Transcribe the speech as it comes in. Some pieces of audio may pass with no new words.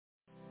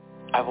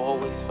I've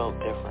always felt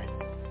different.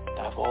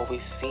 I've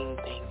always seen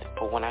things,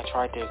 but when I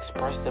tried to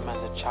express them as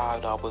a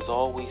child, I was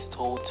always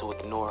told to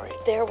ignore it.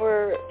 There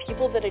were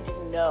people that I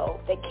didn't know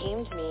that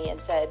came to me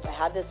and said, I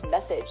have this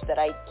message that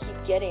I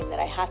keep getting that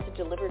I have to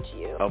deliver to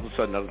you. All of a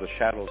sudden, out of the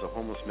shadows, a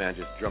homeless man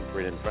just jumped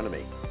right in front of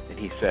me. And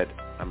he said,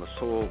 I'm a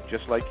soul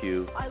just like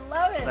you. I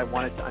love it. I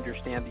wanted to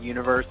understand the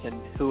universe and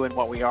who and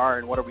what we are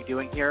and what are we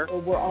doing here.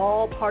 We're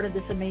all part of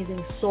this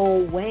amazing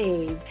soul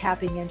wave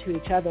tapping into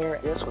each other.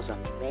 This was a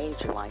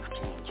major life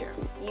changer.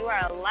 You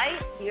are a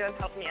light. You have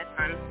helped me a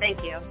ton.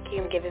 Thank you.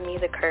 You've given me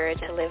the courage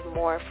to live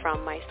more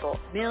from my soul.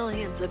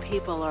 Millions of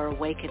people are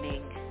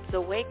awakening. So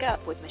wake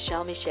up with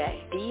Michelle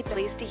Miche. Be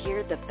pleased to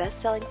hear the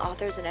best-selling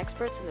authors and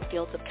experts in the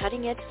fields of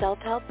cutting-edge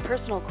self-help,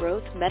 personal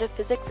growth,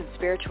 metaphysics, and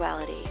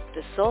spirituality.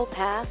 The soul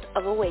path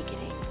of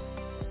awakening.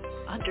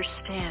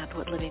 Understand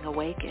what living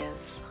awake is.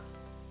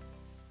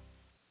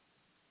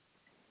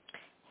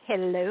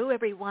 Hello,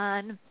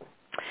 everyone.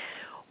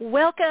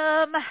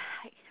 Welcome.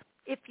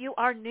 If you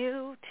are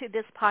new to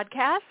this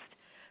podcast,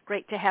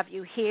 great to have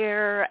you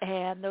here.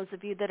 And those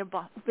of you that have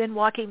been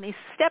walking these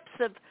steps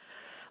of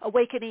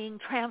awakening,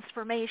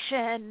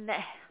 transformation,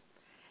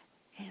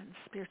 and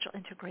spiritual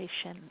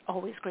integration,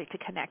 always great to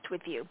connect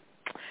with you.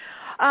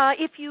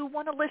 If you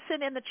want to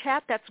listen in the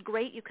chat, that's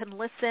great. You can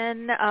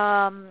listen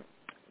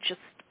just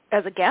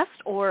as a guest,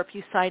 or if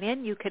you sign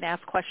in, you can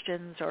ask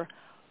questions or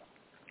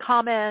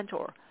comment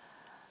or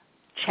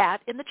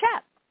chat in the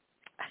chat.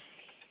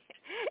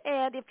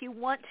 And if you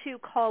want to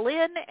call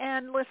in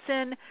and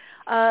listen,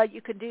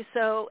 you can do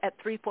so at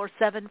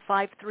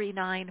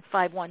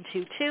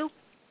 347-539-5122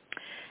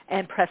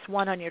 and press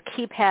 1 on your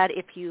keypad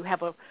if you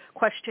have a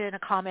question, a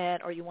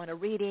comment, or you want a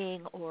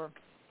reading, or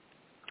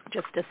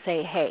just to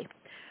say, hey.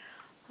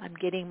 I'm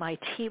getting my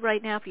tea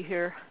right now if you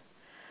hear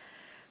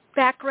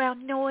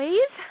background noise.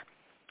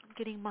 I'm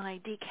getting my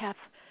decaf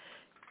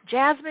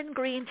jasmine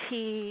green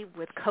tea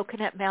with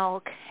coconut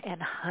milk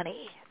and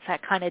honey. It's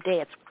that kind of day.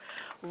 It's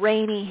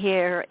rainy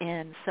here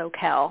in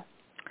SoCal.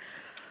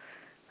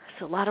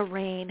 It's a lot of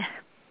rain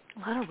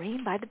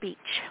by the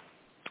beach.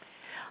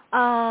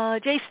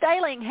 Jay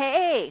Styling,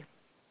 hey.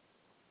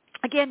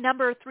 Again,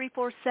 number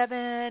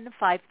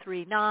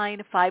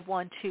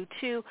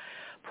 347-539-5122.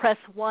 Press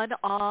 1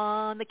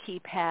 on the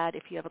keypad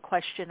if you have a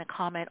question, a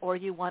comment, or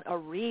you want a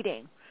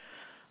reading.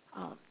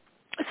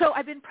 So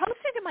I've been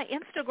posting to my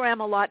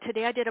Instagram a lot.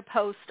 Today I did a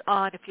post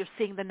on if you're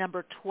seeing the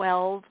number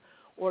 12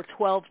 or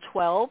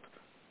 1212.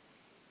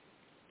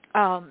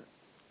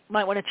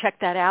 Might want to check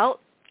that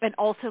out. And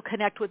also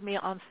connect with me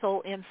on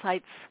Soul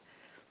Insights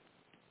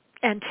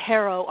and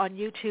Tarot on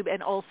YouTube,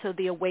 and also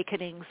the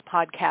Awakenings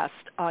podcast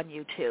on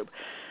YouTube.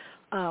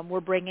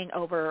 We're bringing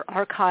over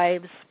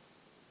archives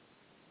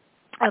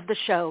of the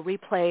show,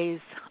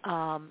 replays,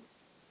 and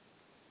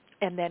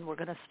then we're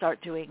going to start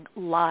doing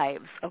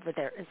lives over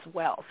there as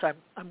well. So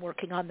I'm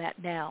working on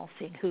that now,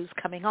 seeing who's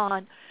coming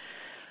on,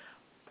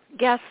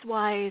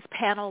 guest-wise,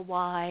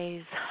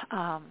 panel-wise.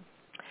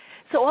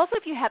 So also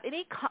if you have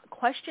any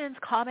questions,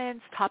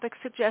 comments, topic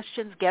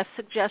suggestions, guest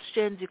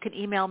suggestions, you can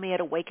email me at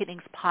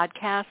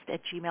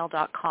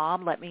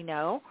awakeningspodcast@gmail.com. Let me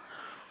know.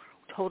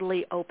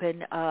 Totally open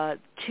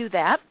to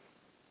that.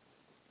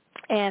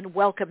 And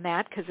welcome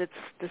that, because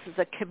this is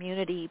a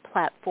community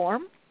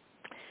platform.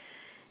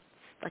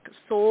 It's like a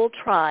soul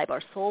tribe,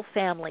 our soul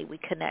family. We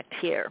connect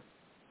here.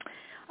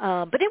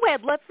 But anyway,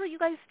 I'd love for you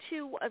guys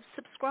to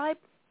subscribe,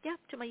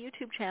 to my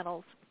YouTube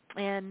channels,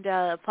 and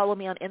follow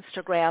me on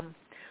Instagram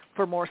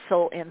for more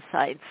soul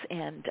insights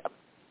and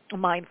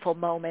mindful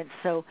moments.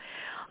 So,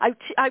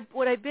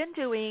 what I've been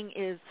doing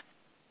is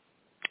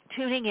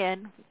tuning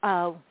in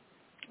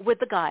with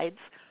the guides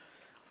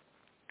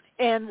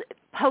and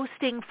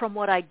posting from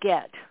what I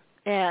get,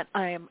 and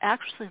I am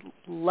actually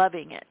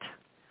loving it.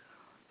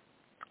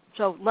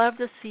 So love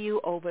to see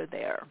you over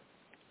there.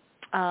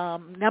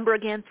 Number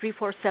again,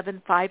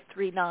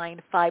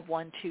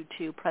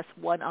 347-539-5122. Press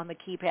 1 on the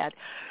keypad.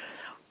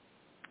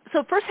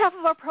 So first half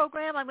of our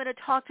program, I'm going to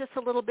talk just a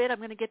little bit. I'm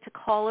going to get to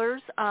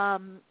callers.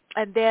 And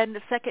then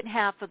the second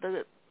half of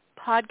the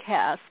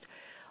podcast,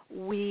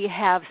 we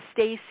have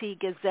Stacy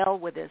Gissal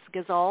with us.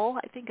 Gissal,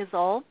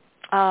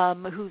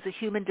 who's a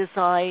human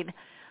design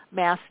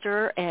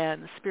master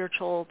and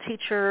spiritual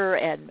teacher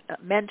and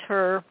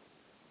mentor,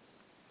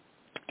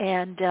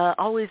 and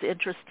always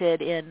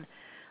interested in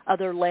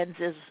other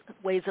lenses,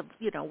 ways of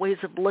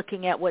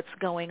looking at what's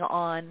going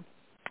on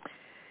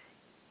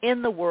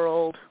in the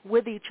world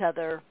with each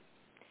other.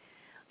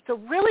 It's a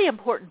really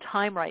important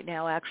time right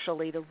now,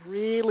 actually, to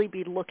really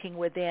be looking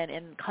within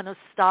and kind of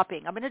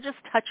stopping. I'm going to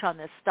just touch on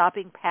this,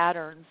 stopping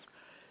patterns.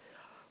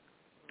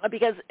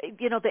 Because,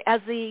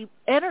 as the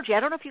energy, I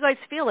don't know if you guys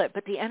feel it,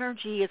 but the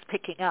energy is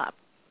picking up.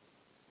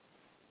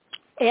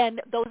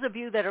 And those of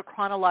you that are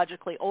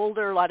chronologically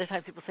older, a lot of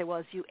times people say, well,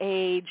 as you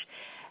age,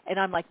 and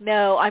I'm like,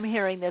 no, I'm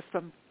hearing this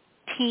from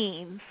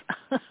teens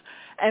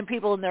and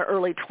people in their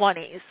early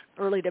to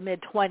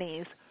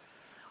mid-20s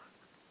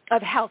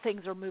of how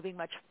things are moving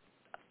much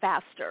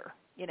faster,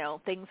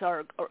 things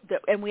are,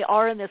 and we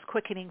are in this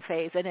quickening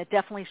phase, and it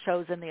definitely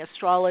shows in the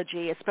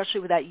astrology, especially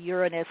with that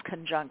Uranus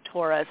conjunct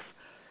Taurus,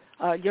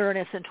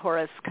 Uranus and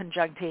Taurus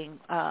conjuncting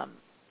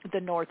the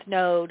North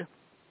Node,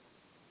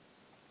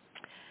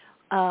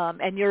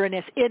 and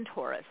Uranus in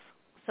Taurus.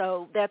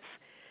 So that's,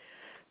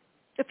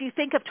 if you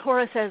think of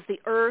Taurus as the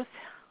earth,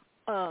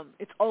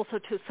 it's also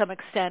to some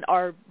extent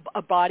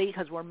a body,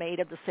 because we're made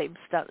of the same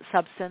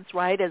substance,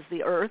 right, as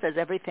the earth, as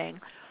everything.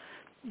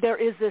 There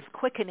is this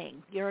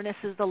quickening. Uranus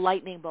is the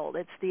lightning bolt.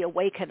 It's the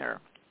awakener.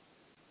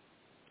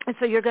 And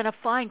so you're going to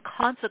find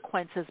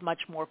consequences much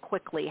more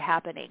quickly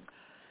happening.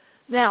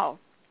 Now,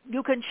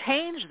 you can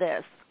change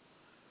this.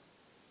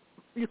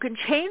 You can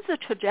change the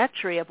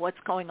trajectory of what's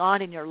going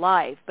on in your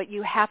life, but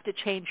you have to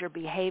change your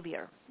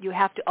behavior. You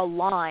have to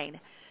align,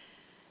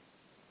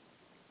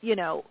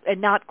 and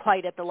not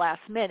quite at the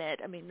last minute.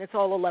 I mean, it's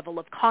all a level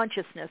of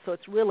consciousness, so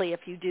it's really,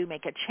 if you do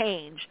make a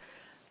change,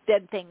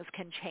 then things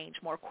can change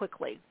more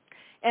quickly.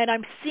 And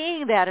I'm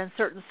seeing that in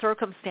certain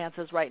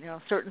circumstances right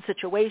now, certain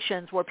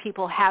situations where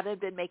people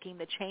haven't been making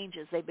the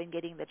changes. They've been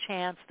getting the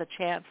chance.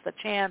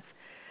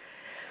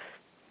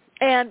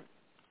 And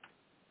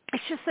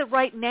it's just that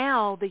right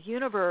now the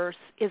universe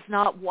is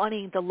not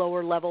wanting the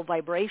lower level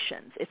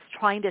vibrations. It's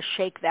trying to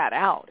shake that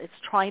out. It's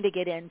trying to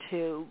get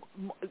into,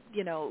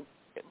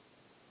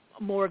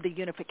 more of the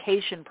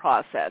unification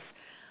process,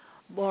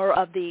 more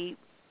of the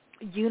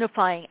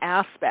unifying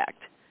aspect.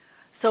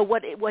 So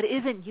what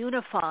isn't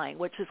unifying,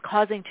 which is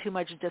causing too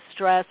much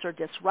distress or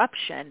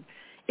disruption,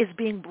 is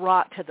being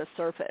brought to the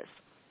surface.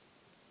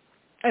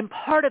 And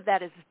part of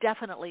that is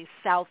definitely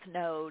South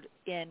Node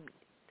in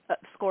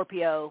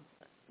Scorpio,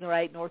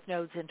 right? North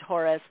Node's in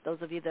Taurus.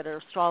 Those of you that are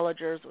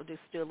astrologers will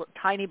just do a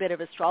tiny bit of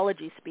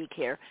astrology speak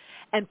here.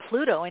 And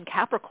Pluto in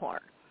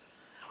Capricorn.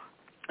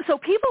 So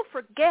people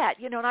forget,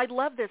 and I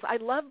love this. I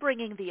love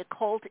bringing the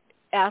occult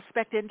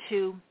aspect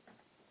into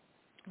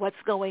what's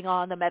going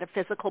on, the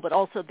metaphysical, but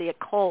also the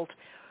occult,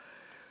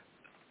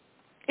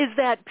 is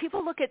that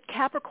people look at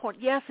Capricorn.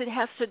 Yes, it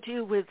has to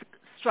do with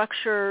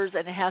structures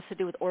and it has to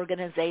do with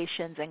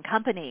organizations and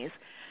companies,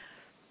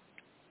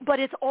 but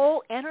it's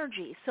all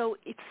energy. So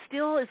it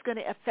still is going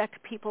to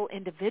affect people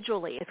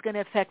individually. It's going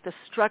to affect the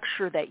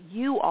structure that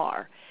you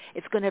are.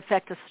 It's going to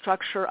affect the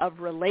structure of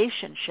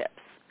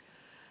relationships,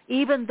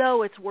 even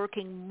though it's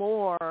working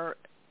more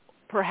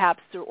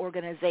perhaps through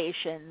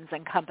organizations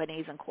and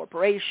companies and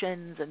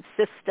corporations and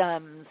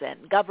systems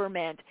and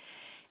government.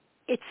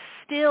 It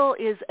still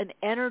is an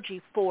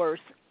energy force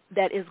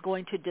that is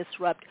going to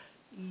disrupt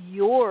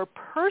your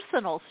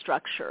personal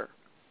structure,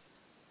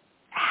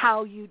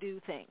 how you do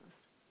things,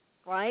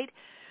 right?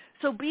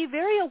 So be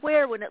very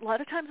aware when a lot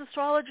of times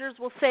astrologers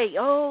will say,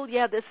 oh,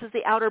 yeah, this is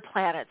the outer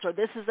planets, or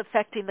this is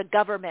affecting the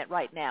government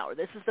right now, or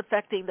this is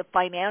affecting the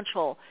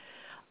financial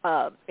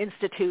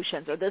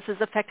institutions, or this is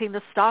affecting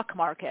the stock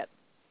market.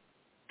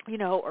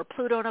 Or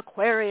Pluto in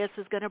Aquarius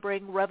is going to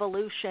bring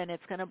revolution.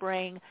 It's going to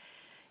bring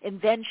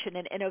invention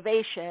and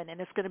innovation, and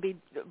it's going to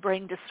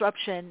bring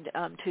disruption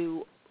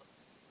to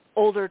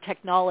older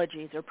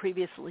technologies or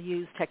previously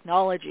used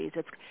technologies.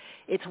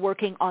 It's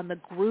working on the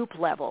group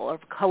level or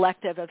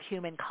collective of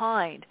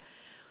humankind.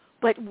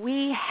 But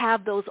we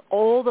have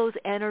all those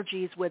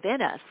energies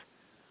within us.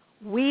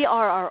 We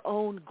are our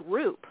own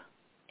group.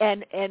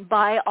 And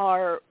by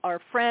our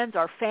friends,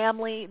 our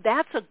family,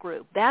 that's a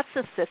group. That's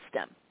a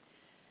system.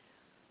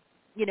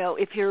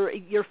 If you're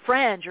your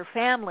friends, your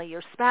family,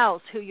 your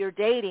spouse, who you're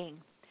dating.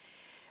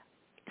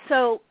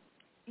 So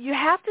you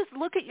have to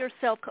look at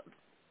yourself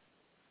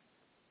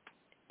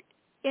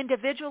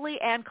individually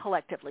and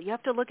collectively. You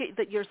have to look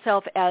at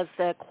yourself as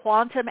the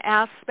quantum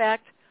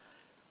aspect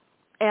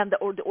and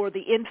or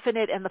the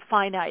infinite and the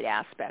finite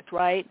aspect,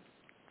 right?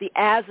 The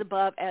as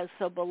above, as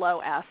so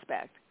below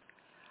aspect.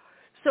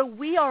 So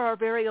we are our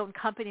very own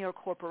company or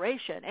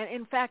corporation. And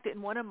in fact,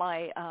 in one of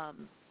my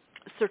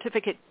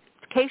certification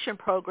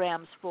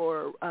programs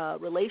for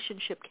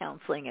relationship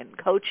counseling and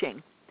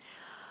coaching,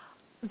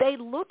 they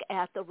look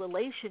at the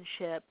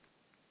relationship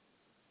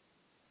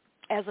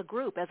as a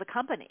group, as a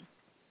company.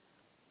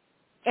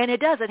 And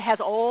it does. It has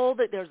all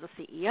that. There's the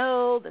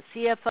CEO, the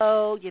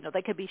CFO.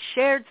 They could be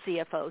shared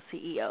CFO,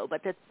 CEO,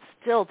 but it's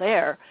still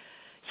there.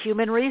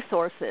 Human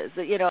resources.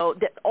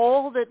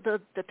 All the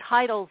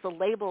titles, the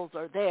labels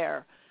are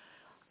there.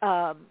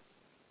 All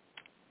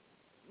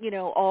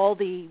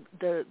the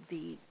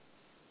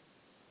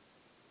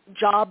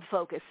job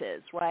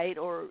focuses, right,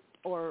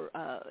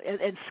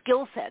 and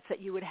skill sets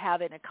that you would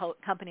have in a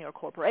company or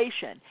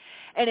corporation.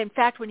 And in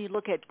fact, when you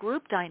look at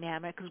group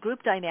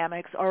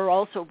dynamics are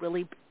also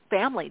really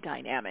family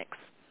dynamics.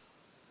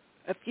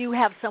 If you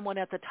have someone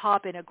at the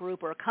top in a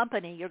group or a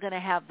company, you're going to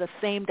have the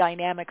same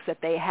dynamics that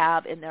they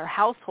have in their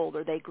household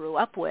or they grew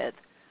up with.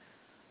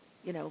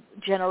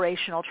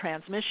 Generational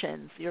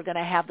transmissions. You're going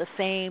to have the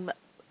same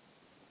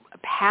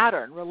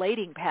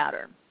relating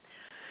pattern.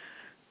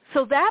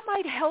 So that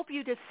might help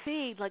you to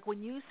see, like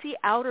when you see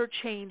outer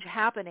change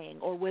happening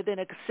or within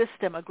a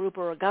system, a group,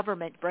 or a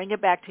government, bring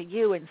it back to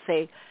you and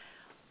say,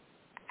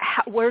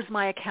 where's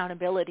my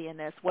accountability in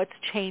this? What's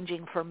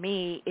changing for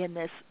me in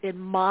this, in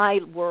my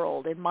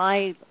world, in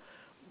my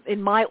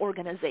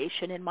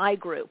organization, in my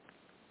group?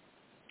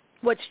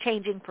 What's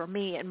changing for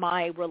me in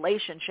my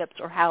relationships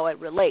or how I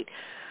relate?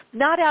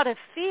 Not out of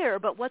fear,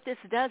 but what this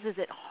does is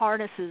it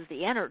harnesses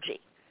the energy.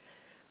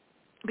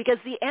 Because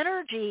the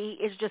energy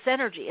is just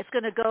energy. It's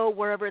going to go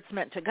wherever it's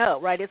meant to go,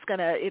 right? It's going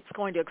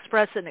to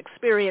express and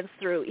experience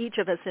through each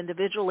of us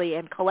individually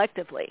and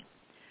collectively.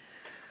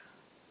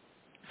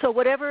 So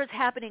whatever is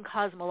happening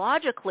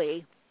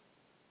cosmologically,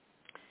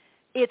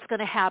 it's going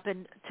to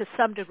happen to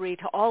some degree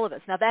to all of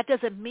us. Now, that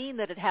doesn't mean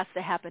that it has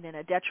to happen in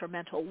a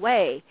detrimental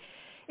way.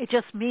 It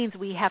just means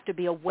we have to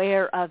be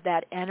aware of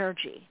that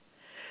energy.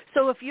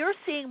 So if you're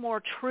seeing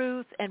more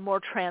truth and more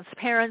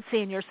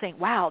transparency and you're saying,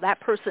 wow,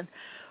 that person,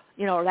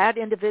 or that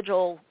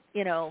individual,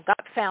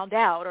 got found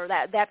out, or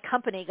that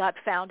company got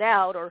found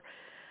out, or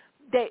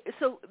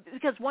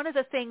because one of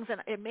the things,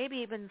 and maybe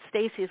even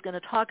Stacy is going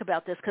to talk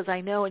about this, because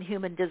I know in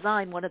human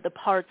design one of the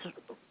parts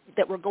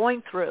that we're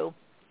going through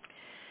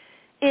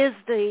is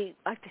the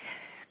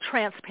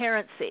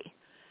transparency,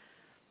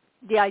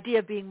 the idea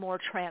of being more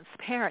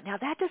transparent. Now,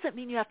 that doesn't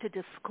mean you have to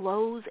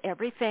disclose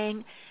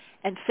everything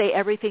and say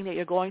everything that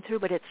you're going through,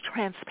 but it's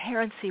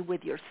transparency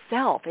with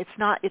yourself.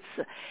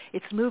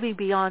 It's moving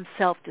beyond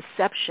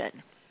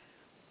self-deception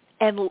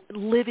and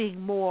living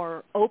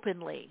more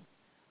openly,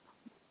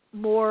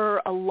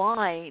 more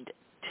aligned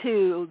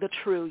to the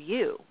true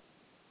you.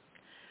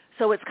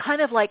 So it's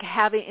kind of like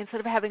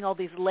instead of having all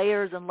these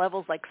layers and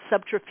levels like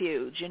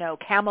subterfuge,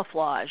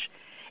 camouflage,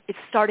 it's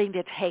starting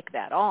to take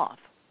that off.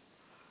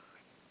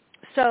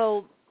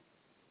 So,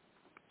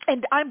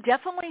 and I'm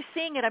definitely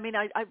seeing it. I mean,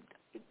 I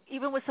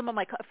even with some of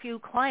a few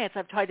clients,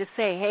 I've tried to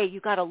say, hey, you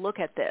got to look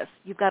at this.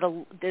 You've got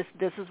to, this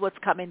is what's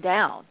coming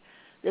down.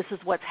 This is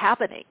what's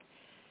happening.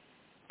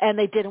 And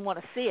they didn't want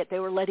to see it. They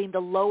were letting the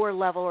lower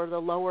level or the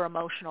lower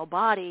emotional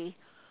body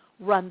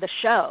run the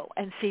show.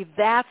 And see,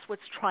 that's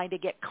what's trying to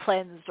get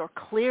cleansed or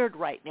cleared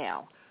right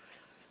now.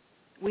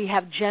 We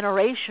have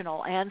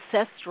generational,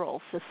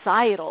 ancestral,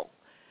 societal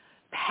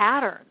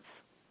patterns,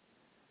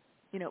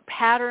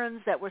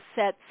 patterns that were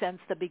set since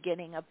the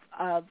beginning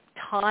of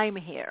time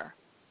here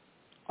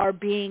are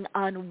being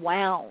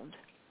unwound.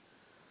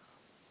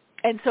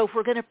 And so if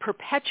we're going to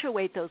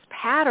perpetuate those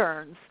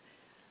patterns,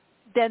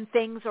 then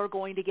things are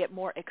going to get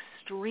more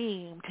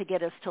extreme to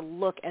get us to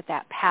look at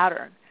that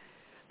pattern.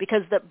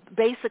 Because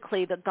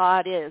basically the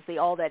God is, the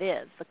all that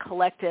is, the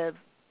collective,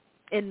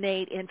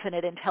 innate,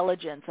 infinite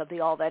intelligence of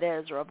the all that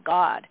is, or of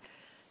God,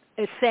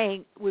 is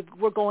saying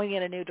we're going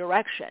in a new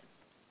direction,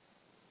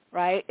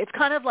 right? It's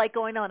kind of like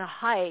going on a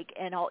hike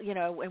and,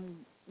 and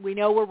we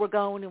know where we're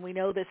going and we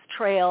know this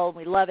trail and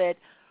we love it.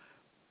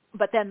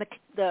 But then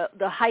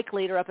the hike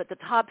leader up at the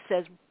top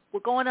says,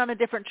 we're going on a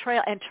different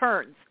trail, and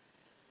turns.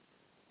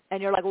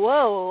 And you're like,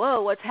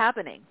 whoa, what's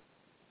happening?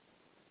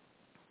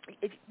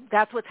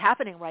 That's what's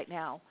happening right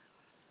now.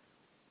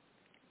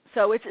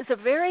 So it's a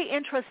very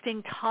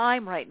interesting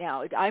time right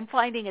now. I'm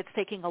finding it's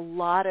taking a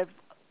lot of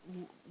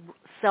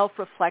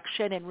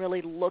self-reflection and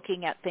really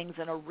looking at things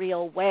in a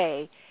real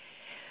way.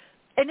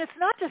 And it's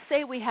not to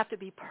say we have to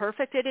be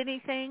perfect at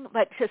anything,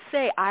 but to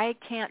say I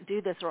can't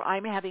do this, or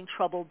I'm having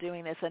trouble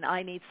doing this and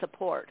I need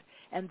support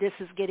and this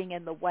is getting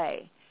in the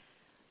way.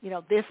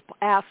 This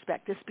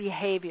aspect, this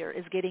behavior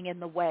is getting in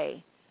the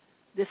way.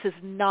 This is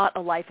not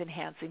a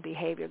life-enhancing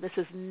behavior. This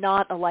is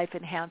not a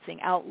life-enhancing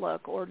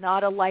outlook, or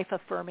not a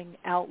life-affirming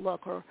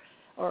outlook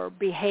or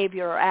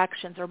behavior or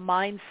actions or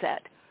mindset.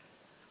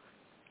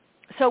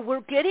 So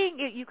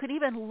you could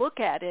even look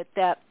at it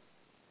that,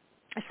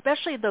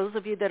 especially those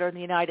of you that are in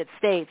the United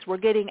States, we're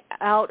getting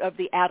out of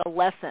the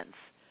adolescence.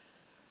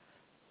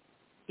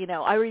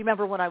 I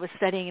remember when I was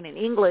studying in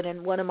England,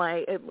 and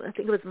I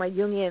think it was my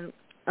Jungian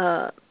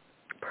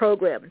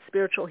program in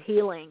spiritual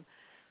healing,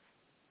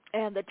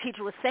 and the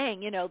teacher was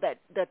saying, that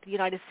the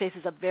United States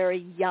is a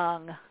very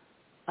young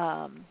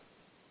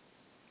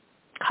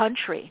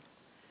country,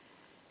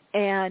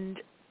 and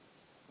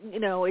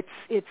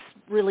it's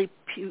really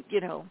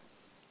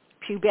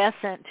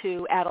pubescent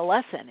to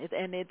adolescent,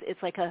 and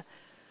it's like a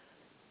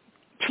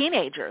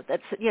teenager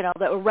that's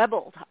that a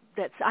rebel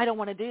that's I don't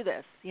want to do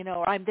this,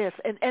 or I'm this,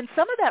 and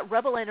some of that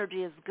rebel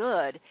energy is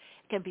good,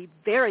 can be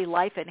very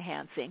life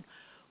enhancing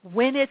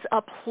when it's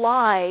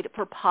applied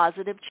for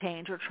positive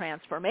change or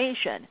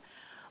transformation.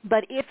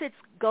 But if it's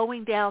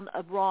going down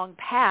a wrong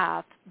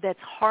path that's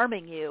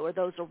harming you or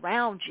those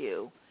around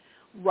you,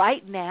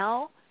 right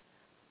now,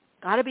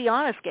 got to be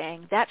honest,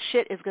 gang, that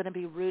shit is going to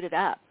be rooted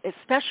up,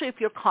 especially if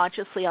you're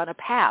consciously on a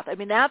path.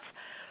 The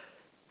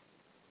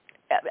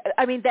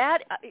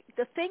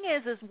thing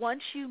is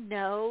once you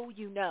know,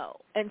 you know.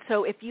 And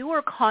so if you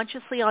are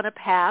consciously on a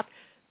path,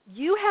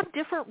 you have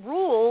different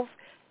rules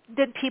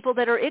than people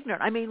that are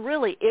ignorant.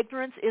 Really,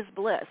 ignorance is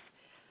bliss.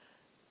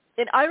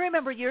 And I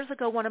remember years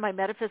ago one of my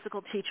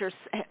metaphysical teachers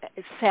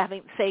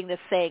saying this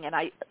saying,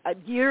 and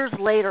years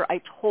later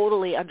I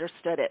totally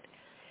understood it.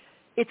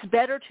 It's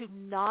better to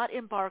not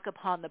embark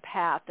upon the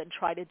path than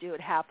try to do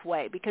it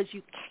halfway, because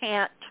you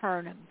can't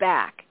turn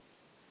back.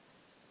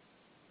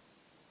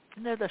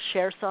 the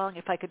Cher song,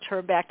 If I Could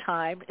Turn Back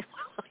Time.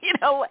 You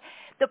know,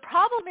 the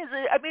problem is,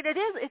 I mean,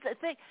 it's a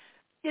thing.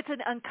 It's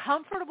an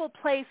uncomfortable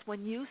place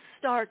when you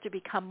start to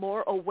become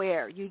more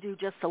aware. You do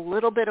just a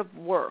little bit of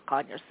work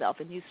on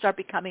yourself, and you start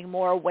becoming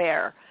more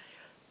aware.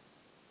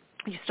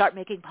 You start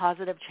making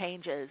positive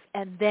changes,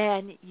 and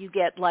then you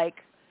get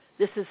like,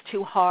 this is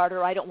too hard,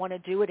 or I don't want to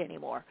do it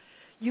anymore.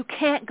 You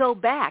can't go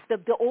back. The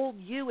old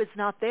you is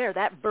not there.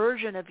 That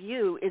version of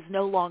you is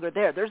no longer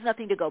there. There's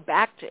nothing to go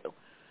back to.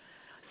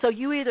 So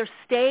you either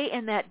stay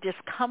in that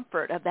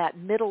discomfort of that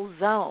middle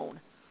zone,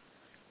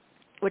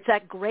 which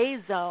that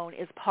gray zone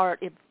is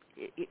part,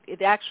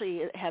 it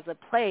actually has a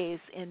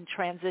place in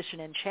transition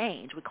and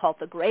change. We call it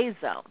the gray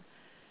zone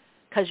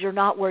because you're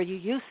not where you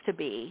used to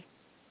be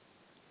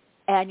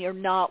and you're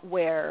not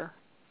where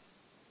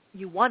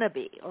you want to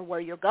be or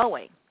where you're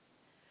going.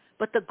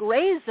 But the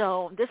gray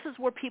zone, this is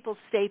where people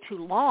stay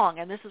too long,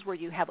 and this is where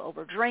you have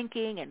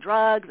over-drinking and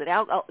drugs and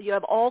alcohol. You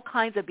have all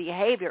kinds of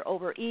behavior,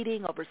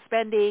 overeating,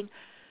 overspending,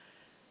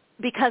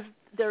 because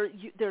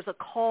there's a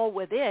call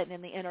within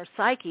in the inner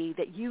psyche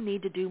that you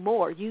need to do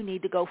more. You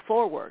need to go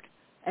forward,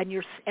 and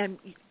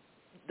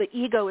the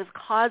ego is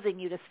causing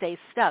you to stay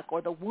stuck,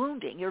 or the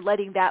wounding. You're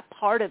letting that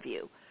part of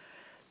you.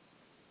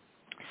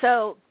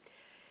 So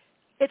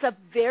it's a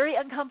very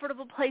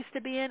uncomfortable place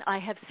to be in. I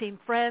have seen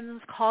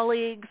friends,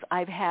 colleagues.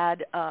 I've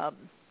had, I've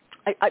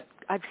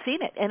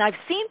seen it, and I've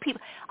seen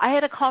people. I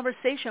had a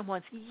conversation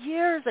once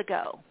years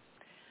ago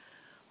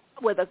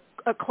with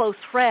a close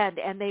friend,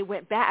 and they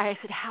went back. I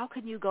said, "How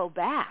can you go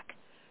back?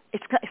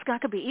 It's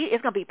not going to be.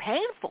 It's going to be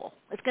painful.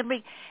 It's going to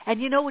be."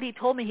 And you know what he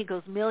told me? He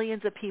goes,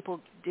 "Millions of people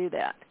do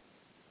that."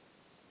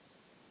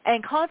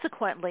 And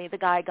consequently, the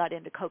guy got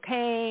into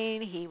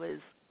cocaine. He was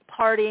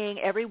partying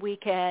every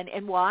weekend,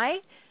 and why?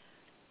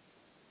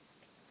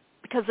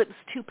 Because it was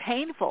too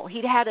painful.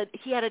 He had a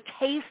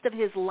taste of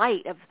his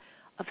light, of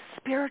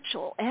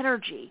spiritual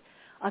energy,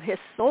 of his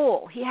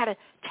soul. He had a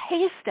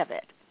taste of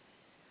it,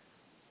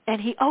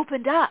 and he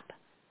opened up.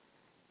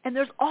 And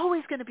there's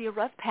always going to be a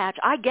rough patch.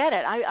 I get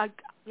it.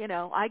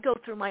 I go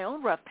through my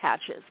own rough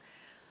patches.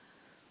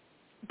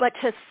 But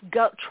to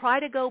try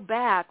to go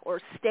back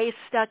or stay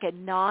stuck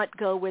and not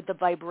go with the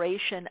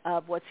vibration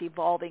of what's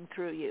evolving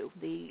through you,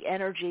 the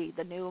energy,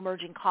 the new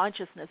emerging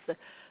consciousness,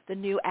 the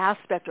new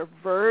aspect or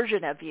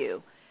version of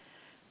you,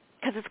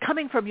 because it's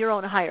coming from your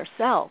own higher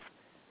self,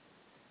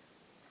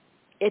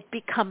 it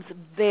becomes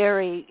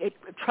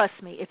trust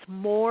me, it's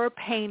more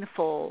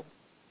painful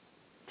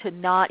to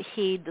not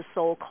heed the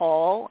soul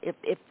call.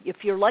 If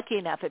you're lucky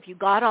enough, if you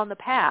got on the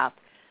path,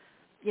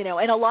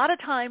 and a lot of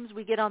times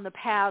we get on the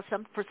path.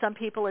 For some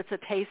people, it's a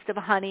taste of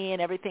honey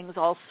and everything's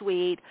all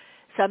sweet.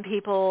 Some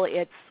people,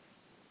 it's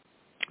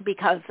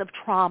because of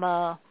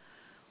trauma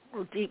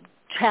or deep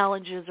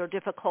challenges or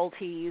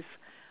difficulties.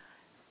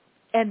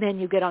 And then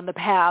you get on the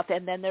path,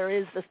 and then there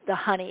is the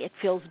honey. It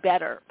feels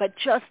better. But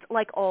just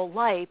like all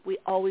life, we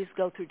always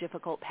go through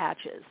difficult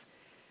patches.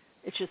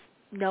 It's just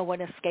no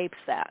one escapes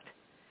that.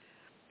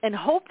 And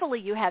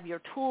hopefully you have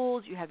your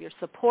tools, you have your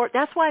support.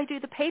 That's why I do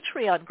the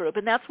Patreon group,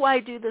 and that's why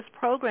I do this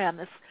program,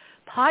 this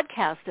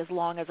podcast as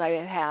long as I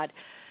have had,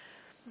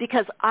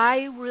 because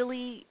I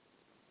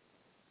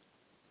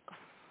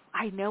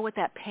know what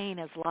that pain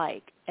is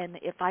like. And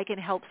if I can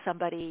help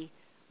somebody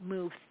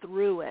move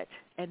through it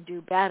and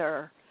do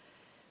better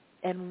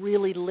and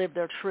really live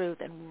their truth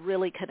and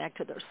really connect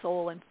to their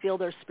soul and feel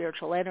their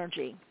spiritual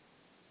energy,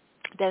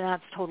 then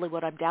that's totally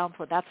what I'm down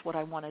for. That's what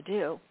I want to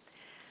do.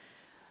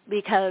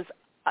 Because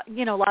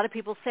a lot of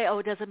people say, oh,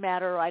 it doesn't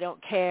matter, or I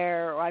don't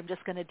care, or I'm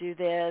just going to do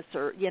this,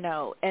 or,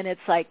 and it's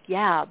like,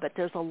 yeah, but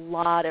there's a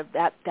lot of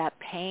that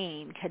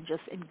pain can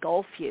just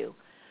engulf you,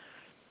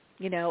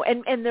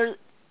 and there's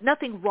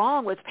nothing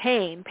wrong with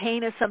pain.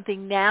 Pain is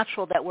something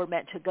natural that we're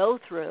meant to go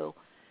through,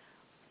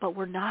 but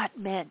we're not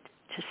meant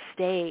to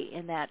stay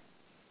in that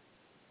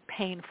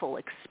painful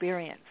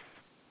experience.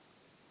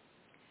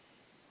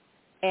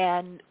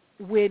 And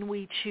when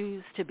we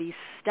choose to be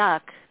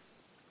stuck,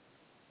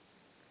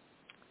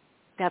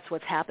 that's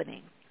what's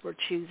happening. We're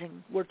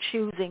choosing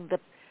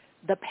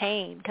the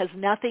pain, because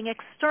nothing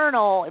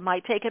external. It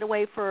might take it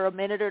away for a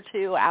minute or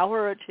two,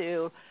 hour or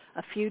two,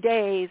 a few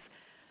days,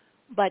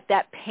 but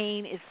that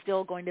pain is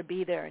still going to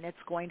be there, and it's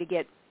going to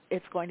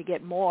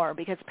get more,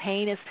 because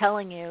pain is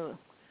telling you,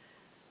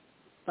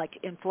 like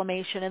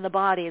inflammation in the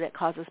body that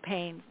causes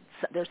pain.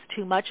 There's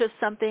too much of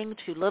something,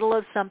 too little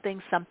of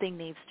something. Something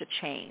needs to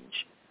change.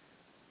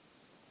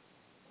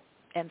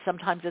 And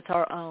sometimes it's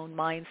our own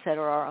mindset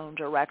or our own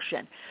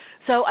direction.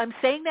 So I'm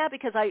saying that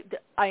because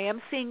I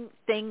am seeing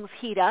things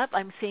heat up.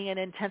 I'm seeing an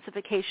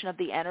intensification of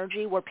the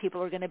energy where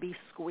people are going to be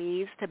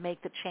squeezed to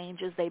make the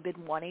changes they've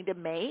been wanting to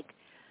make.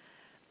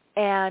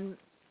 And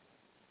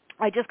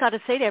I just got to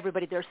say to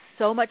everybody, there's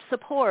so much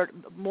support,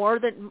 more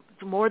than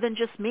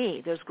just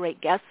me. There's great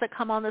guests that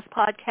come on this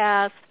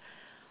podcast.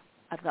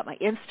 I've got my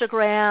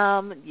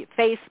Instagram,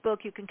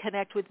 Facebook. You can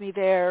connect with me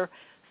there.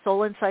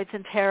 Soul Insights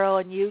and Tarot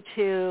on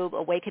YouTube,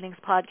 Awakenings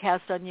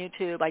Podcast on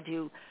YouTube. I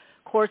do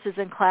courses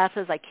and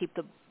classes. I keep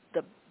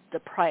the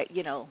the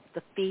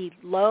fee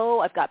low.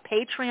 I've got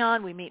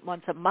Patreon. We meet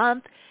once a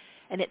month,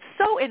 and it's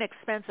so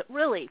inexpensive.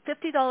 Really,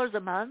 $50 a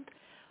month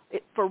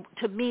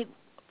to meet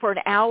for an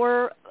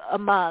hour a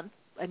month,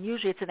 and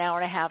usually it's an hour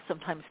and a half,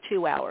 sometimes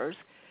 2 hours.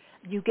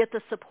 You get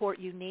the support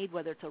you need,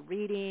 whether it's a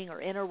reading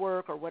or inner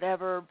work or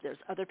whatever. There's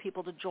other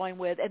people to join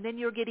with, and then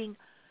you're getting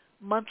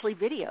monthly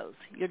videos.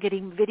 You're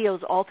getting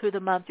videos all through the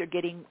month. You're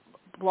getting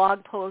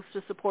blog posts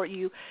to support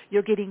you.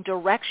 You're getting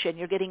direction.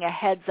 You're getting a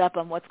heads up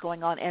on what's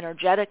going on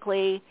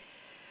energetically.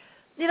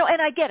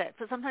 And I get it.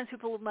 So sometimes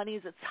people with money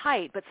is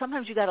tight, but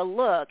sometimes you got to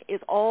look, is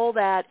all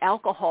that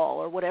alcohol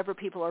or whatever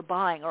people are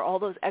buying or all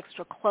those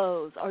extra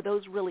clothes, are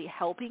those really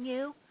helping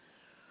you?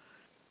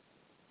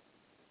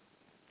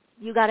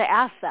 You got to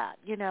ask that,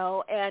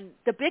 And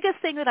the biggest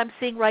thing that I'm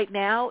seeing right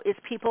now is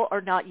people are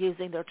not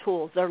using their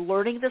tools. They're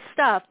learning the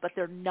stuff, but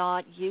they're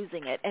not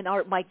using it. And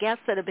my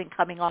guests that have been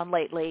coming on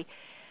lately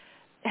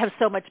have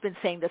so much been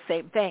saying the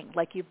same thing.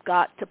 Like, you've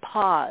got to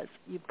pause.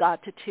 You've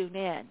got to tune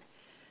in.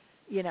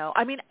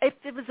 If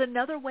there was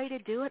another way to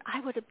do it,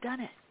 I would have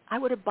done it. I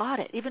would have bought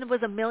it. Even if it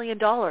was $1 million,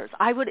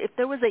 if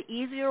there was an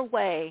easier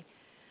way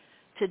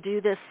to do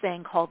this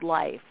thing called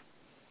life,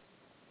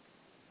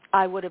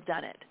 I would have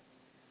done it.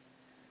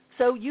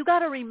 So you got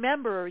to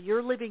remember,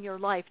 you're living your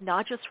life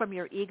not just from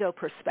your ego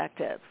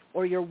perspective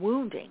or your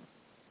wounding,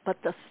 but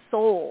the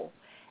soul.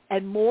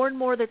 And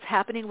more that's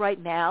happening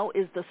right now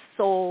is the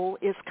soul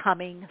is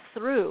coming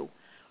through.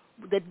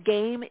 The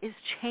game is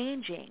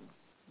changing.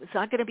 It's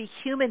not going to be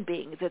human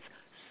beings. It's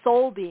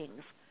soul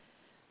beings,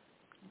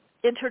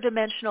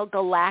 interdimensional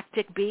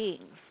galactic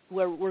beings,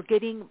 where we're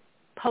getting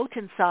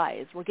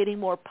potentized. We're getting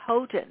more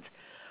potent.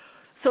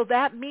 So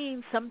that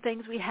means some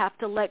things we have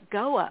to let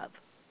go of.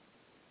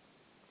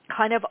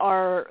 Kind of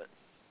our,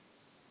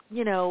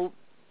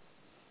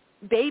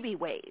 baby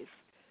ways.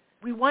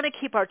 We want to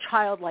keep our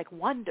childlike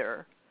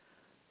wonder,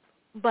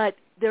 but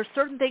there's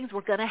certain things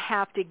we're going to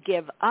have to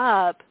give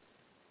up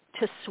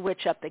to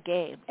switch up the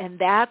game, and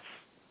that's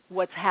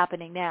what's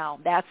happening now.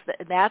 That's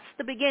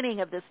the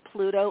beginning of this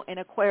Pluto in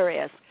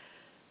Aquarius.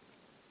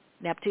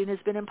 Neptune has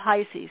been in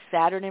Pisces,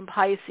 Saturn in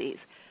Pisces.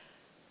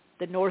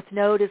 The North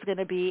Node is going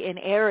to be in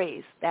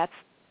Aries. That's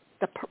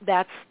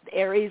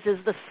Aries is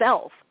the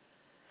self.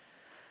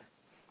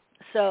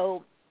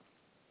 So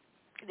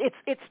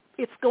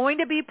it's going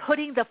to be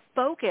putting the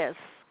focus,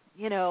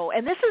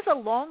 and this is a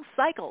long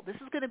cycle. This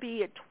is going to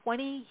be a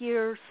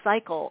 20-year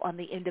cycle on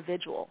the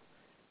individual,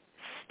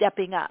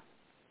 stepping up,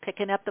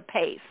 picking up the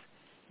pace,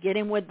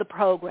 getting with the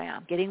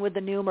program, getting with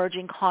the new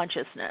emerging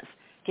consciousness,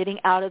 getting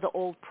out of the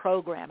old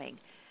programming.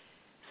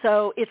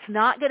 So it's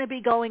not going to be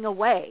going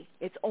away.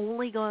 It's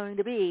only going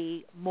to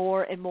be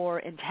more and more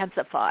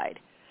intensified.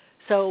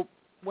 So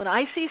when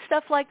I see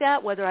stuff like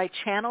that, whether I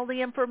channel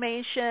the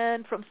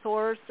information from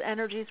source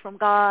energies from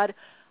God,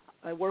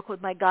 I work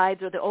with my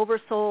guides or the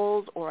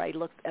oversouls, or I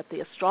look at the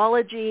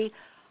astrology,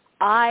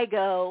 I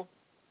go,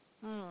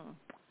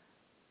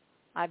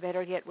 I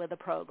better get with the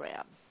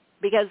program.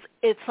 Because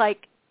it's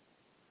like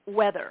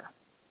weather.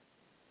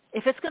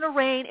 If it's going to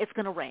rain, it's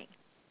going to rain.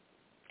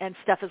 And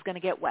stuff is going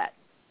to get wet.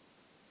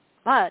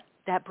 But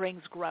that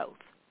brings growth,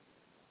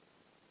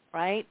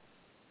 right?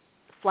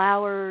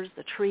 Flowers,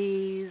 the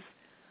trees,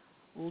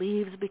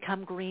 leaves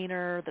become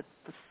greener, the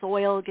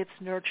soil gets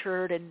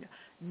nurtured and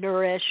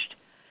nourished.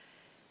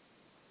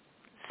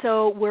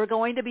 So we're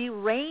going to be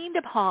rained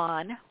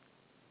upon,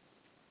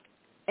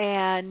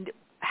 and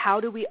how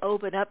do we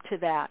open up to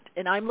that?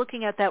 And I'm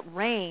looking at that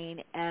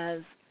rain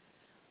as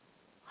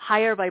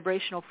higher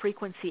vibrational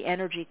frequency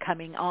energy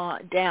coming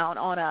down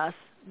on us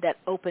that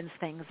opens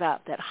things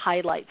up, that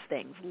highlights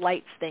things,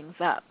 lights things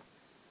up.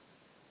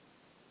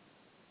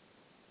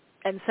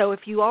 And so if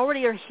you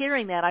already are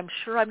hearing that, I'm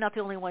sure I'm not the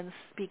only one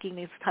speaking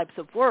these types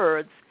of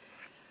words.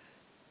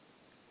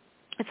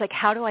 It's like,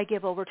 how do I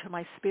give over to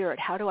my spirit?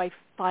 How do I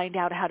find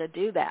out how to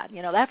do that?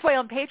 That's why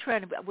on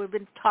Patreon we've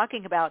been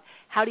talking about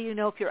how do you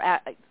know if you're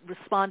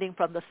responding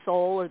from the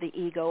soul or the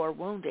ego or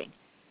wounding.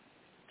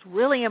 It's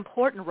really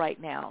important right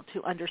now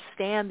to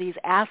understand these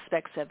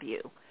aspects of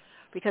you,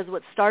 because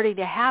what's starting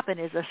to happen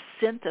is a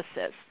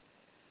synthesis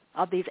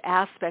of these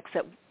aspects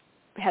that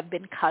have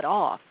been cut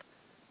off.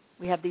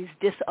 We have these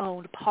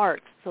disowned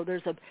parts. So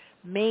there's a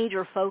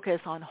major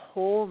focus on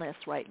wholeness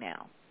right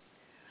now.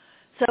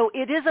 So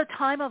it is a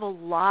time of a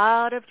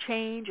lot of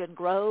change and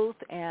growth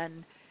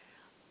and,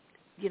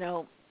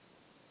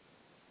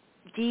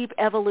 deep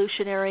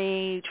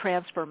evolutionary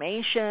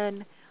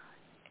transformation,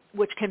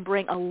 which can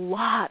bring a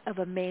lot of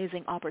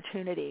amazing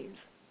opportunities.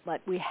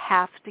 But we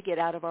have to get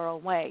out of our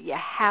own way. You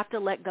have to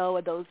let go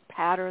of those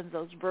patterns,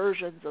 those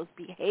versions, those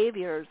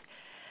behaviors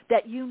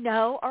that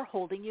are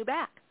holding you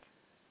back.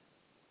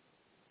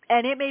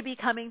 And it may be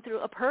coming through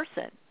a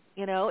person,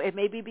 it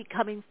may be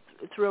coming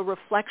through a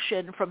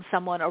reflection from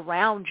someone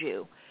around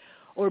you.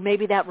 Or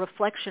maybe that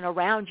reflection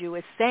around you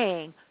is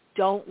saying,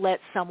 don't let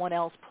someone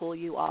else pull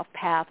you off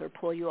path or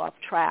pull you off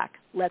track.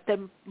 Let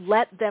them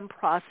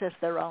process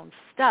their own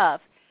stuff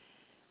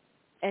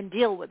and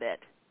deal with it.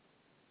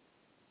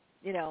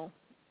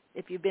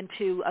 if you've been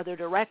too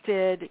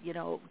other-directed,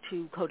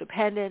 too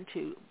codependent,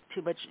 too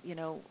much,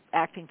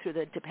 acting through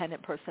the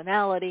dependent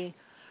personality,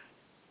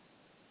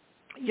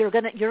 you're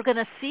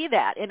gonna see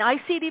that. And I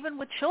see it even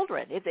with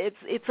children.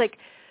 It's like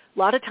a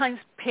lot of times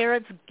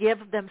parents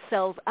give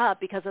themselves up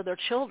because of their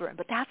children,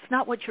 but that's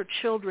not what your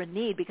children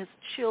need, because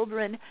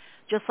children,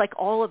 just like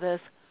all of us,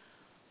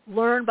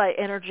 learn by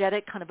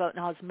energetic kind of an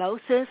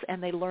osmosis,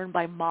 and they learn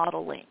by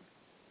modeling.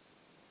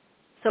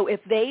 So if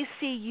they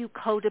see you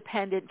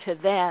codependent to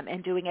them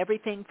and doing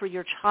everything for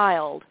your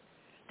child,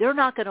 they're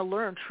not going to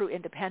learn true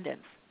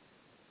independence.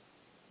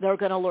 They're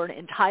going to learn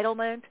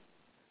entitlement.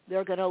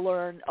 They're going to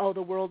learn,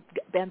 the world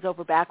bends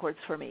over backwards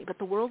for me. But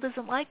the world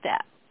isn't like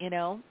that,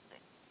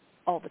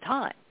 all the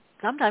time.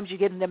 Sometimes you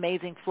get an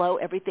amazing flow.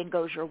 Everything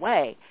goes your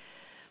way.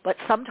 But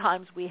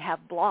sometimes we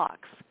have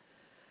blocks.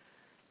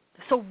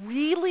 So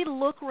really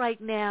look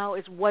right now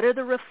is what are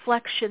the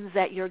reflections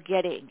that you're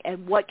getting,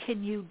 and what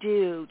can you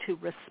do to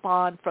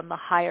respond from the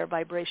higher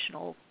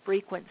vibrational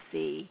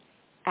frequency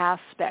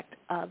aspect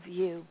of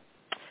you.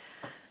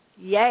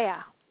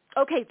 Yeah.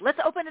 Okay, let's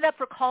open it up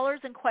for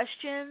callers and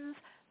questions.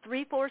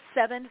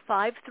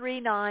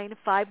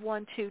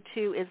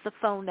 347-539-5122 is the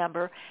phone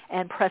number,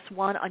 and press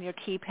 1 on your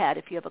keypad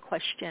if you have a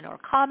question or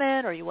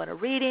comment, or you want a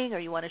reading, or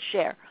you want to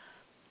share.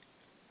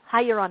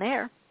 Hi, you're on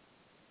air.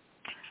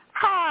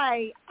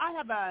 Hi, I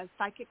have a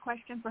psychic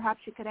question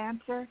perhaps you could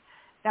answer.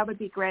 That would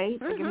be great.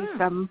 Mm-hmm. Give me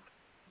some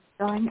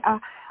going. Okay.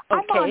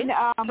 I'm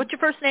on, what's your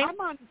first name? I'm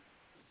on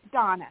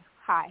Donna.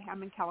 Hi,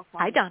 I'm in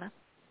California. Hi, Donna.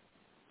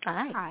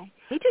 Hi. Hi.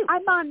 Me too.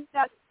 I'm on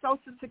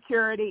Social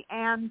Security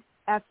and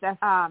SS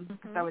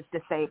because I was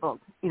disabled,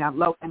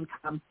 low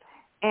income.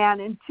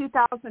 And in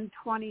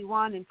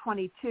 2021 and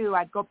 22,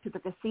 I'd go up to the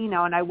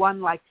casino, and I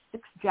won like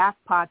 6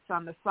 jackpots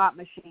on the slot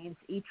machines,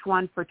 each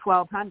one for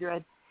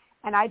 $1,200.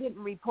 And I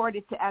didn't report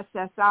it to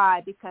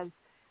SSI because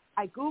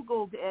I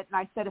Googled it, and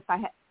I said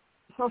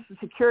Social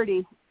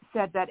Security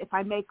said that if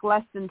I make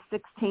less than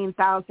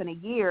 $16,000 a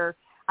year,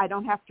 I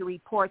don't have to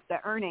report the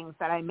earnings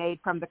that I made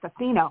from the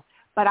casino.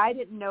 But I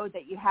didn't know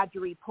that you had to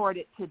report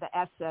it to the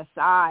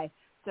SSI.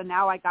 So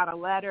now I got a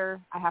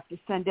letter. I have to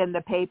send in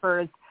the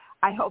papers.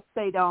 I hope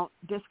they don't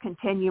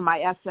discontinue my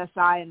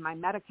SSI and my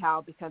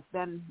Medi-Cal, because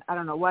then I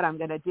don't know what I'm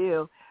going to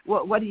do.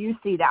 What do you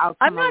see the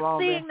outcome of all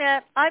this?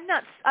 I'm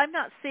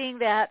not seeing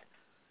that.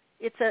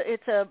 It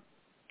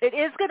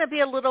is going to be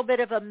a little bit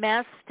of a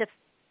mess to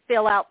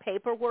fill out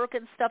paperwork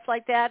and stuff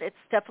like that. It's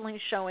definitely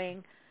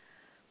showing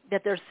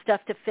that there's stuff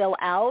to fill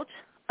out.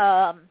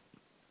 I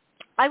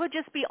would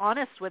just be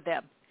honest with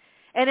them.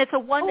 And it's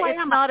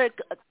not a.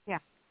 Yeah.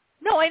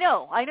 No,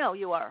 I know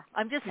you are.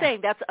 I'm just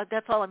saying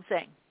that's all I'm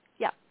saying.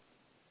 Yeah.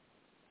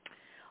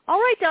 All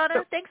right,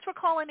 Donna. Thanks for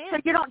calling in. So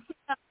you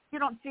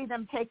don't see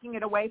them taking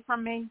it away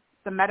from me,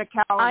 the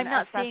Medi-Cal and I'm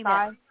not SSI? seeing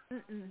that.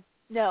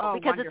 No,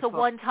 because wonderful. It's a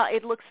one-time.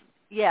 It looks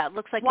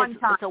like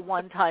it's a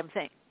one-time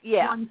thing.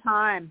 Yeah. One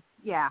time.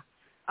 Yeah.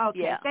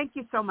 Okay. Yeah. Thank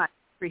you so much.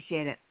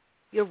 Appreciate it.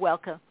 You're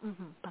welcome.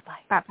 Mm-hmm. Bye-bye.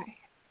 Bye-bye.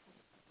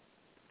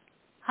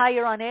 Hi,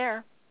 you're on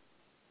air.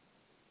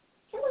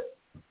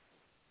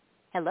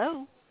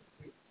 Hello.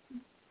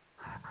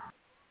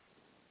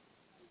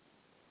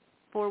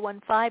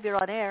 415,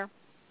 you're on air.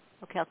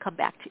 Okay, I'll come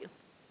back to you.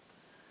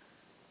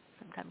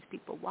 Sometimes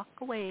people walk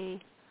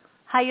away.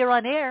 Hi, you're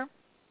on air.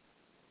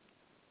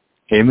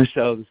 Hey,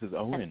 Michelle, this is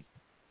Owen.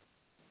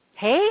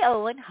 Hey,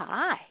 Owen.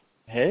 Hi.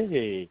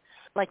 Hey.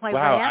 Like my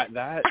rant?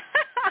 Wow,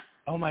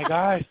 oh my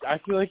gosh, I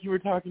feel like you were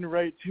talking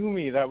right to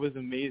me. That was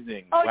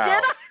amazing. Oh, wow.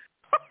 Did I?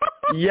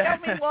 Yeah.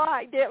 Tell me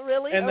why.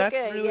 Really? And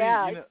okay, that's really,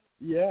 yeah.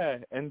 Yeah,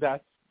 and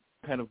that's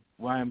kind of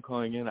why I'm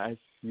calling in. I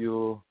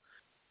feel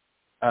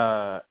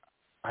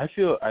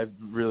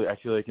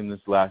like in this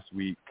last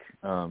week,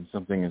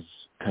 something has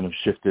kind of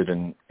shifted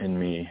in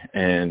me,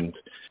 and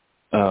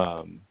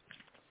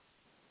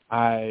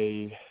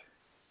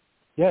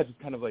just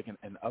kind of like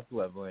an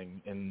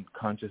up-leveling in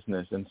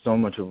consciousness, and so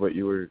much of what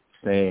you were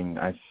saying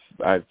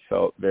I've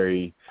felt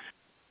very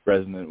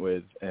resonant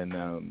with,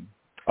 and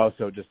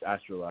also just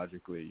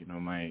astrologically,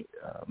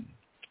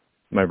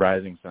 my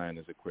rising sign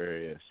is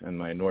Aquarius, and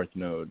my north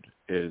node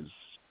is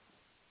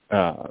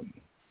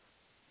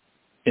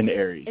in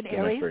Aries, in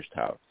my first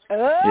house.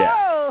 Oh,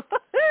 yeah.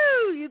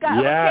 You got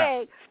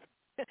okay.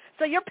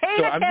 So you're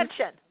paying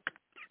attention.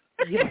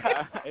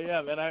 I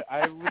am, and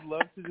I would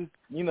love to just,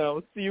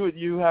 see what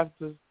you have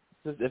to,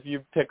 if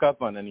you pick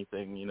up on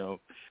anything, if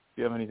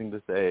you have anything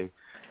to say.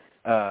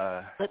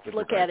 Let's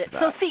look at it.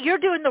 So see, you're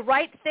doing the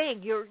right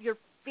thing. You're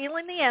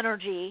feeling the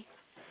energy,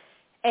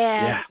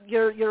 and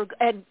you're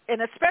and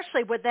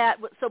especially with that.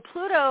 So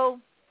Pluto,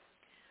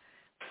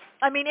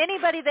 I mean,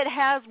 anybody that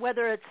has,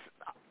 whether it's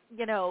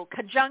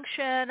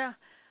conjunction,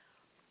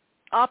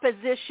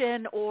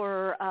 opposition,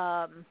 or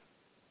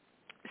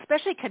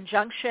especially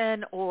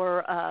conjunction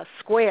or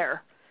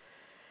square,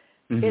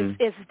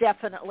 is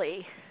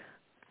definitely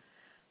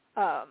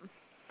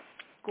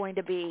going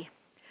to be.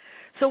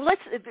 So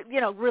let's,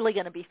 really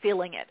going to be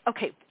feeling it.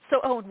 Okay, so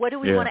Owen, what do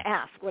we want to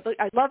ask?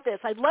 I love this.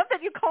 I love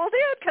that you called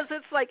in, because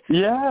it's like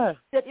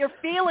that you're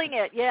feeling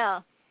it. Yeah.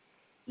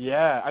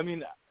 Yeah, I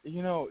mean,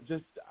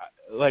 just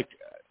like,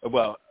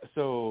 well,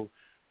 so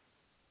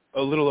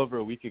a little over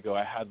a week ago,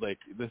 I had like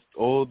this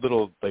old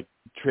little like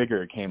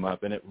trigger came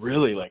up, and it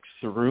really like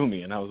threw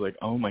me, and I was like,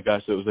 oh my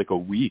gosh, it was like a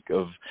week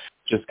of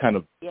just kind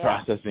of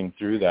processing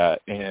through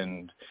that,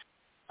 and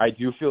I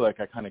do feel like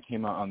I kind of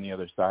came out on the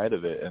other side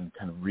of it and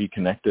kind of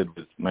reconnected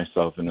with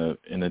myself in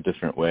a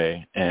different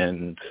way,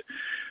 and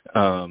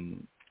I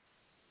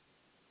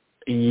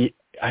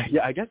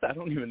guess I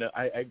don't even know.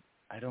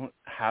 I don't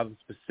have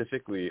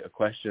specifically a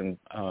question,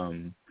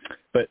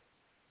 but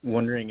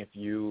wondering if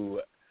you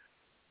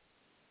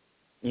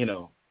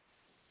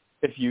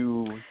let's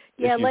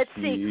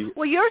see.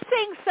 Well, you're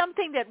saying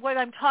something that what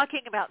I'm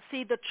talking about,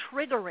 see, the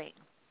triggering.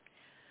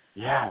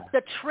 Yeah.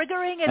 The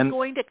triggering is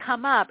going to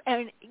come up,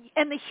 and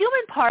the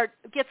human part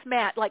gets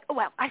mad, like, oh,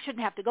 well, I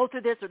shouldn't have to go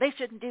through this, or they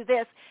shouldn't do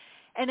this.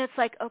 And it's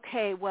like,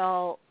 okay,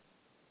 well,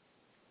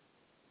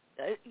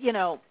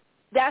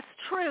 that's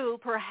true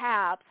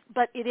perhaps,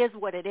 but it is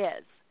what it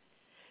is.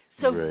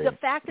 So the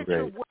fact that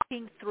you're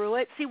working through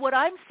it, see, what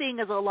I'm seeing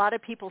is a lot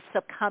of people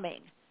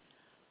succumbing.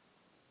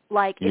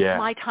 Like, it's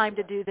my time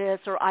to do this,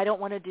 or I don't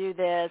want to do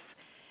this.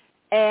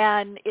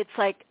 And it's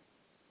like,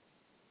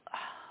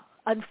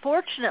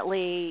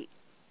 unfortunately,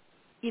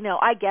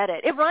 I get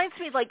it. It reminds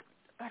me, like,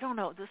 I don't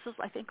know, this is,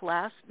 I think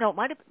I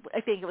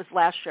think it was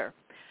last year.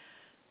 I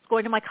was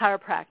going to my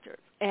chiropractor,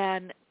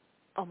 and,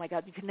 oh, my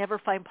God, you can never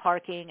find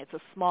parking. It's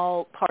a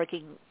small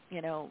parking,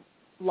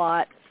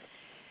 lot.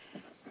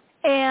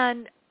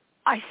 And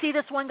I see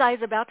this one guy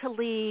is about to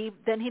leave.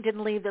 Then he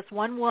didn't leave. This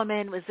one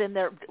woman was in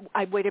there.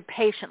 I waited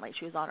patiently.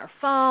 She was on her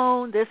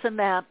phone, this and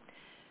that.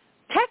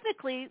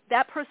 Technically,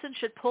 that person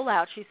should pull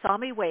out. She saw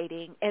me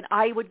waiting, and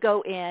I would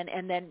go in,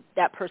 and then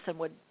that person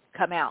would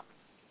come out.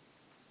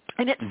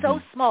 And it's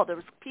so small. There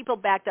was people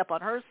backed up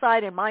on her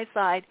side and my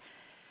side.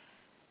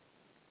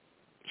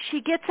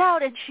 She gets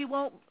out, and she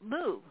won't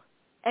move.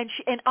 And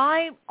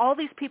all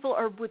these people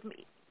are with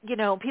me.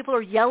 People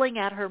are yelling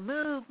at her,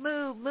 move,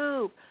 move,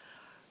 move.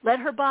 Let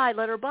her by,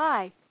 let her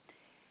by.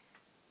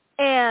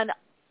 And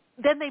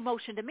then they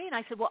motioned to me, and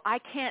I said, well, I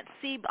can't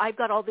see. I've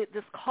got all this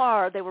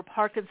car. They were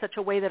parked in such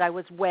a way that I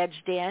was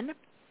wedged in.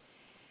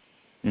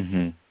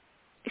 Mm-hmm.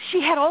 She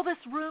had all this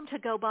room to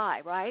go by,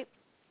 right?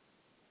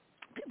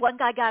 One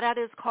guy got out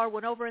of his car,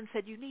 went over and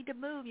said, you need to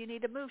move, you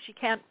need to move. She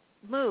can't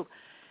move.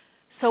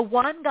 So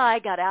one guy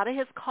got out of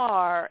his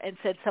car and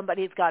said,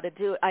 somebody's got to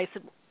do it. I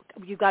said,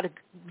 you got to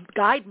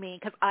guide me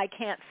because I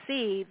can't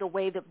see the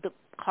way that the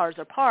cars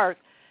are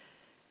parked.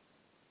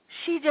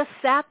 She just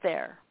sat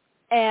there,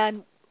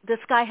 and this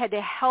guy had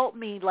to help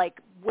me, like,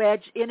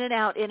 wedge in and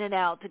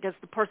out, because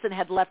the person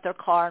had left their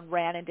car and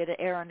ran and did an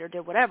errand or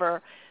did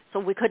whatever, so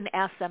we couldn't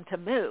ask them to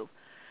move.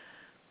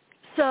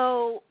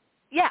 So,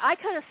 yeah, I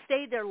could have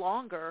stayed there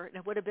longer, and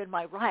it would have been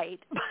my right.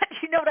 But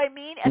you know what I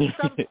mean? At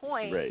some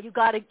point, you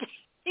got to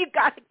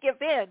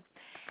give in.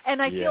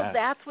 And I feel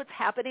that's what's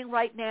happening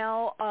right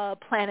now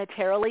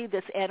planetarily,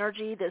 this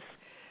energy,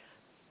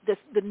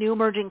 the new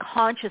emerging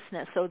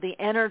consciousness, so the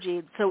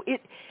energy. So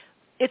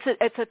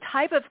it's a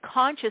type of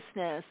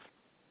consciousness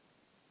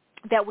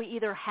that we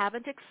either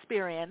haven't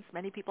experienced,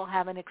 many people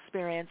haven't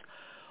experienced,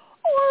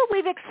 or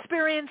we've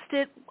experienced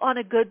it on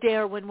a good day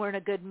or when we're in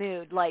a good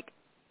mood, like,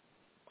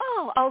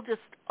 oh,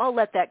 I'll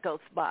let that go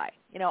by.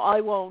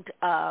 I won't,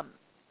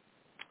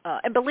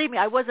 and believe me,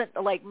 I wasn't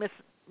like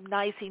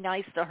nice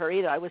to her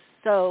either. I was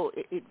so,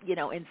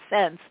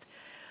 incensed,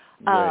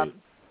 the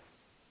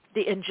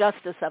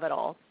injustice of it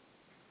all.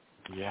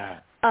 Yeah.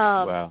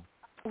 Wow.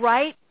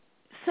 Right?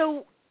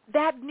 So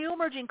that new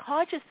emerging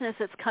consciousness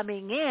that's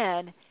coming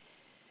in,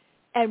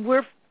 and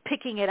we're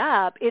picking it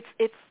up, it's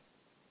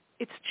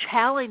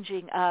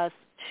challenging us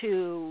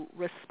to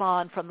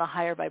respond from the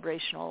higher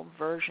vibrational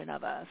version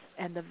of us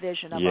and the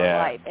vision of our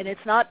life. And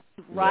it's not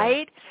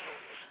right.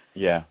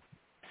 Yeah.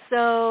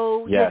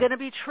 So you're going to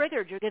be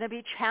triggered. You're going to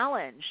be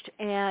challenged.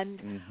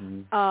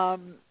 And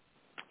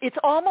it's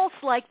almost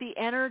like the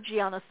energy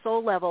on a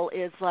soul level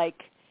is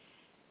like,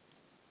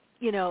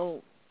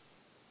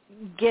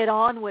 get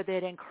on with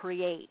it and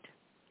create.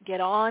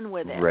 Get on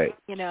with it. Right.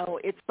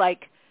 It's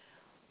like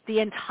the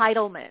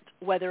entitlement,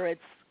 whether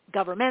it's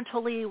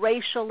governmentally,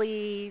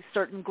 racially,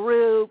 certain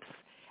groups.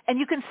 And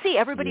you can see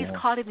everybody's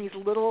caught in these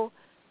little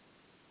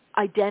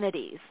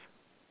identities.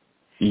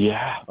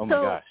 Yeah. Oh, my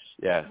gosh.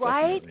 Yeah.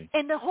 Right? Definitely.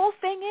 And the whole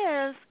thing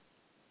is,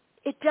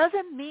 it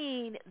doesn't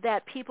mean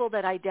that people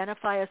that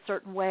identify a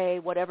certain way,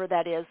 whatever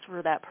that is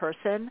for that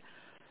person,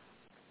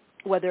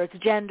 whether it's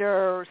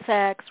gender,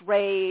 sex,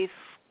 race,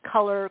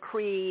 color,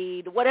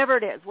 creed, whatever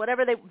it is,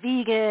 whatever they,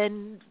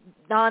 vegan,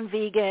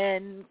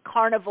 non-vegan,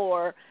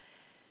 carnivore.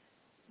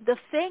 The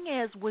thing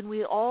is, when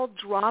we all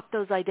drop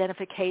those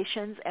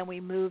identifications and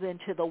we move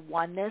into the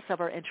oneness of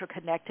our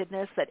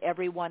interconnectedness, that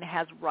everyone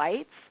has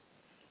rights,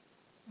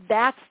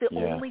 that's the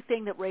only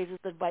thing that raises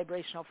the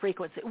vibrational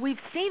frequency. We've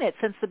seen it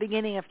since the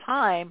beginning of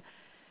time.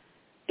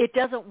 It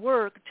doesn't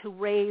work to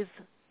raise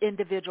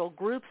individual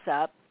groups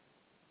up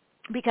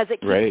because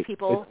it keeps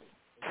people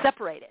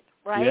separated,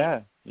 right?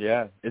 Yeah.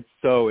 Yeah, it's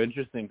so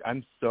interesting.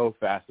 I'm so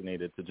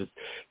fascinated to just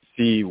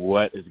see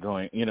what is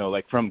going,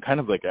 like from kind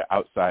of like an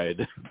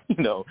outside,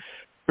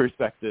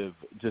 perspective,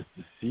 just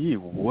to see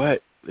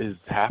what is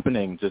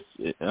happening just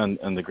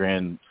on the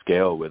grand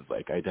scale with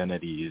like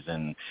identities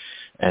and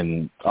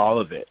all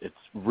of it. It's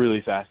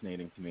really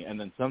fascinating to me. And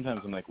then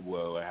sometimes I'm like,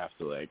 whoa, I have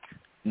to like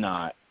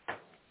not,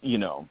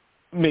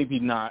 maybe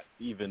not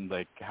even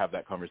like have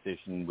that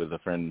conversation with a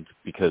friend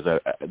because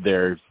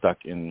they're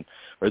stuck in,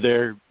 or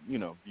they're,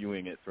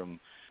 viewing it from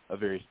a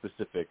very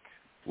specific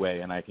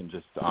way, and I can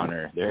just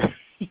honor their,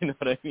 you know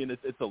what I mean?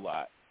 It's a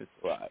lot. It's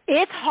a lot.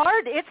 It's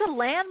hard. It's a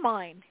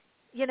landmine.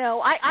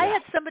 I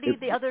had somebody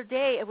the other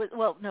day, it was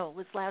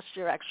last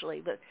year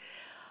actually, but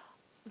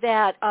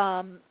that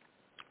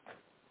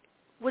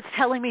was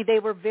telling me they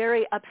were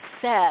very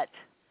upset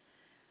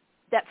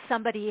that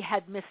somebody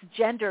had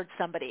misgendered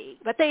somebody,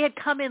 but they had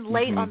come in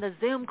late on the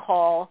Zoom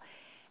call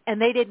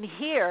and they didn't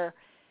hear.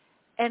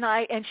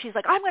 And she's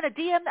like, I'm going to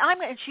DM,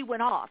 and she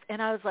went off.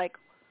 And I was like,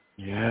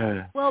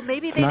 yeah, well,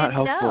 maybe they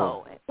didn't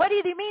know. What do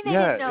you mean they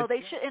didn't know?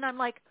 They should. And I'm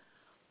like,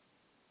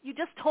 you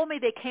just told me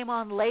they came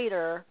on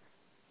later.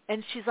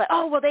 And she's like,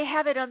 oh, well, they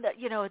have it on the,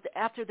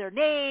 after their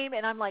name.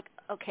 And I'm like,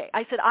 okay.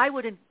 I said, I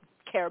wouldn't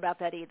care about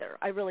that either.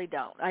 I really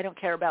don't. I don't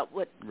care about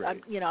what,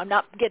 right. I'm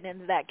not getting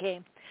into that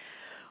game.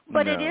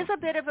 But no. It is a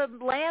bit of a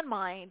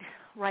landmine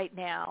right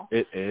now.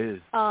 It is.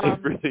 It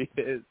really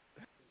is.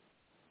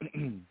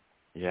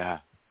 Yeah.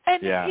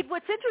 And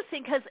what's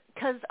interesting because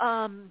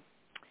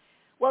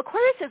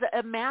Aquarius is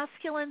a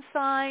masculine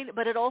sign,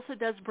 but it also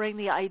does bring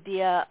the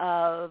idea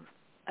of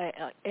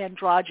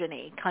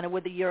androgyny, kind of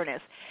with the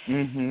Uranus.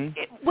 Mm-hmm.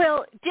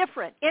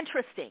 Different,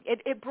 interesting.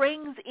 It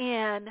brings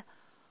in,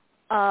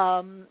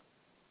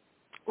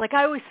 like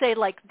I always say,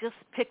 like just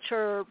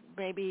picture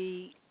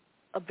maybe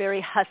a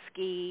very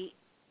husky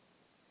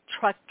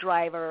truck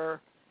driver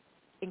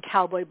in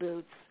cowboy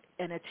boots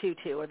and a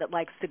tutu, or that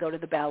likes to go to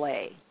the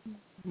ballet.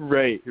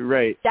 Right.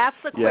 That's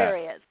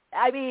Aquarius. Yeah.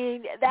 I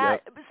mean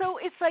that. Yep. So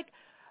it's like,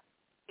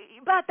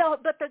 but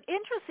the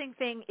interesting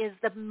thing is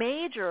the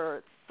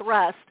major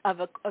thrust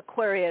of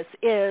Aquarius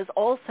is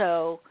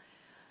also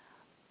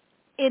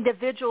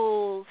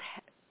individuals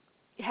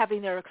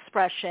having their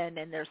expression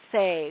and their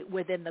say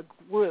within the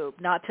group,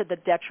 not to the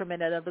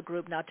detriment of the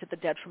group, not to the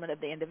detriment of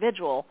the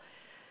individual.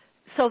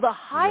 So the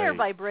higher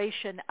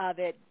vibration of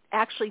it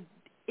actually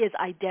is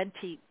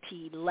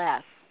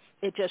identity-less.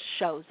 It just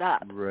shows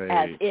up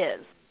as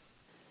is.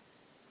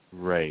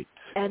 Right.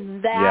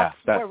 And that's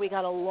where we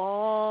got a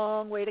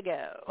long way to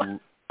go.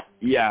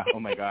 Yeah. Oh,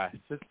 my gosh.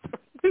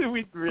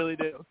 We really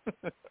do.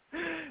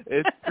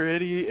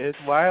 It's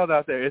wild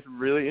out there. It's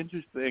really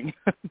interesting.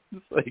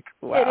 It's like,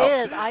 wow.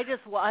 It is. I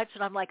just watched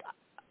and I'm like,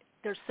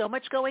 there's so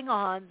much going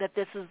on that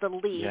this is the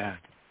least. Yeah.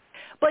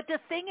 But the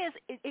thing is,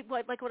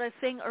 like what I was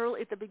saying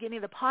early at the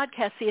beginning of the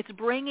podcast, it's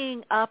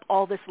bringing up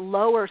all this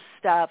lower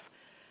stuff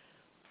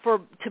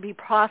to be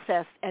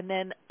processed, and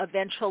then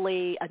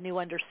eventually a new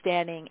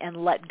understanding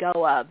and let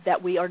go of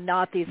that we are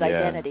not these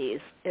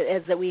identities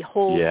as that we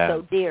hold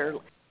so dear.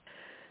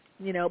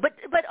 But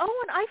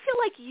Owen, I feel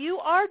like you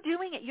are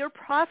doing it. Your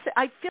process.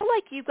 I feel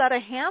like you've got a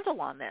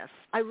handle on this.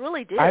 I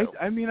really do.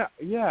 I mean,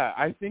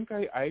 I think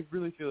I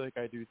really feel like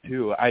I do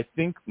too. I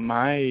think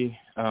my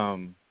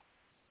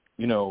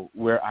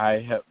where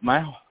I have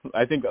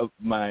I think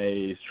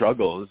my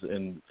struggles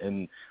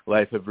in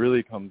life have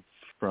really come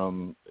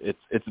from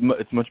it's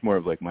much more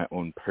of like my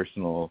own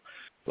personal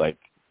like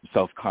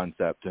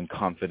self-concept and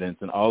confidence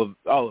and all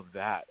of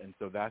that. And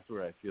so that's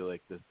where I feel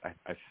like this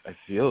I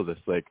feel this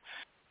like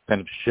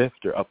kind of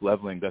shift or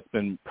up-leveling that's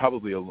been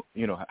probably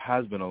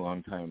has been a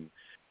long time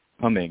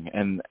coming.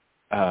 And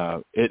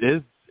it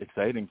is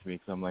exciting to me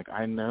because I'm like,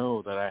 I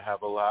know that I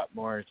have a lot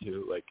more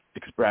to like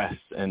express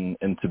and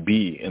to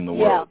be in the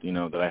world,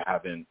 that I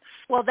haven't.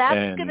 Well,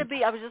 that's going to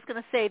be, I was just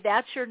going to say,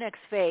 that's your next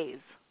phase.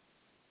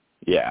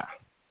 Yeah.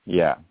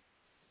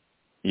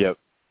 Yep.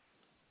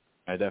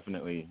 I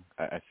definitely,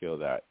 I feel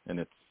that. And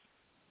it's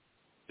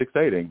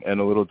exciting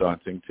and a little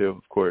daunting too,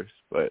 of course.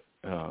 But,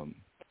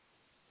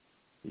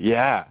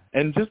 yeah.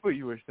 And just what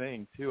you were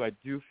saying too, I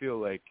do feel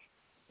like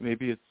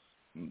maybe it's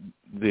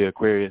the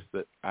Aquarius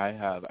that I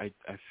have. I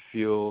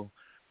feel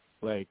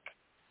like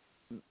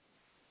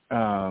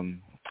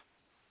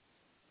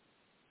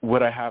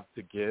what I have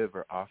to give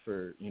or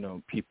offer,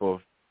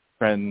 people,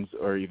 friends,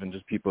 or even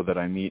just people that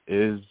I meet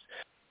is,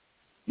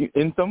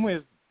 in some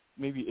ways,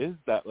 maybe is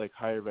that like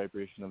higher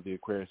vibration of the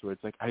Aquarius where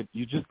it's like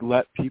you just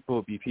let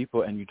people be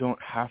people and you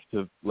don't have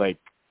to like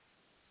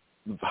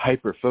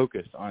hyper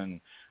focus on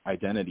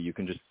identity. You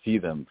can just see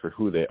them for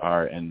who they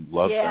are and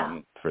love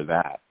them for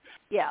that.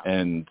 Yeah.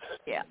 And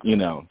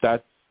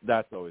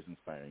that's always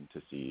inspiring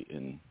to see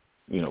in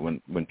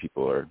when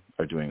people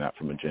are doing that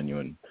from a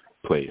genuine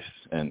place.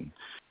 And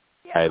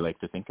I like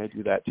to think I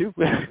do that too.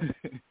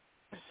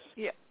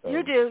 Yeah,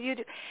 you do.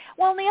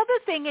 Well, and the other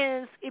thing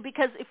is,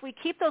 because if we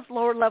keep those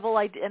lower level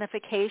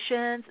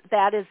identifications,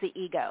 that is the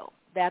ego.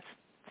 That's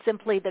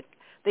simply the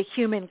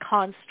human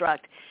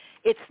construct.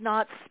 It's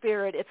not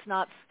spirit. It's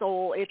not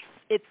soul.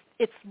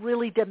 It's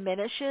really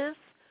diminishes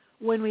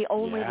when we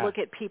only look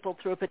at people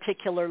through a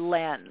particular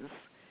lens.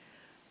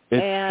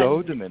 It's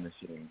so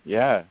diminishing.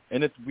 Yeah.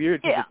 And it's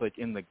weird because it's like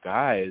in the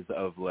guise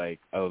of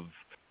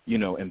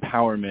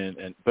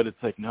empowerment, but it's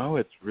like, no,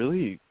 it's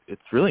really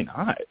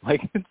not.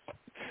 Like, it's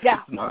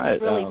not.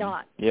 It's really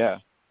not. Yeah.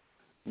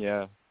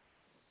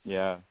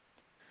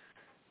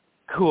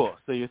 Cool.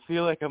 So you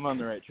feel like I'm on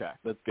the right track.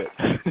 That's good.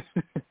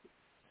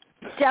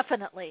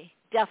 Definitely.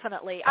 Awesome.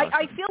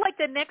 I feel like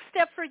the next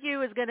step for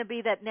you is going to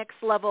be that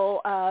next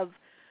level of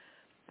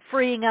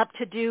freeing up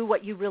to do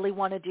what you really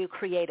want to do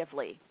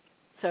creatively.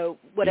 So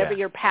whatever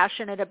you're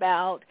passionate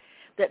about,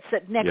 that's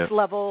that next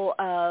level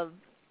of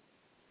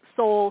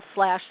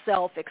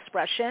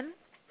soul/self-expression.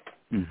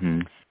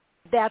 Mm-hmm.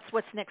 That's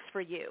what's next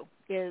for you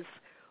is,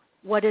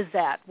 what is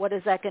that? What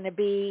is that going to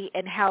be,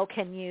 and how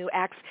can you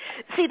act?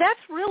 See, that's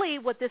really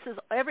what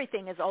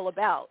everything is all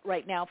about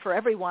right now for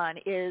everyone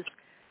is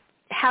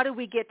how do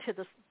we get to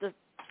the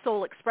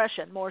soul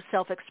expression, more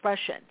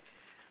self-expression,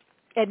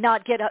 and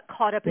not get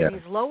caught up in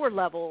these lower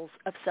levels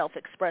of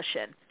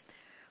self-expression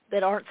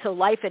that aren't so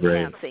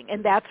life-enhancing. Right.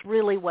 And that's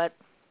really what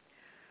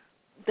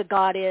the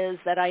God is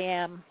that I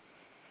am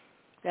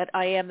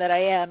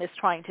is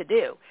trying to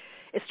do,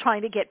 is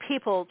trying to get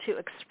people to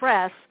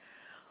express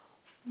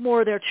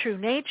more their true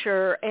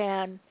nature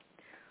and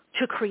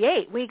to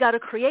create. We got to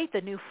create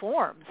the new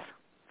forms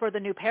for the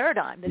new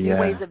paradigm, the new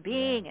ways of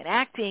being and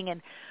acting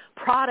and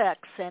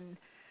products and,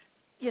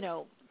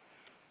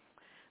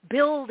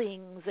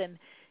 buildings and,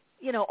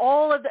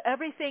 all of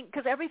everything,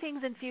 because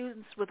everything's infused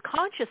with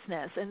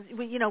consciousness, and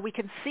we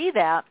can see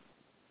that.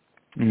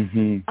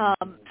 Mm-hmm.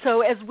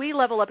 So as we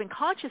level up in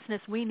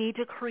consciousness, we need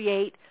to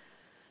create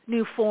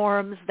new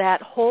forms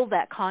that hold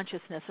that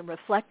consciousness and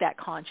reflect that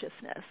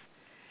consciousness.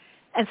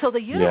 And so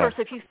the universe,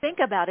 if you think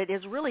about it,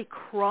 is really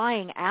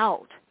crying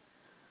out,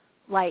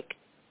 like,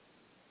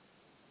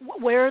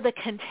 where are the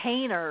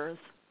containers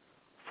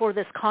for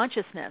this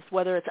consciousness,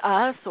 whether it's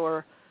us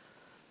or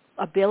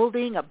a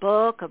building, a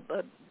book,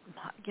 a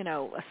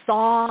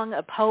song,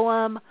 a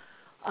poem,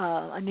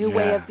 a new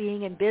way of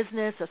being in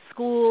business, a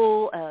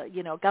school,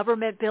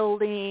 government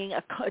building,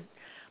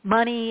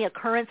 money, a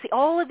currency.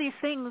 All of these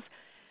things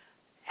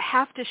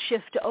have to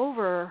shift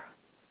over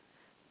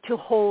to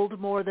hold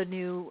more the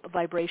new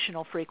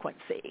vibrational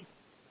frequency.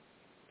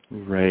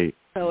 Right.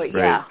 So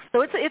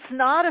so it's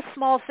not a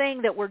small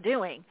thing that we're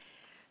doing,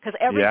 because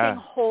everything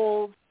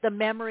holds the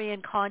memory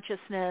and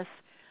consciousness,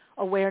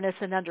 awareness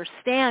and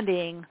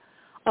understanding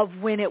of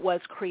when it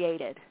was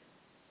created.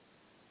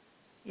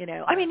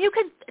 I mean, you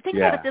can think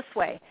about it this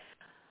way.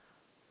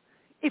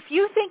 If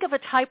you think of a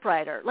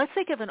typewriter, let's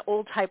think of an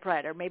old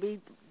typewriter. Maybe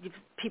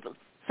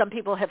some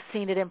people have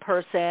seen it in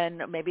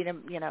person, maybe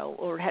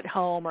or at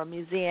home or a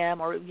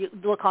museum, or you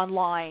look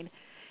online.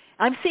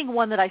 I'm seeing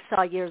one that I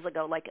saw years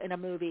ago, like in a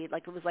movie,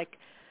 like it was like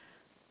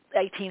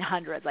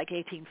 1800s, like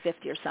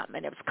 1850 or something,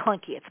 and it was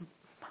clunky. It's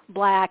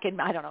black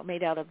and, I don't know,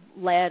 made out of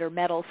lead or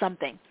metal,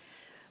 something.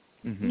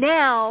 Mm-hmm.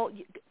 Now,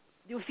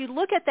 if you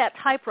look at that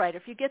typewriter,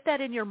 if you get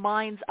that in your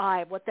mind's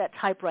eye of what that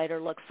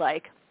typewriter looks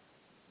like,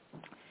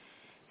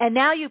 and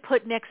now you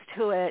put next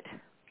to it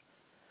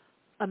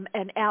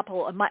an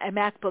Apple, a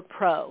MacBook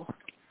Pro,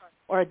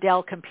 or a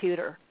Dell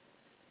computer,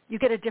 you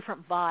get a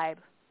different vibe.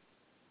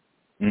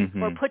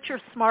 Mm-hmm. Or put your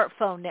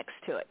smartphone next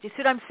to it. Do you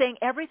see what I'm saying?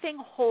 Everything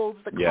holds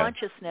the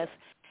consciousness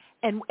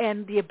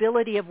and the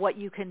ability of what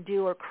you can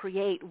do or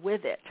create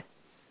with it.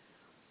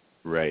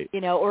 Right.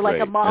 Or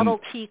like a Model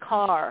T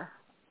car,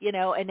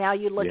 and now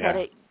you look at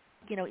it,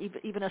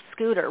 even a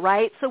scooter,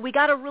 right? So we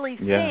got to really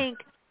think,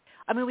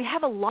 I mean, we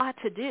have a lot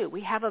to do.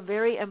 We have a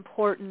very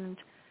important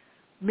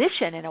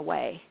mission in a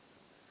way.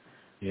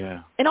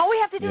 Yeah. And all we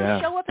have to do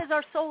is show up as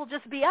our soul,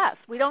 just be us.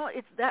 We don't,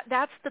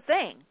 that's the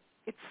thing.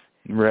 It's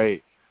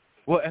right.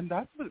 Well, and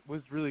that's what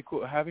was really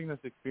cool, having this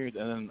experience,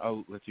 and then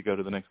I'll let you go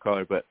to the next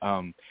caller, but,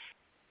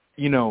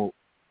 it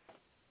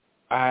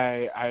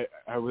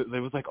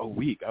was like a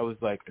week. I was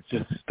like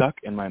just stuck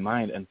in my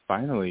mind, and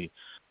finally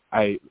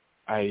I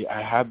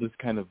had this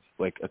kind of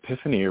like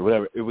epiphany or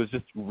whatever. It was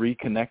just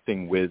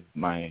reconnecting with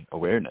my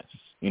awareness,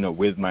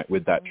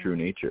 with that true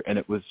nature. And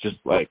it was just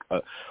like,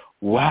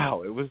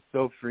 wow, it was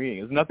so freeing.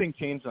 It was, nothing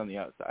changed on the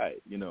outside,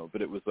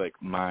 but it was like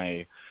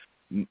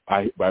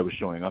I was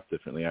showing up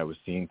differently. I was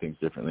seeing things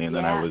differently. And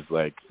then I was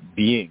like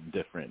being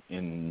different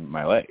in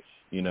my life,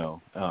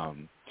 so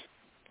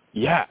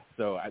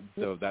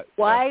that's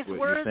wise what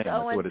words, you're saying.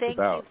 That's Owen, what it's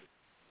about.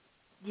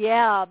 You.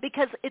 Yeah,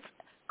 because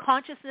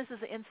consciousness is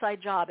an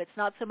inside job. It's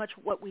not so much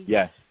what we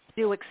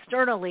do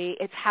externally.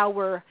 It's how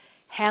we're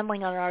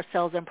handling on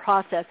ourselves and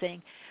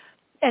processing,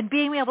 and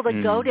being able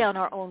to go down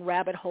our own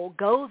rabbit hole,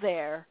 go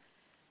there,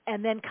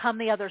 and then come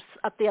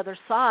up the other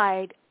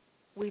side.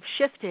 We've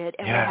shifted,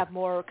 and we have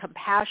more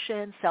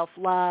compassion,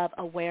 self-love,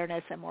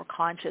 awareness, and more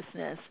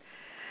consciousness.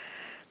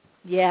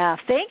 Yeah.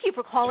 Thank you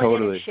for calling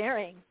in and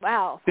sharing.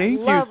 Wow. Thank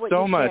you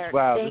so much. Shared.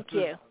 Wow. Thank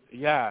you.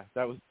 Yeah,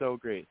 that was so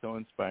great, so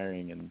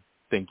inspiring, and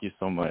thank you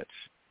so much.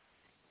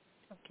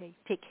 Okay.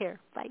 Take care.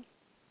 Bye.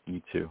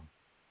 You too.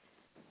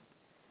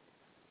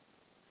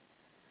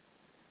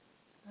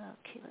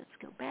 Okay, let's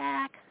go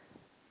back.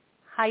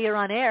 Hi, you're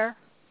on air.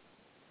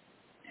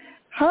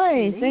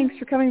 Hi, thanks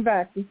for coming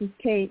back. This is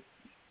Kate.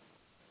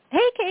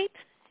 Hey, Kate.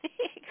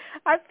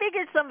 I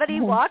figured somebody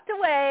walked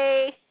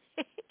away.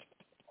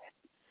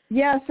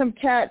 Yeah, some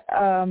cat,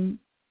 a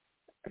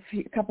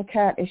couple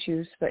cat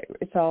issues, but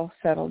it's all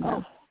settled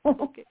now. Oh,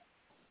 okay.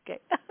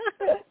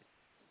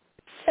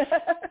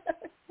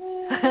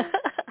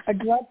 A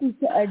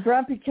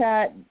grumpy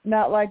cat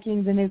not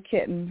liking the new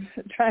kitten,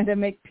 trying to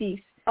make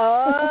peace.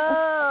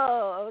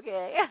 Oh,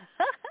 okay.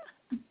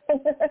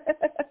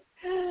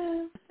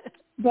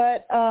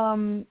 But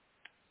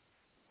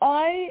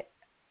I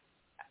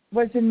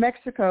was in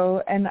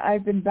Mexico, and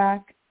I've been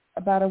back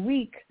about a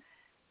week,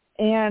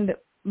 and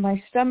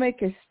my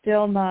stomach is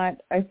still not,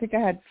 I think I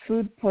had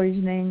food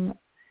poisoning,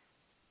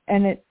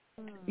 and it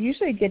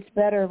usually gets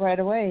better right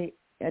away,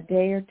 a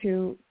day or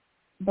two.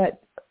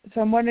 But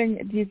so I'm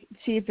wondering, do you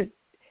see if it's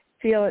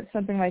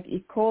something like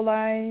E.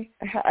 coli?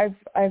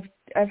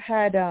 I've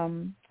had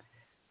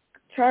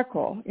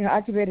charcoal,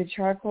 activated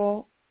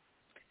charcoal,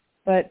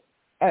 but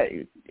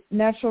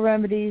natural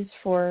remedies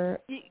for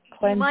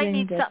cleansing. You might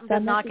need something to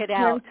knock it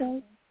out.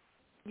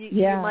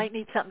 You might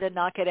need something to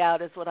knock it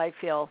out, is what I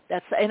feel.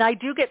 And I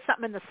do get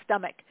something in the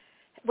stomach.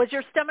 Was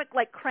your stomach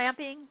like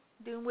cramping,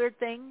 doing weird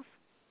things?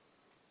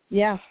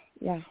 Yeah.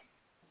 Yeah,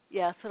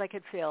 that's what I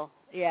could feel.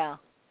 Yeah.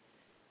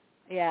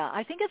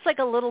 I think it's like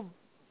a little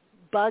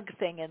bug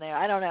thing in there.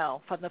 I don't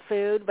know, from the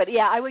food, but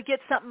yeah, I would get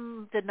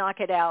something to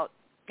knock it out,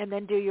 and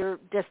then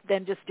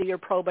just do your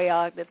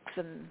probiotics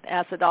and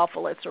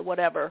acidophilus or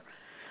whatever.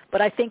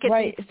 But I think it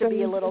needs to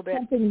be a little bit.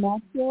 Something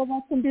natural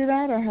that can do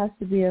that, or has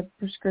to be a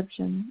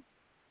prescription?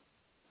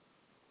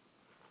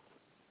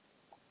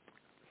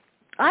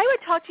 I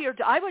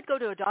would go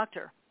to a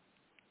doctor,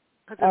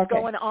 because it's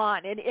going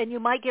on, and you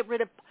might get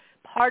rid of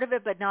part of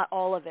it, but not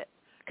all of it,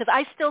 because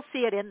I still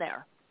see it in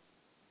there.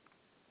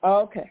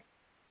 Oh, okay.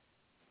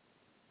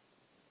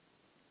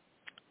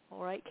 All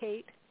right,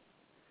 Kate.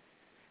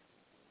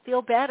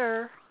 Feel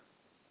better.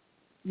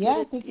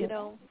 Yeah,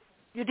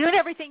 you're doing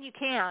everything you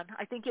can.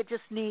 I think it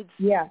just needs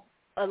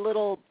a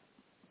little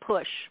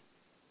push.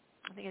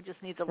 I think it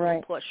just needs a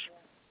little push.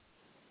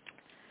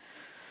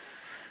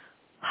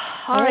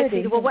 All right,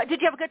 Steve. Well, did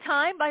you have a good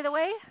time, by the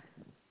way?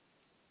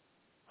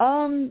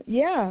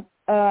 Yeah.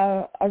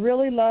 I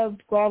really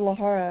loved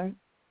Guadalajara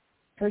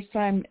first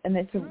time, and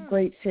it's a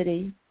great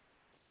city.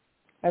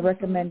 I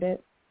recommend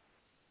it.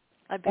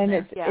 I've been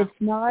there. It's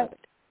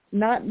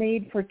not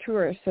made for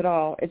tourists at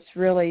all. It's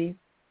really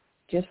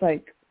just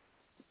like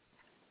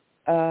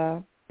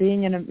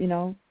being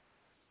in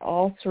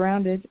all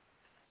surrounded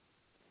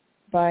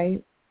by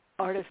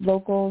artists,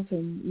 locals,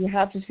 and you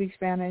have to speak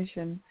Spanish,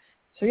 and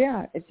so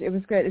it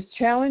was great. It's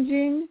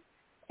challenging,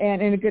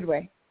 and in a good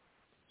way.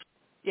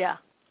 Yeah.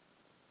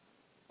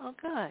 Oh,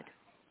 good.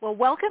 Well,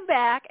 welcome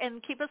back,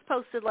 and keep us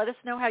posted. Let us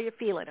know how you're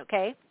feeling,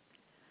 okay?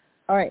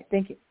 All right.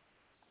 Thank you.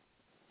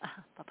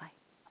 Bye-bye.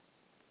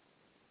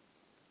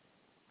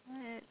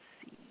 Let's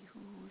see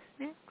who's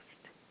next.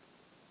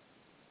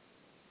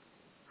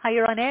 Hi,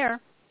 you're on air.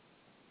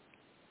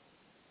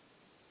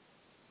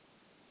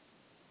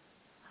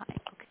 Hi.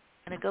 Okay.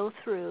 I'm going to go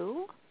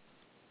through.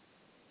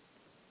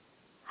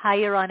 Hi,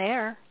 you're on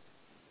air.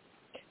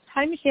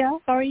 Hi,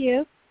 Michelle. How are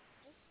you?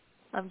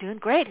 I'm doing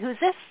great. Who's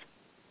this?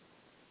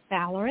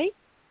 Valerie.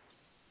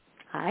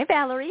 Hi,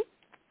 Valerie.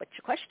 What's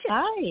your question?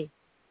 Hi.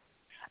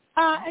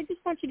 I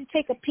just want you to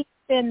take a peek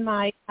in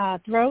my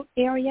throat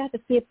area to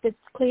see if it's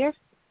clear.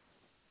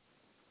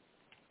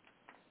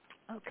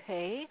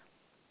 Okay.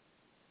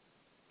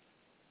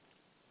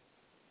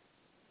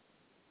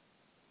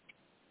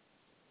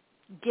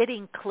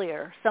 Getting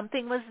clear.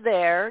 Something was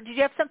there. Did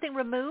you have something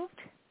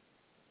removed?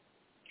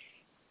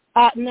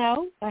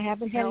 No, I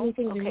haven't had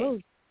anything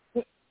removed.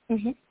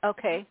 Mm-hmm.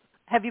 Okay.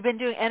 Have you been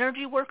doing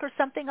energy work or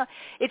something?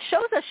 It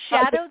shows a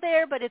shadow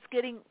there, but it's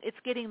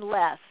getting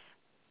less.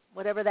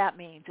 Whatever that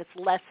means, it's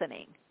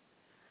lessening.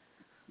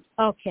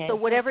 Okay. So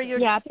whatever you're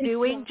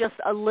doing, just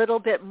a little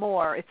bit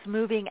more. It's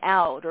moving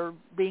out or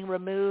being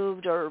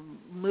removed or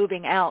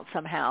moving out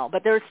somehow.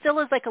 But there still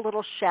is like a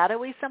little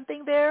shadowy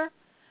something there.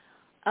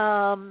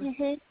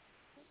 Does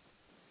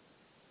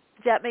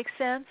that make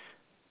sense?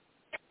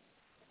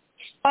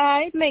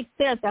 It makes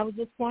sense. I was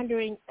just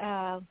wondering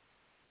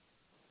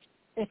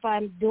if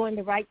I'm doing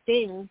the right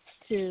things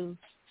to,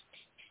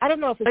 I don't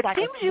know if it's it like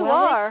seems a you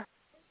are.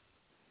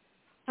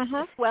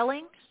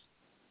 Swelling?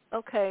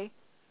 Okay.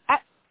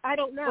 I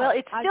don't know. Well,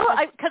 it's still,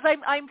 because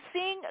I'm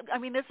seeing,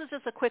 this is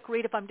just a quick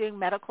read. If I'm doing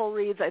medical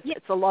reads,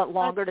 it's a lot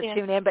longer to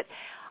tune in. But,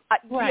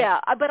 but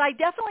I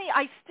definitely,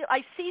 I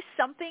see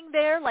something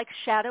there, like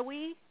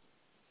shadowy.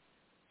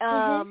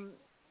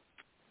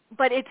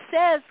 But it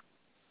says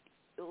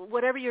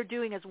whatever you're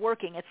doing is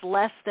working. It's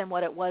less than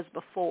what it was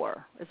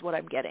before, is what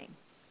I'm getting.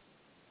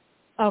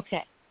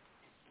 Okay.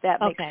 That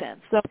makes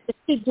sense. So just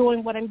keep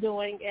doing what I'm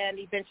doing, and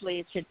eventually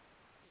it should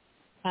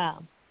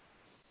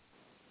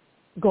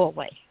go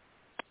away.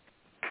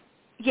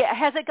 Yeah.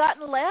 Has it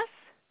gotten less?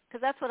 Because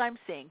that's what I'm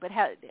seeing. But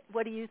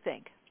what do you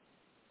think?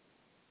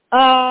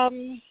 I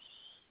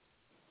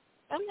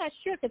I'm not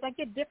sure because I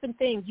get different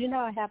things. You know,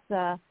 I have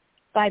the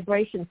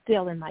vibration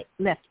still in my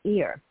left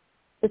ear.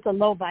 It's a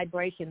low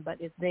vibration, but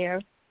it's there.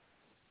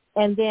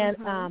 And then,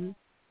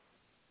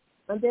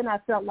 and then I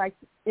felt like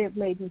it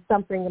may be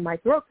something in my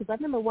throat because I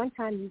remember one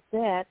time you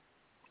said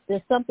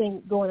there's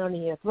something going on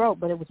in your throat,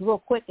 but it was real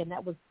quick, and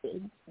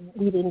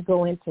we didn't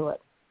go into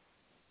it.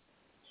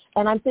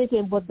 And I'm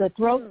thinking, would the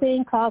throat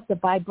thing cause the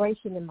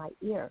vibration in my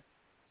ear?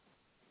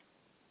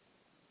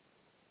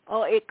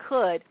 Oh, it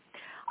could.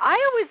 I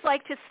always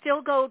like to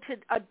still go to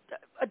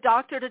a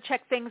doctor to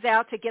check things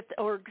out to get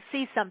or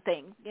see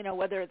something, you know,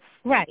 whether it's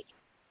right,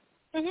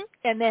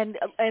 and then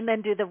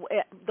do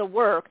the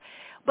work.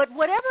 But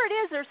whatever it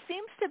is, it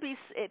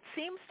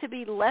seems to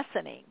be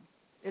lessening,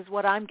 is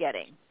what I'm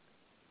getting.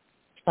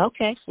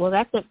 Okay, well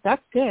that's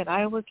good.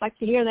 I always like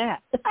to hear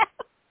that.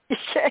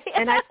 Okay.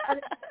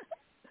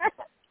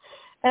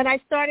 And I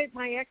started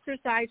my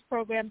exercise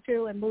program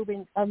too, and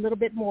moving a little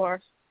bit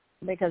more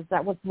because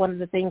that was one of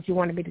the things you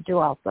wanted me to do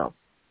also.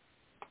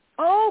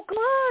 Oh,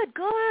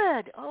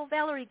 good. Oh,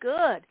 Valerie,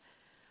 good.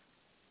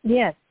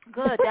 Yes.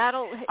 Good.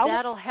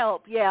 That'll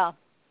help. Yeah,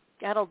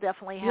 that'll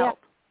definitely help.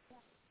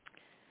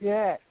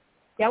 Yeah.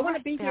 Yeah, I want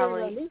to be here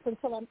at least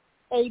until I'm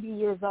 80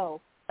 years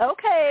old.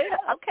 Okay.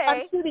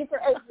 I'm shooting for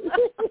 80.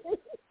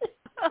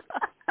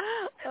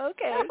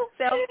 Okay,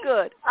 sounds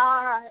good.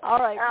 All right.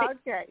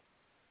 Okay.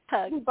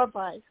 Hug.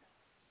 Bye-bye.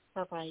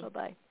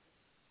 Bye-bye.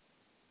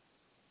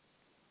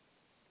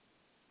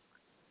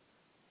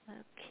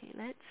 Okay,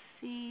 let's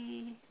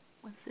see.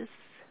 What's this?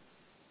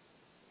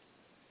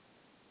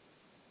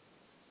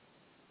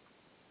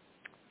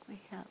 We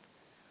have.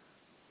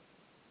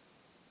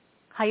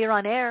 Hi, you're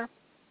on air.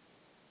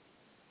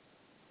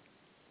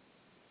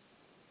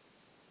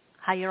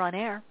 Okay.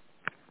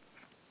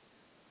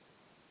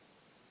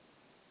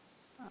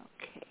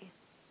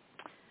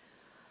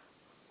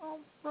 All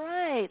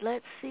right.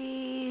 Let's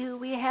see who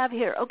we have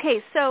here.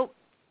 Okay, so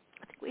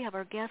I think we have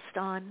our guest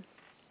on.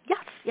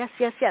 Yes.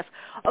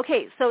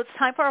 Okay, so it's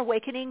time for our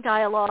Awakening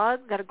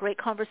Dialogue. Got a great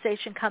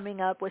conversation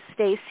coming up with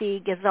Stacy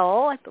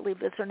Gissal, I believe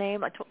that's her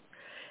name,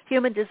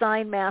 human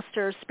design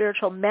master,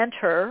 spiritual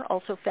mentor,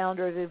 also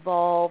founder of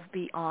Evolve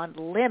Beyond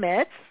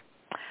Limits.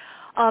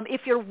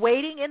 If you're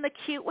waiting in the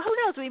queue, who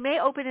knows, we may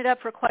open it up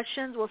for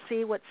questions. We'll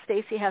see what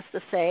Stacy has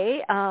to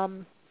say.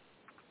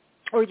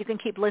 Or you can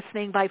keep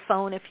listening by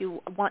phone if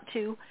you want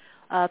to,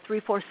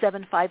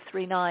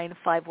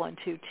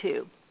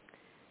 347-539-5122.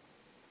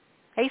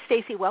 Hey,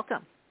 Stacy,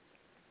 welcome.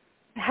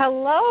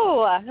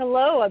 Hello.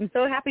 I'm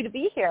so happy to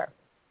be here.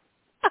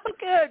 Oh,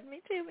 good.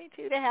 Me too,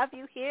 to have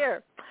you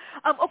here.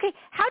 Okay,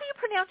 how do you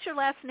pronounce your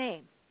last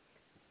name?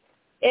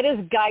 It is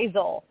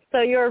Gissal. So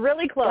you're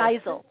really close.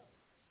 Gissal.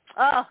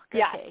 Oh, okay.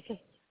 Yeah.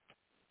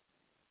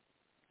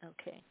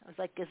 Okay. I was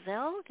like,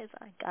 Gazelle?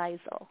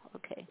 Gissal.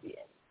 Okay.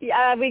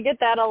 Yeah, we get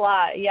that a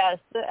lot, yes.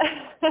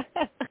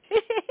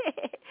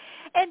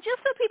 And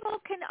just so people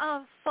can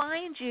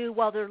find you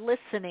while they're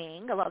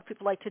listening, a lot of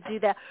people like to do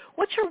that,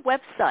 what's your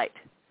website?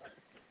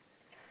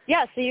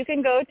 Yeah, so you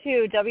can go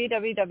to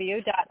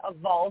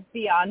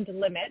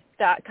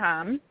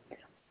www.evolvebeyondlimits.com.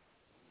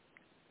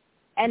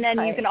 And then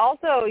you can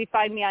also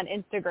find me on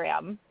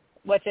Instagram,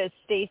 which is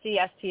Stacy,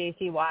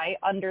 Stacy _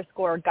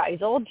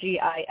 Gissal,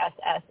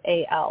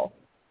 Gissal.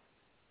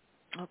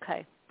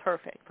 Okay,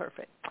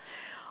 perfect.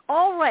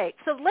 All right,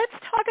 so let's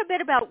talk a bit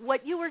about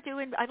what you were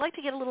doing. I'd like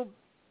to get a little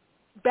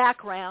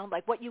background,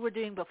 like what you were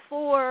doing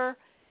before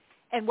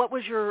and what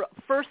was your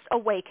first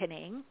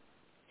awakening,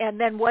 and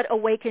then what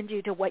awakened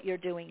you to what you're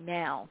doing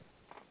now.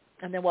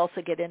 And then we'll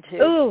also get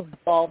into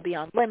Evolve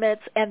Beyond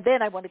Limits, and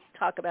then I want to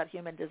talk about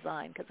human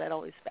design because that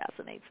always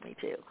fascinates me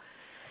too.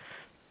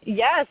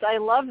 Yes, I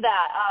love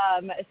that.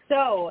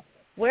 So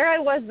where I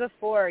was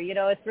before,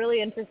 it's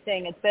really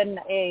interesting. It's been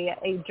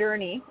a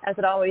journey, as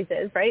it always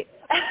is, right?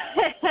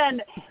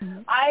 And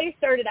I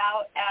started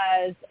out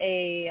as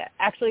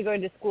actually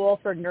going to school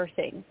for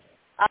nursing.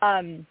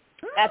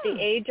 At the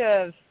age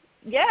of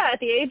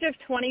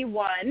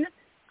 21,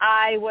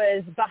 I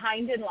was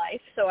behind in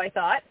life, so I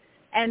thought.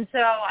 And so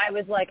I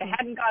was like, I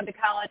hadn't gone to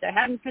college. I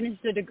hadn't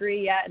finished a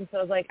degree yet. And so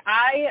I was like,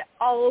 I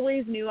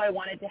always knew I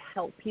wanted to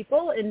help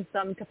people in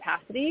some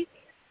capacity.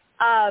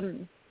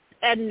 And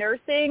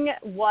nursing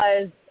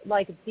was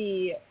like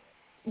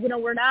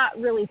we're not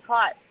really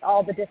taught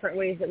all the different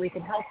ways that we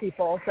can help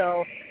people.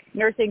 So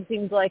nursing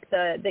seems like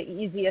the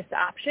easiest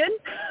option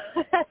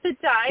at the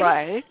time,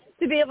 right,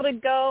 to be able to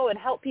go and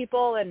help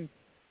people. And,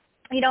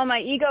 my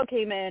ego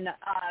came in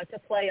to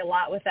play a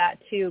lot with that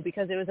too,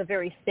 because it was a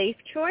very safe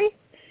choice.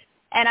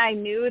 And I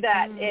knew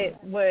that it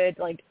would,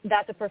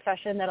 that's a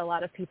profession that a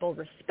lot of people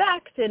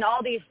respect and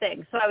all these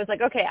things. So I was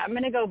like, okay, I'm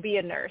going to go be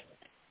a nurse.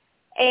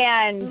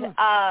 And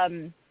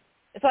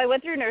so I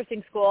went through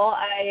nursing school.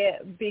 I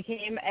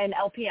became an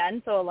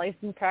LPN, so a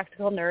licensed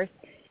practical nurse.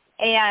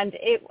 And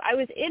I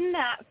was in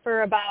that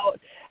for about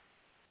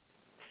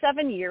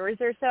 7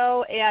 years or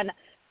so, and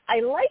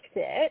I liked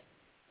it.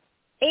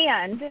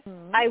 And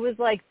I was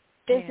like,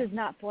 this is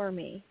not for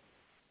me,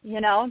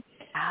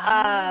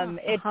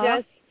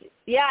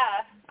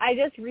 I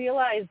just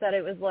realized that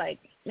it was like,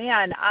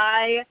 man,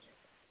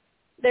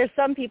 there's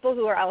some people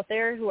who are out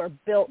there who are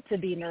built to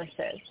be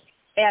nurses,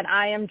 and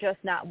I am just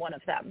not one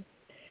of them.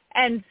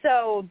 And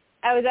so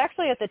I was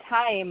actually at the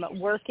time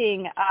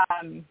working,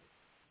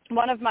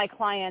 one of my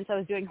clients, I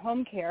was doing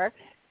home care,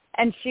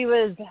 and she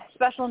was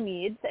special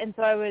needs. And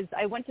so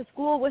I went to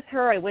school with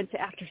her. I went to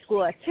after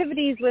school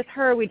activities with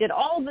her. We did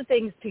all the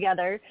things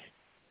together.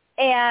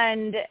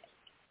 And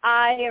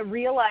I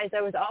realized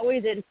I was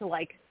always into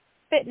like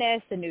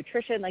fitness and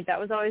nutrition. Like that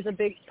was always a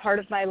big part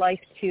of my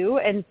life too.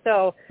 And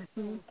so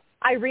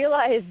I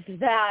realized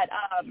that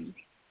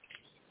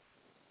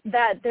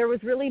that there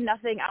was really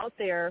nothing out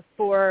there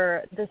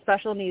for the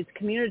special needs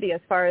community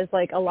as far as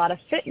like a lot of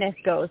fitness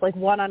goes, like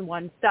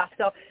one-on-one stuff.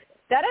 So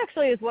that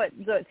actually is what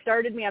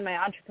started me on my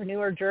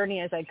entrepreneur journey.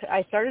 Is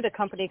I started a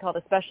company called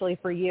Especially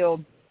For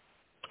You,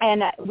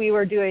 and we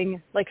were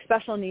doing like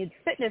special needs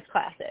fitness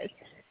classes.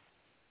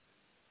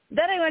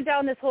 Then I went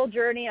down this whole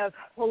journey of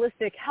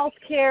holistic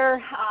healthcare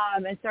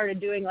and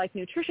started doing like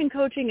nutrition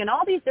coaching and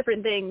all these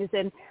different things.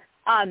 And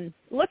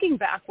looking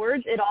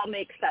backwards, it all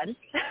makes sense,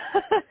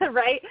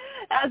 right,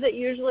 as it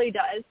usually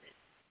does.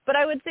 But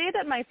I would say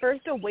that my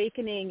first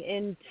awakening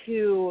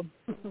into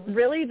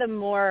really the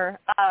more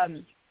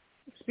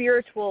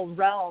spiritual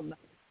realm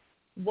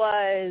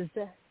was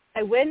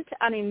I went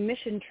on a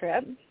mission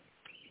trip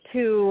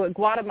to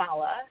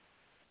Guatemala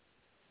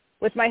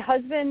with my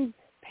husband's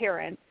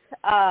parents,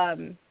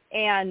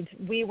 and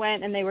we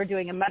went and they were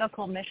doing a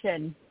medical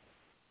mission.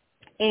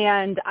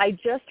 And I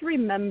just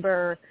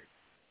remember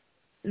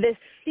this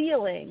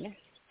feeling,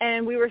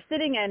 and we were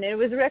sitting in, it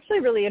was actually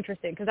really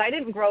interesting because I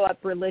didn't grow up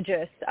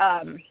religious,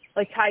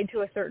 like tied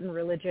to a certain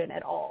religion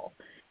at all.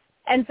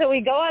 And so we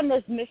go on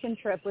this mission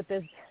trip with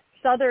this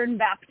Southern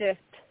Baptist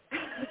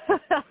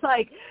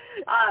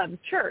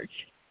church.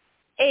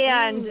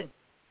 And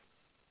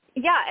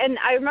yeah, and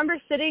I remember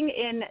sitting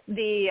in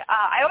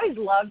I always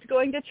loved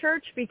going to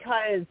church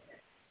because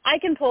I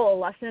can pull a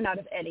lesson out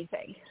of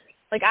anything.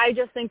 Like I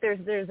just think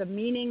there's a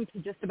meaning to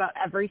just about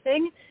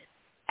everything.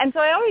 And so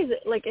I always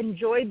like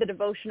enjoyed the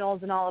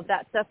devotionals and all of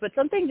that stuff, but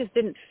something just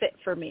didn't fit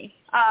for me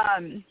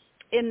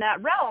in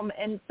that realm.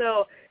 And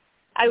so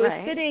I was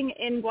sitting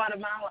in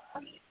Guatemala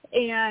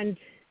and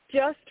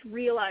just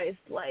realized,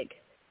 like,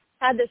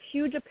 had this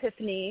huge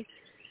epiphany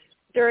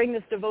during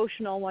this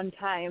devotional one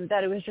time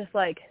that it was just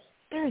like,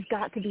 there's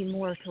got to be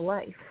more to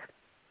life.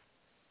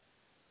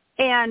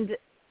 And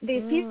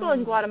these people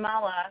in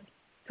Guatemala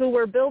who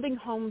we're building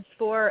homes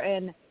for,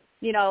 and,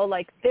 you know,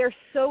 like they're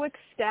so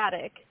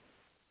ecstatic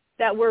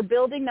that we're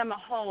building them a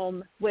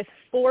home with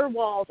 4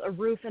 walls, a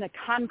roof, and a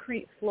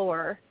concrete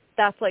floor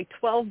that's like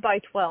 12 by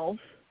 12.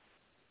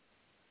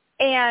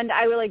 And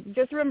I would like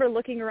just remember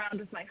looking around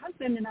with my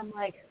husband, and I'm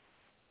like,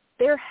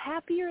 they're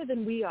happier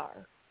than we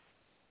are.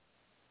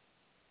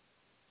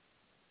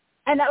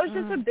 And that was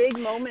just a big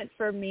moment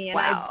for me. And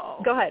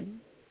go ahead.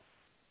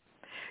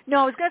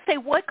 No, I was going to say,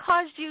 what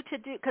caused you to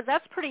do, because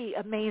that's pretty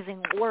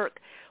amazing work.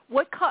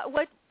 What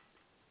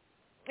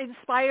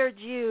inspired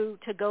you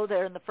to go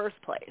there in the first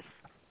place?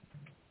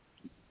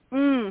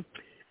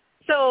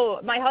 So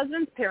my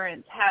husband's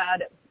parents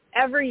had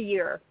every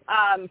year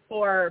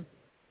for,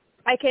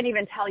 I can't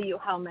even tell you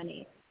how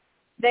many.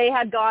 They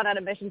had gone on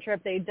a mission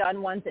trip. They'd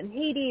done ones in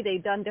Haiti.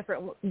 They'd done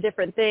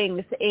different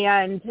things.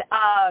 And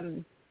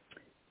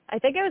I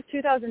think it was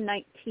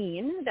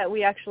 2019 that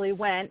we actually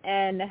went.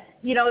 And,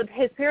 you know,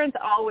 his parents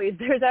always,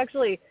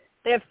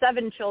 they have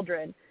 7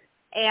 children.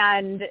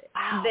 And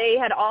they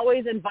had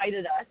always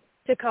invited us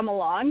to come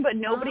along, but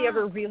nobody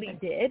ever really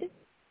did.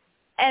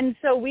 And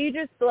so we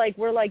just, like,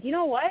 we're like, you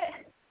know what?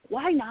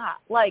 Why not?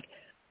 Like,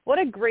 what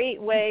a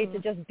great way to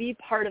just be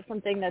part of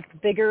something that's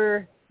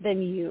bigger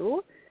than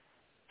you.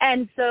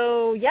 And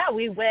so, yeah,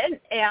 we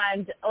went,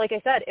 and like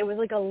I said, it was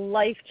like a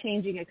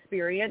life-changing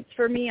experience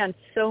for me on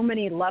so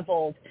many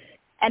levels.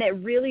 And it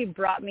really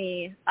brought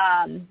me,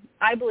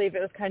 I believe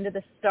it was kind of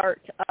the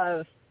start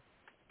of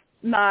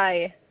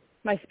my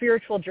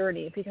spiritual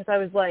journey, because I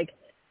was like,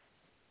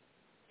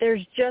 there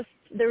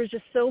was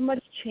just so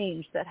much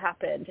change that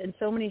happened and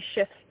so many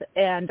shifts,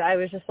 and I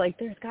was just like,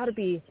 there's got to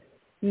be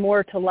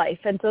more to life.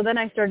 And so then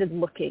I started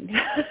looking,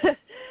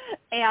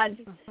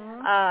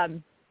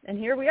 and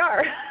here we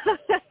are.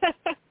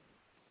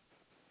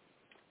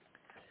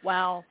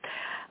 Wow.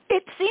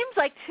 It seems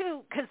like,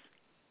 too, because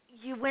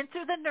you went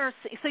through the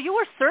nursing, so you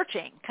were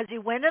searching, because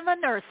you went in the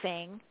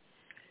nursing,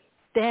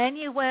 then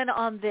you went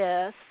on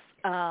this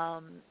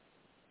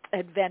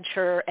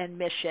adventure and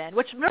mission,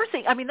 which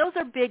nursing, I mean, those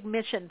are big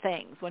mission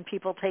things when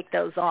people take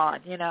those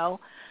on, you know.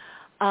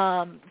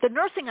 The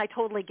nursing I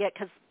totally get,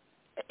 because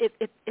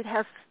it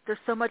has, there's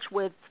so much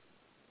with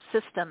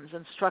systems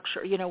and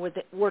structure, you know, with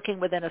working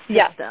within a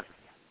system,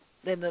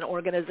 in an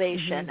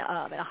organization,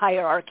 and a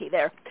hierarchy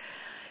there.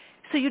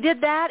 So you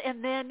did that,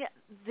 and then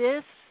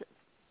this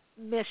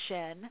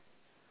mission,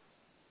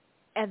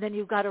 and then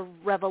you got a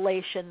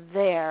revelation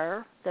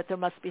there that there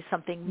must be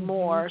something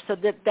more. So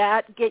did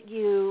that get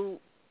you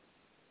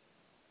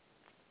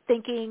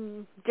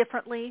thinking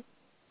differently?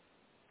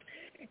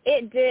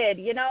 It did.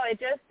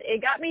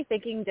 It got me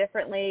thinking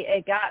differently.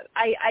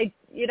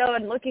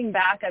 And looking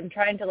back, I'm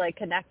trying to like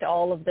connect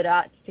all of the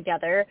dots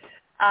together.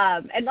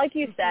 And like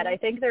you said, I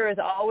think there was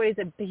always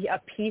a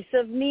piece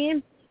of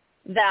me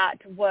that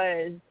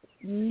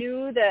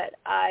knew that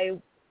I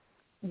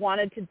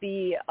wanted to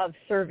be of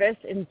service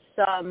in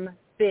some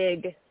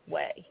big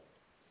way.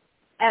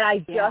 And I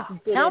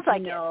just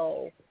didn't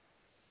know.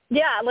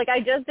 Yeah, like I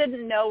just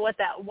didn't know what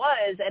that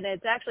was. And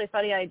it's actually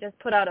funny, I just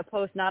put out a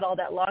post not all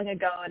that long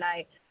ago, and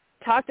I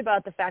talked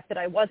about the fact that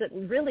I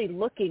wasn't really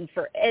looking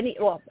for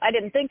I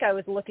didn't think I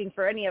was looking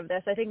for any of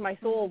this. I think my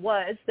soul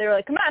was. They were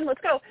like, come on,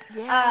 let's go.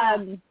 Yeah.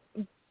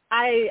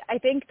 I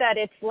think that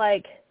it's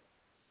like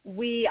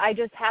I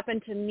just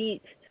happened to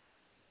meet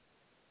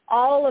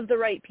all of the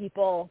right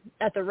people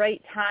at the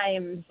right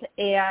times.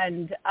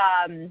 And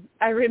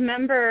I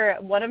remember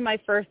one of my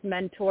first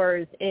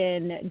mentors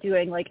in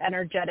doing like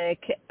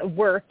energetic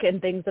work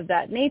and things of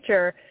that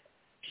nature,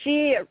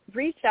 she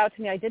reached out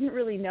to me. I didn't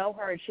really know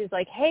her. And she's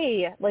like,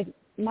 hey, like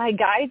my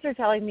guides are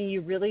telling me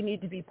you really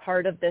need to be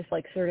part of this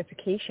like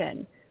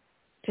certification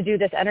to do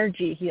this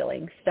energy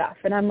healing stuff.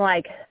 And I'm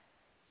like,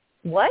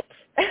 what?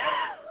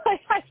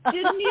 Like I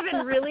didn't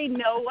even really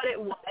know what it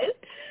was.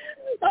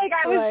 Like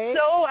I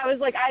was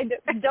like, I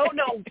don't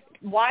know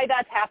why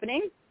that's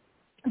happening,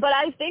 but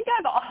I think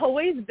I've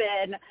always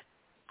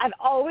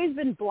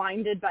been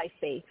blinded by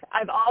faith.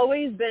 I've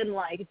always been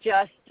like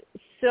just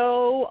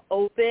so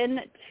open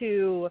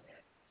to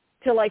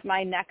like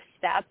my next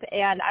step.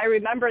 And I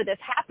remember this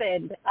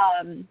happened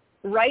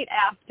right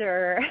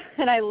after,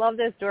 and I love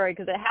this story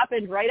because it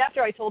happened right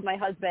after I told my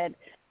husband,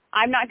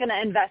 I'm not going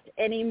to invest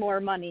any more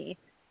money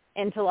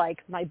into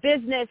like my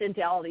business,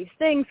 into all these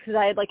things, because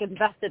I had like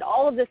invested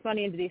all of this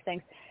money into these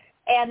things.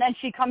 And then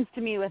she comes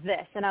to me with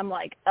this, and I'm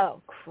like,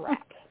 oh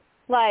crap.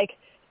 Like,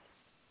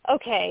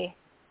 okay,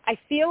 I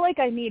feel like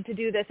I need to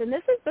do this. And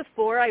this is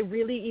before I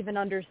really even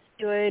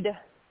understood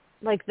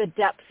like the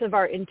depths of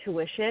our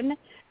intuition.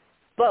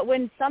 But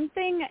when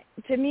something,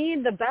 to me,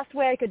 the best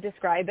way I could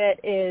describe it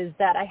is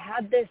that I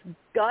had this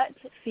gut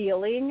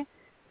feeling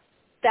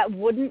that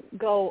wouldn't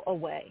go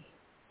away.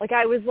 Like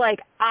I was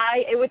like,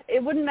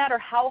 it wouldn't matter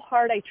how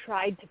hard I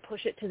tried to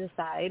push it to the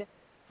side.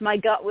 My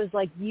gut was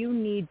like, you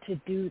need to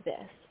do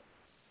this.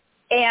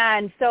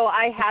 And so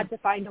I had to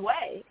find a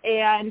way.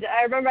 And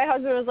I remember my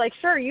husband was like,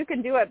 sure, you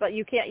can do it, but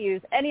you can't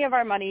use any of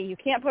our money. You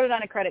can't put it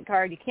on a credit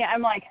card. You can't.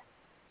 I'm like,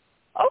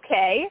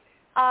 okay.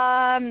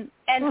 And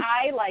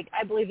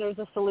I believe there's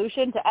a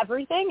solution to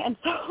everything. And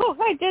so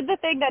I did the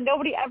thing that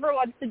nobody ever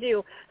wants to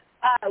do,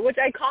 which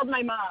I called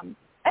my mom.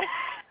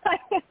 I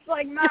was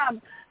like,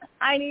 Mom,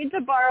 I need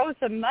to borrow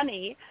some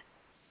money.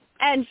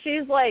 And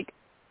she's like,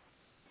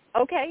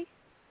 okay.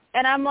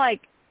 And I'm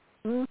like,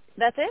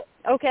 that's it?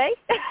 Okay.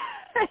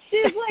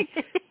 She's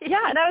like,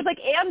 yeah. And I was like,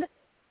 and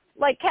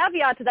like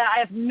caveat to that, I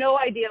have no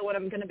idea when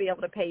I'm going to be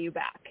able to pay you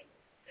back.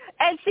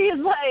 And she's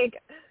like,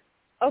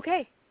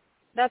 okay,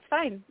 that's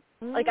fine.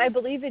 Like, I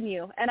believe in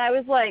you. And I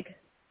was like,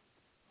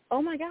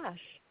 oh my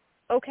gosh.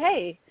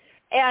 Okay.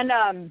 And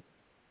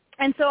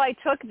so I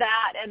took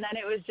that, and then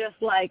it was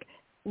just like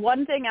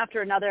one thing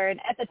after another. And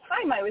at the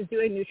time I was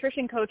doing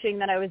nutrition coaching,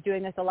 then I was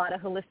doing this a lot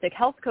of holistic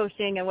health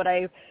coaching. And what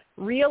I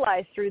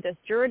realized through this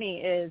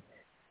journey is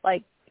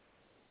like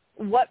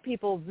what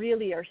people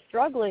really are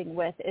struggling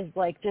with is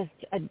like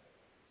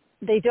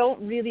they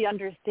don't really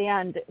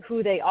understand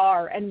who they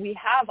are. And we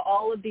have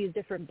all of these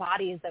different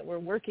bodies that we're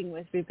working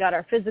with. We've got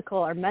our physical,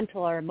 our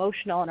mental, our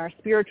emotional, and our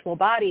spiritual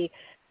body.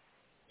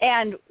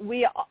 And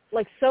we,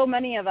 like so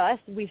many of us,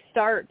 we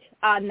start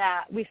on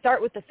that. We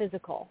start with the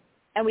physical.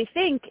 And we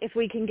think if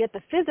we can get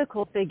the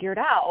physical figured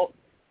out,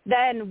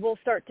 then we'll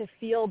start to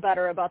feel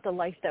better about the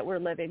life that we're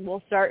living.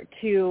 We'll start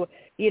to,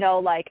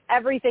 like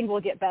everything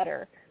will get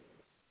better.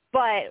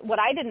 But what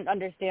I didn't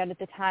understand at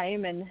the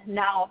time, and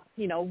now,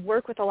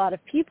 work with a lot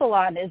of people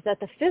on, is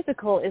that the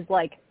physical is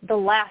like the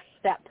last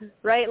step,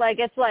 right? Like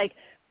it's like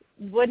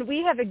when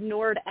we have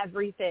ignored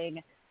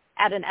everything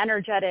at an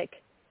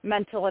energetic,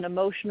 mental, and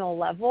emotional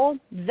level,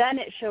 then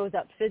it shows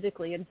up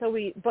physically. And so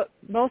but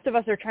most of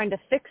us are trying to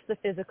fix the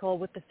physical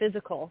with the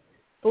physical,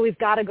 but we've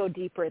got to go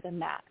deeper than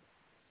that.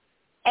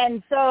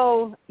 And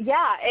so,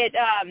 yeah, it,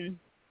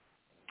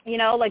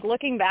 like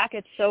looking back,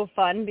 it's so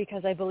fun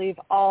because I believe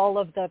all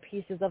of the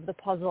pieces of the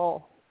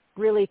puzzle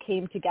really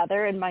came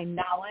together, and my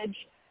knowledge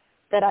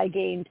that I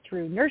gained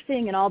through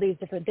nursing and all these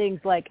different things,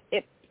 like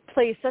it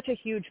plays such a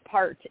huge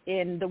part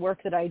in the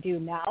work that I do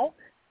now.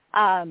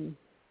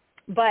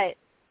 But,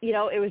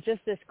 it was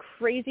just this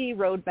crazy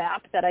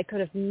roadmap that I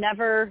could have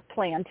never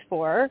planned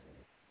for.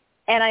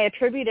 And I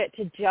attribute it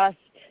to just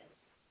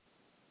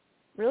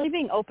really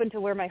being open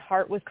to where my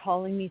heart was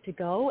calling me to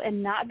go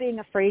and not being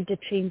afraid to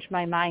change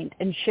my mind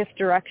and shift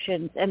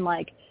directions and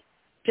like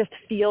just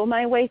feel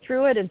my way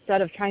through it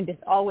instead of trying to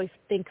always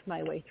think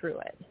my way through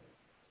it.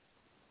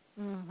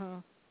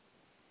 Mhm.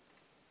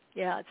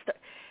 Yeah,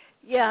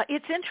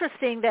 it's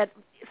interesting that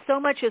so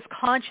much is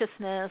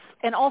consciousness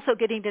and also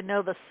getting to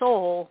know the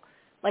soul.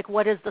 Like,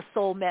 what is the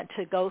soul meant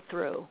to go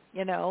through?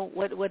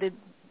 What have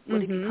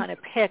you kind of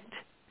picked?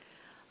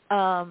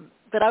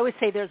 But I always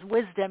say there's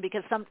wisdom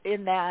because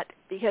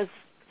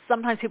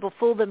sometimes people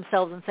fool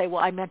themselves and say,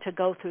 well, I meant to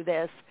go through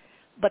this,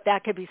 but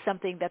that could be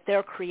something that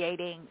they're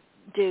creating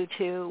due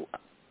to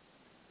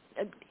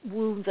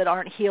wounds that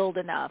aren't healed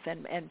enough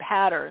and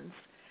patterns.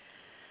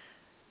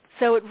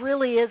 So it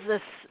really is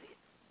this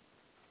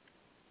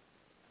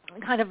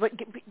kind of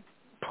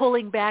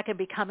pulling back and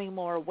becoming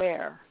more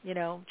aware,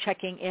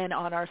 checking in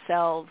on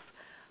ourselves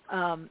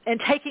and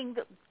taking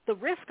the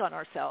risk on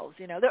ourselves.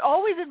 There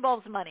always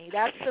involves money.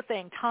 That's the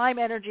thing. Time,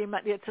 energy,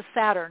 money. It's a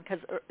Saturn because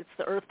it's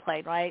the Earth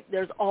plane, right?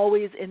 There's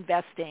always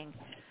investing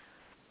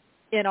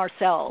in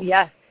ourselves.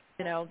 Yes.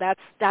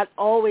 That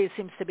always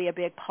seems to be a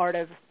big part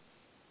of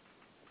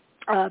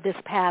this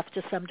path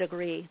to some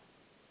degree.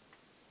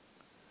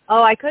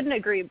 Oh, I couldn't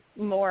agree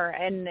more.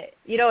 And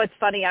it's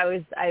funny. I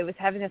was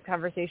having this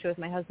conversation with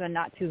my husband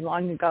not too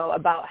long ago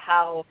about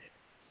how,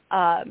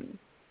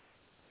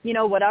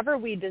 whatever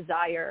we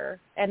desire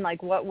and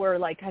like what we're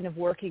like kind of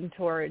working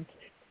towards,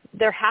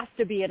 there has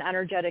to be an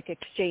energetic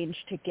exchange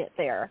to get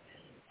there.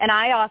 And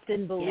I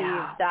often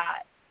believe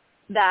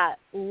that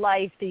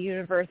life, the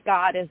universe,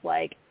 God is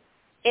like,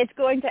 it's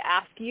going to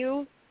ask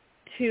you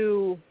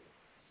to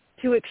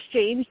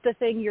exchange the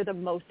thing you're the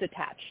most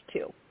attached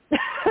to.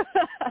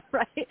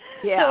 Right?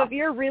 Yeah. So if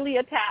you're really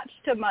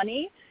attached to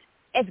money,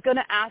 it's going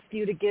to ask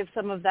you to give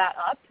some of that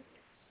up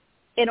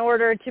in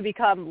order to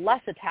become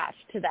less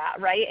attached to that,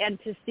 right? And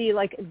to see,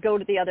 like, go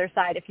to the other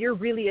side. If you're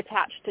really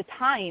attached to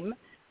time,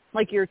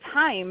 like your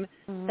time,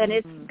 then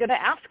it's going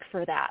to ask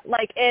for that.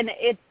 Like, and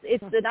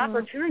it's an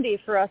opportunity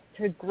for us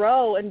to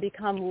grow and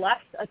become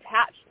less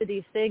attached to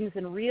these things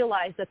and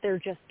realize that they're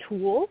just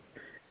tools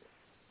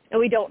and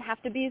we don't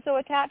have to be so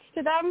attached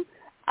to them.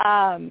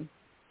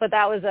 But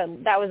that was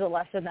a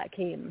lesson that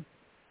came,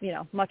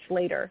 much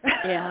later.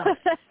 Yeah,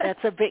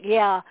 that's a big,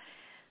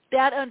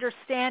 that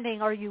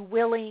understanding, are you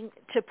willing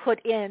to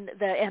put in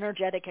the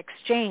energetic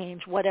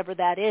exchange, whatever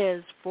that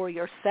is, for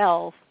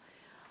yourself?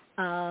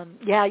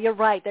 You're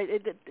right.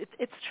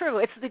 It's true.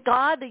 It's the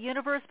God, the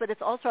universe, but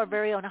it's also our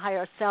very own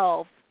higher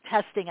self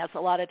testing us a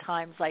lot of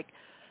times. Like,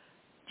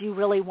 do you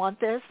really want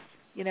this?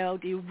 Do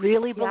you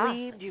really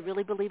believe? Do you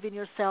really believe in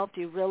yourself?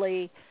 Do you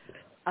really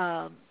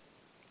want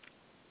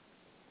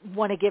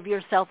to give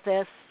yourself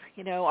this?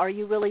 Are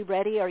you really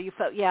ready?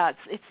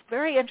 It's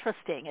very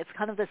interesting. It's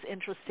kind of this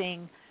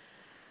interesting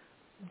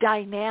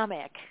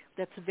dynamic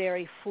that's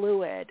very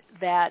fluid,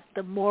 that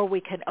the more we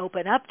can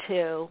open up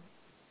to,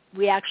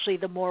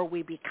 the more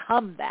we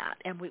become that,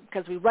 and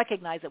because we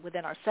recognize it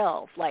within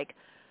ourselves, like,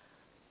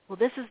 well,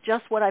 this is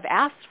just what I've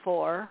asked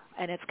for,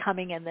 and it's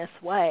coming in this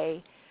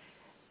way,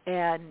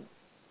 and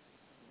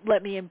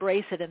let me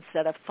embrace it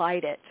instead of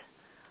fight it.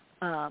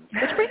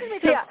 Which brings me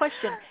to a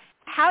question.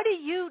 How do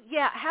you,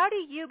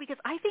 because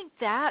I think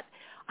that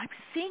I'm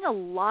seeing a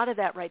lot of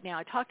that right now.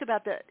 I talked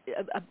about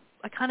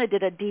I kind of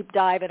did a deep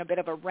dive and a bit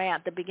of a rant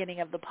at the beginning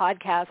of the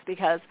podcast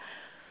because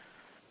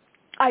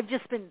I've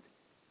just been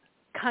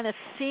kind of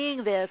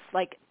seeing this,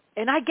 like,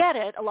 and I get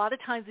it. A lot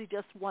of times we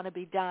just want to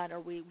be done, or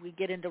we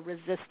get into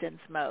resistance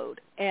mode.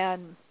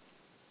 And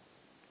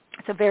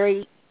it's a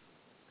very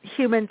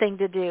human thing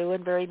to do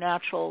and very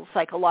natural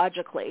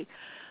psychologically.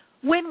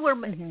 When we're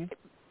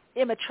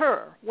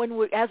immature,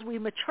 as we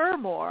mature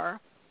more,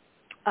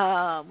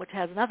 which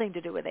has nothing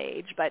to do with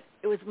age, but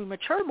as we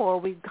mature more,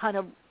 we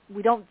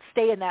don't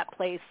stay in that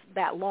place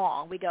that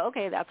long. We go,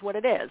 okay, that's what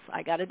it is.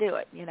 I got to do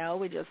it. We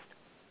just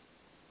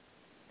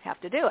have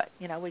to do it.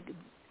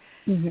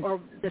 Or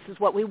this is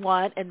what we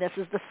want, and this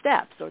is the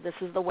steps, or this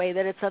is the way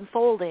that it's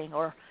unfolding,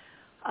 or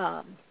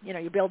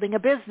you're building a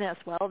business.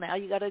 Well, now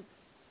you got to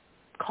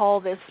call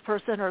this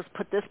person or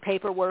put this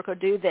paperwork or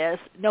do this.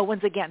 No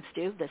one's against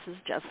you. This is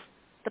just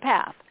the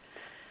path.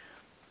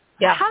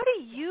 Yeah. How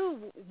do you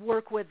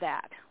work with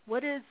that?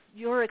 What has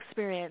your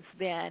experience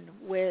been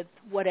with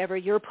whatever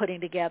you're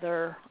putting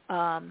together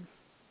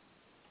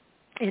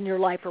in your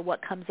life, or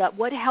what comes up?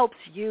 What helps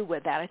you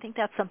with that? I think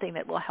that's something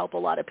that will help a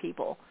lot of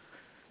people.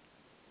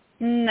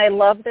 I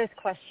love this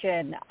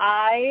question.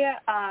 It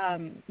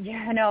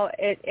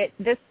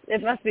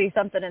must be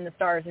something in the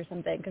stars or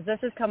something, because this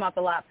has come up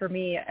a lot for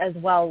me as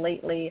well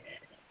lately.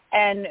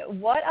 And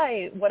what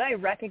I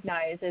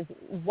recognize is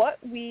what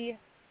we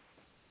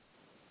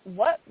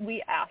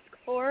ask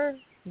for,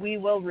 we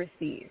will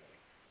receive.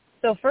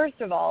 So first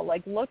of all,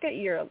 like, look at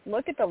the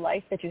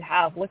life that you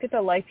have, look at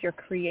the life you're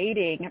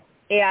creating,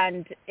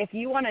 and if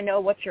you want to know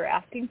what you're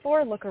asking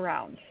for, look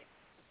around.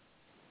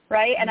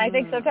 Right? And I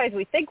think sometimes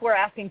we think we're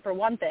asking for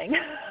one thing,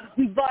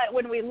 but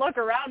when we look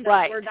around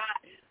us,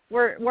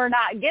 we're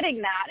not getting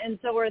that. And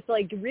so it's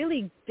like,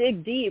 really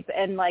dig deep,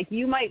 and like,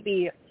 you might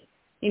be,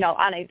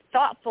 on a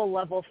thoughtful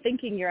level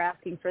thinking you're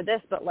asking for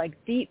this, but like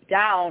deep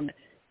down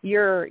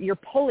you're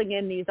pulling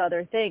in these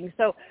other things.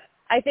 So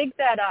I think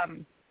that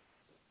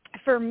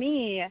for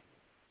me,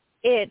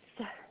 it's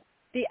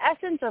the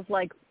essence of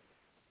like,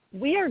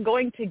 we are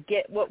going to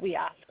get what we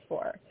ask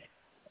for.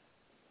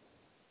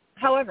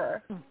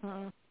 However,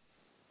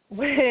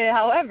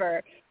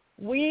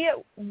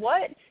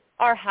 what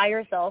our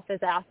higher self is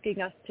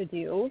asking us to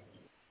do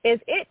is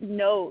it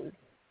knows.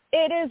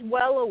 It is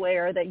well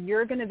aware that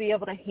you're going to be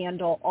able to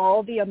handle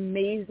all the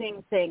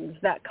amazing things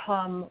that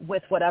come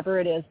with whatever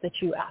it is that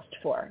you asked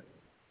for.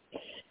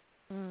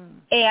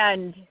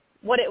 And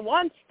what it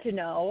wants to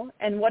know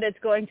and what it's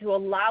going to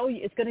allow you,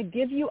 it's going to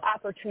give you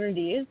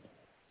opportunities,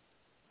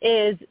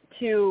 is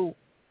to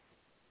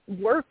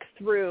work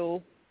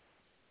through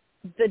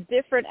the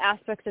different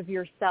aspects of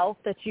yourself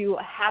that you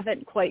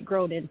haven't quite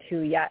grown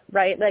into yet,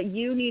 right? That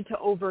you need to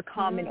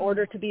overcome in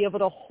order to be able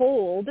to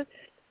hold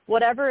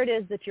whatever it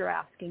is that you're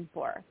asking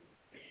for.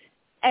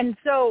 And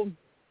so,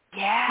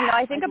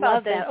 I think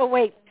about this. That. Oh,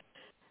 wait.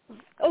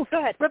 Oh, go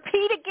ahead.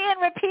 Repeat again,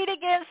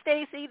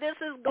 Stacy. This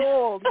is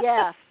gold.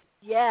 Yes.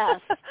 Yeah.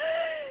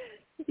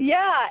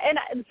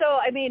 And so,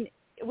 I mean,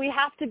 we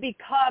have to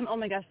become, oh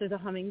my gosh, there's a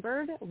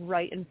hummingbird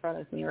right in front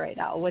of me right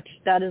now, which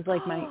that is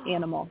like my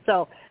animal.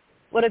 So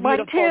what a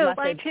beautiful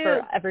message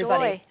for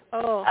everybody. Joy.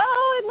 Oh,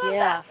 I love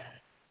that.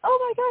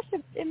 Oh my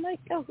gosh, it might,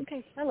 oh,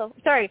 okay, hello.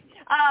 Sorry.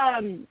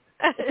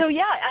 So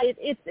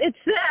it's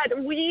that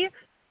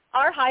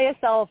our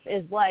highest self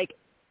is like,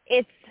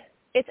 it's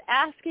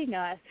asking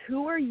us,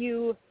 who are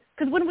you?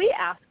 Because when we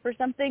ask for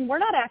something, we're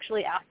not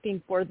actually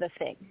asking for the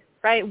thing,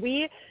 right?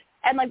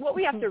 What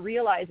we have to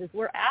realize is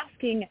we're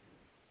asking,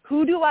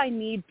 who do I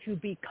need to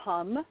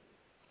become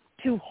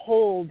to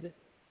hold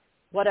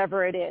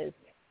whatever it is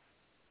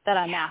that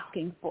I'm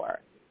asking for?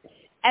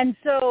 And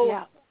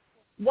so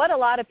what a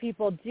lot of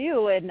people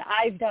do, and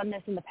I've done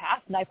this in the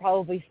past, and I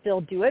probably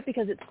still do it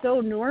because it's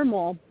so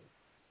normal,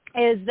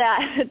 is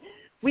that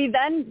we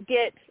then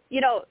get,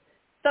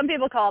 some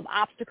people call them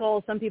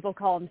obstacles, some people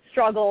call them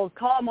struggles,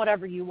 call them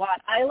whatever you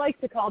want. I like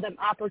to call them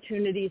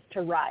opportunities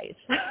to rise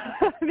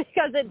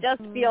because it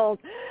just feels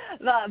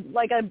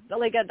like a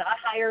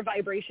higher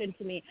vibration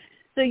to me.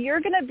 So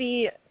you're going to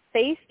be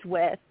faced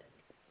with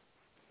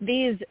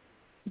these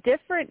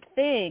different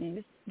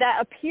things that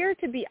appear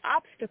to be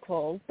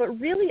obstacles, but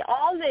really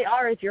all they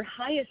are is your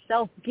highest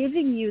self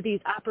giving you these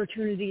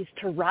opportunities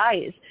to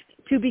rise,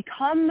 to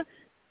become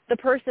the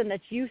person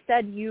that you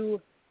said you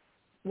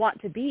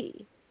want to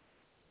be.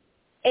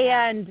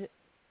 And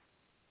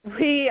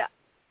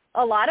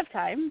a lot of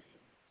times,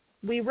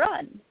 we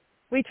run.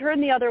 We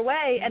turn the other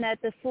way, and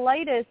at the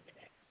slightest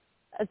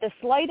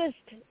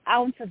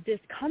ounce of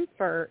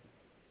discomfort,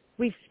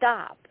 we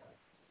stop.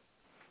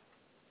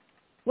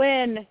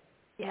 When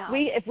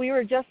if we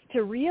were just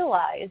to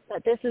realize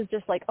that this is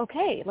just like,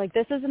 okay, like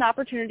this is an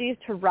opportunity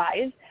to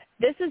rise.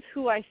 This is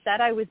who I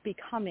said I was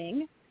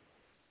becoming.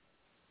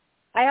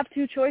 I have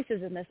two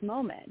choices in this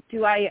moment.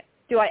 Do I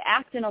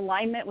act in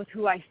alignment with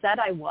who I said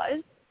I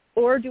was,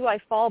 or do I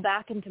fall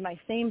back into my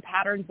same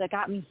patterns that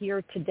got me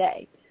here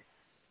today?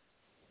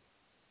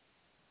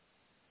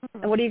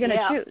 And what are you going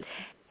to choose?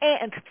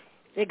 And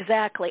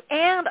exactly.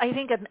 And I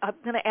think I'm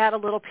going to add a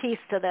little piece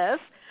to this,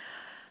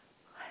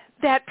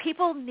 that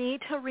people need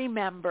to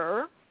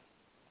remember.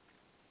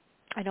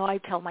 I know I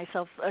tell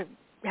myself I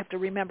have to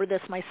remember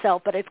this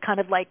myself, but it's kind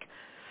of like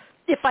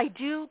if I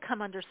do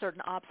come under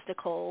certain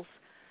obstacles,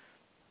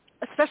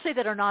 especially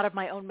that are not of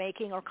my own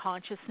making or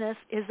consciousness,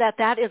 is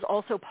that is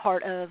also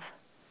part of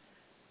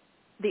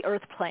the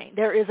earth plane.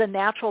 There is a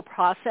natural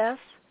process,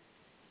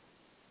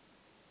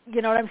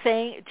 you know what I'm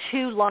saying,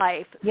 to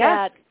life,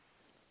 that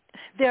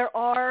there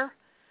are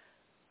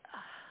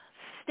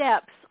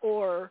steps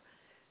or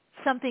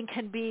something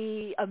can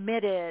be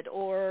omitted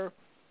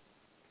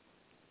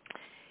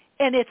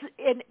and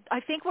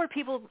I think where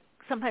people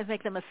sometimes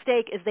make the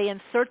mistake is they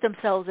insert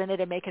themselves in it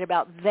and make it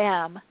about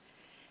them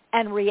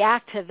and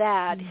react to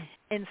that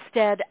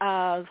instead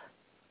of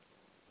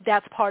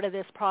that's part of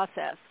this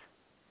process.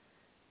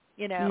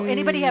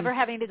 Anybody ever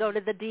having to go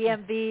to the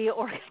DMV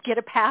or get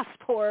a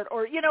passport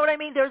or, you know what I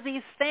mean? There's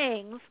these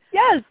things.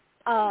 Yes.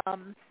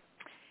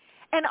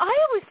 And I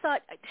always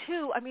thought,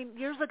 too,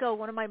 years ago,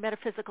 one of my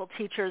metaphysical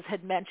teachers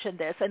had mentioned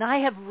this, and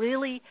I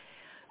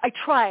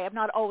try, I'm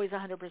not always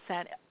 100%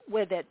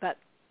 with it, but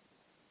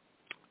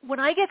when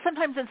I get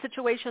sometimes in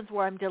situations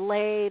where I'm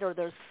delayed or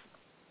there's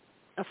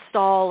a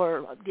stall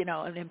or,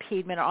 an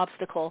impediment or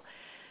obstacle,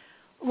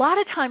 a lot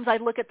of times I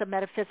look at the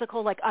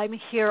metaphysical like I'm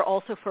here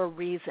also for a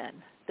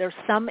reason. There's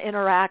some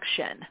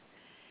interaction.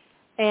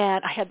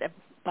 And I had that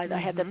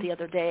the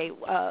other day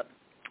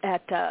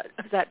at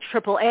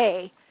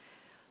AAA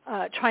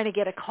trying to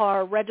get a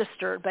car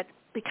registered, but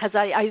because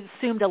I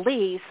assumed a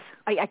lease,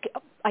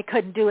 I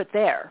couldn't do it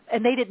there.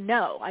 And they didn't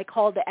know. I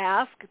called to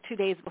ask 2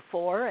 days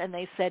before, and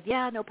they said,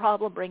 yeah, no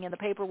problem, bring in the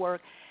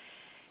paperwork.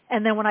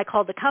 And then when I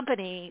called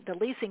the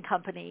leasing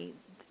company,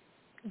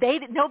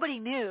 nobody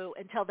knew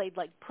until they'd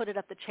put it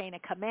up the chain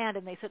of command,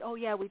 and they said, oh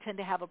yeah, we tend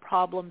to have a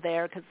problem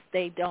there because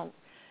they don't,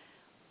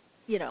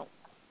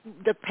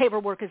 the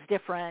paperwork is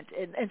different,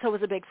 and so it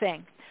was a big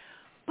thing.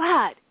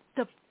 But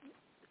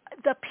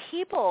the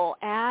people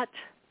at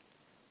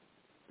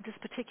this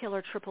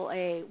particular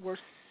AAA were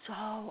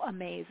so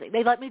amazing.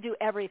 They let me do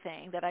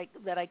everything that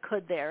I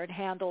could there and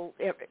handle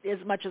as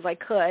much as I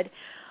could.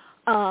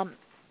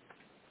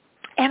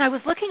 And I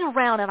was looking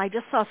around, and I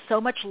just saw so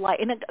much light.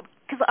 And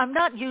because I'm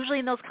not usually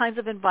in those kinds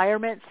of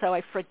environments, so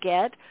I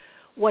forget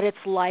what it's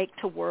like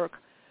to work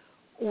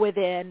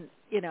within,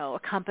 a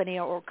company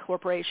or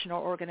corporation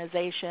or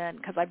organization,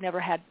 because I've never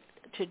had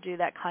to do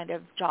that kind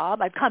of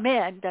job. I've come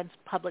in, done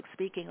public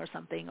speaking or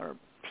something or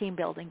team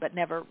building, but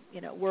never,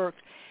 worked.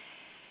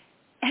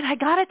 And I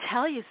got to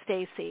tell you,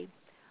 Stacy,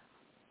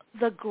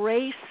 the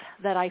grace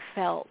that I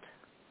felt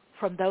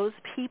from those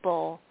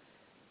people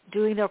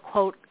doing their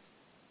quote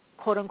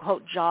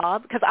unquote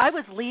job, because I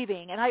was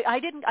leaving and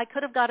I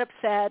could have got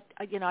upset.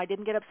 I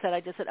didn't get upset. I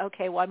just said,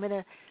 okay, well, I'm going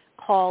to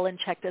call and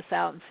check this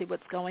out and see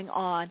what's going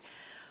on.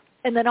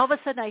 And then all of a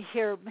sudden I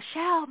hear,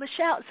 Michelle,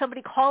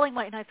 somebody calling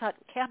and I thought,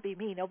 it can't be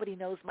me. Nobody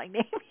knows my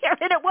name here.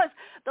 And it was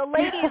the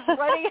ladies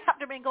running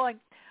after me and going,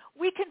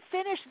 we can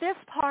finish this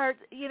part,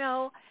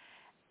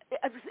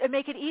 and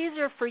make it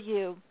easier for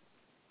you.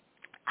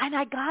 And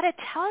I got to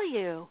tell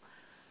you,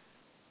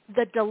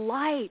 the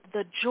delight,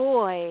 the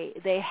joy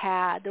they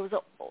had. There was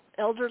an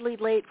elderly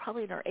lady,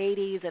 probably in her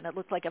 80s, and it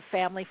looked like a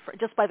family friend.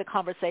 Just by the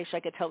conversation, I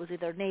could tell it was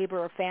either a neighbor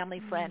or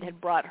family friend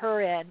had brought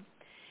her in,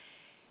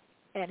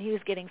 and he was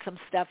getting some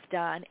stuff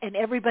done. And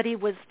everybody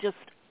was just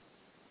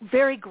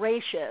very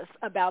gracious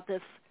about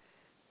this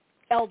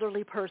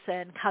elderly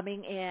person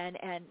coming in,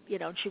 and,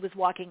 she was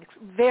walking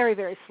very,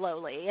 very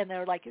slowly. And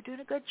they're like, you're doing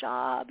a good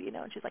job, and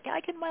she's like,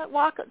 I can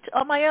walk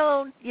on my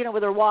own,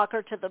 with her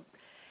walker to the...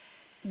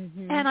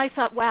 Mm-hmm. And I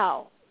thought,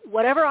 wow,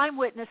 whatever I'm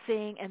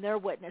witnessing and they're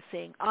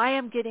witnessing, I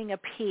am getting a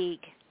peek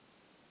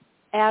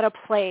at a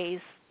place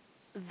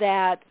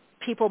that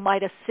people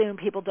might assume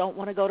people don't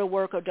want to go to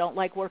work or don't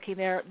like working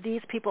there.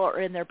 These people are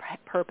in their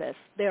purpose.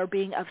 They are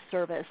being of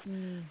service.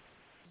 Mm.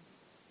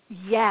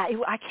 Yeah,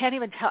 I can't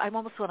even tell. I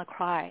almost want to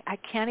cry. I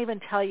can't even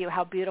tell you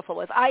how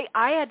beautiful it was.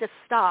 I had to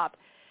stop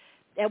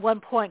at one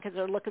point because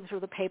they're looking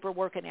through the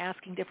paperwork and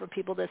asking different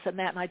people this and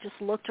that, and I just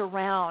looked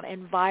around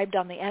and vibed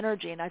on the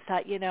energy, and I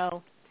thought,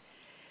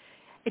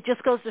 it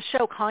just goes to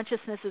show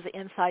consciousness is an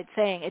inside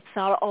thing. It's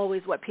not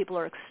always what people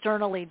are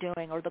externally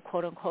doing or the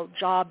quote-unquote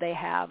job they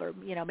have, or,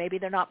 maybe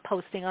they're not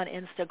posting on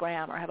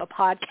Instagram or have a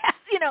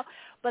podcast,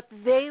 but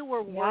they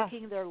were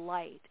working their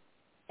light.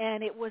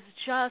 And it was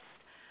just,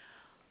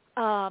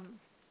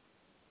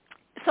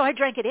 so I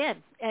drank it in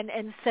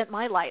and sent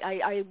my light.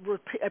 I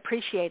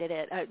appreciated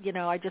it.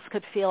 I just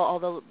could feel all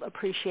the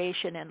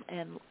appreciation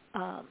and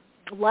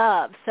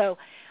love. So,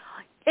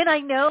 and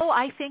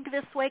I think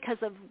this way because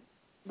of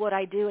what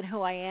I do and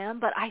who I am,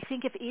 but I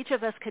think if each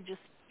of us could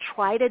just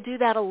try to do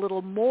that a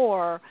little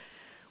more,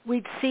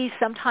 we'd see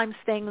sometimes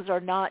things are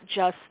not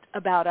just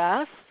about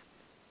us.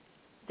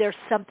 There's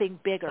something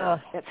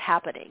bigger that's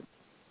happening.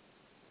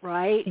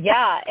 Right?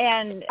 Yeah,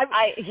 and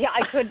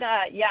I could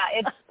not. Yeah,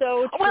 it's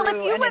so true. Well, if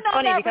you and went it's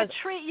on funny that because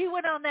retreat, you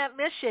went on that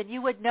mission,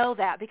 you would know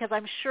that, because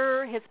I'm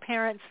sure his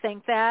parents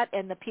think that,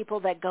 and the people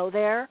that go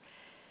there,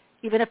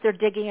 even if they're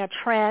digging a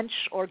trench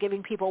or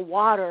giving people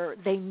water,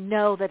 they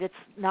know that it's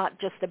not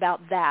just about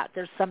that.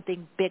 There's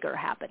something bigger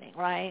happening,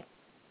 right?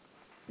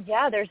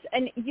 Yeah,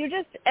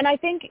 and I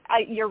think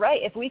you're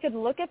right. If we could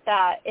look at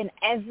that in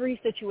every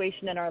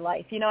situation in our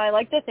life, I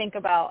like to think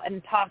about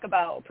and talk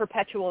about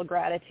perpetual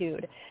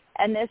gratitude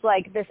and this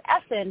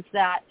essence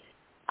that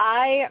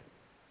I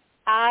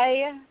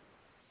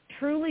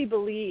truly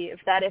believe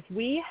that if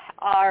we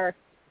are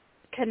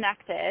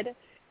connected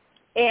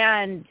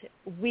and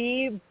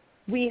we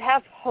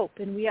have hope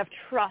and we have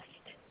trust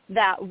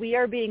that we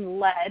are being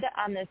led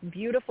on this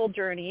beautiful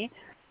journey,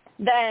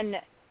 then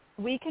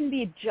we can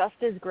be just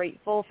as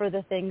grateful for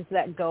the things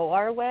that go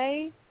our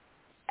way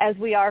as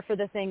we are for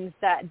the things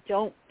that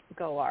don't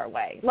go our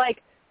way.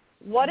 Like,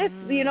 what if,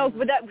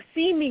 that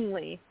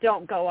seemingly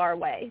don't go our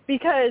way?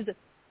 Because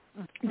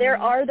there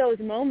are those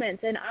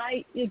moments, and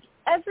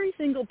every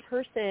single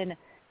person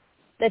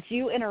that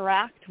you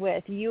interact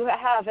with, you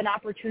have an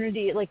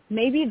opportunity,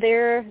 maybe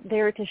they're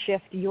there to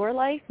shift your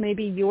life,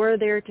 maybe you're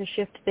there to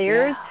shift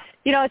theirs.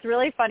 Yeah. It's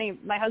really funny.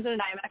 My husband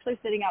and I am actually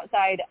sitting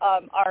outside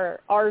our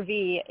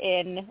RV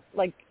in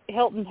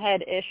Hilton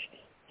Head-ish,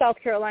 South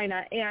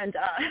Carolina, and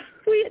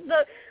we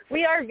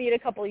RV'd a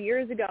couple of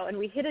years ago, and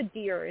we hit a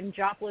deer in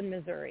Joplin,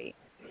 Missouri,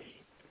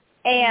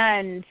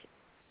 and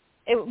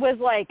it was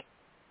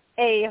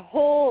a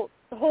whole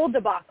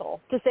debacle,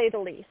 to say the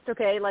least.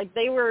 Okay,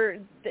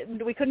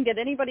 we couldn't get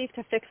anybody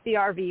to fix the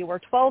RV. We're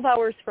 12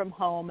 hours from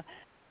home,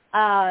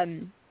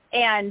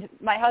 and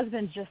my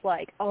husband's just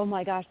oh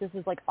my gosh, this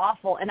is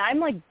awful, and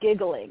I'm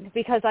giggling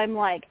because I'm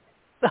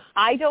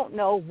I don't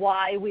know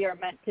why we are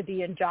meant to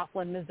be in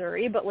Joplin,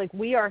 Missouri, but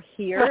we are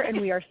here,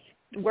 and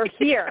we're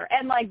here,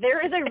 and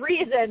there is a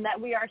reason that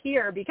we are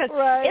here, because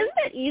isn't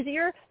it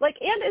easier, and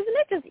isn't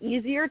it just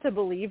easier to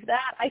believe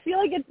that? I feel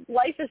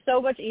life is so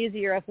much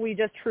easier if we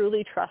just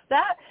truly trust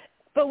that.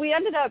 But we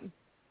ended up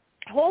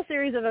a whole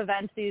series of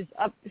events, these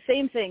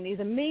same thing, these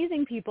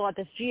amazing people at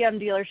this GM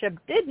dealership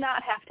did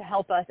not have to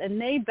help us, and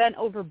they bent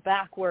over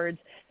backwards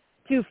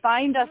to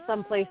find us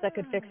someplace that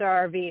could fix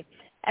our RV.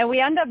 And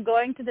we end up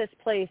going to this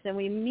place, and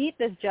we meet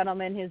this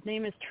gentleman. His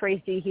name is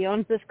Tracy. He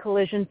owns this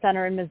collision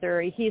center in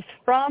Missouri. He's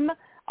from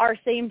our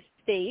same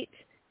state.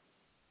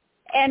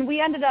 And we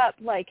ended up,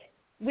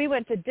 we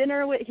went to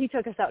dinner he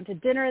took us out to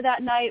dinner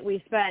that night.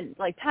 We spent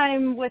like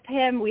time with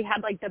him. We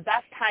had like the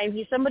best time.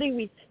 He's somebody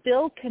we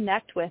still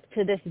connect with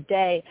to this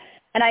day.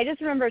 And I just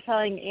remember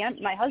telling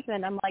my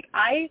husband, I'm like,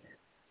 I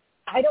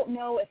don't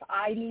know if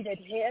I needed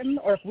him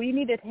or if we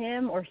needed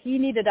him or he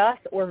needed us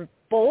or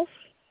both.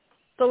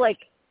 But like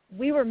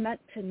we were meant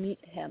to meet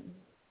him.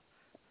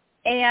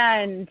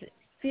 And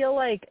feel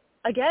like,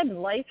 again,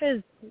 life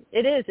it's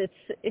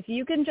if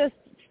you can just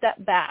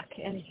step back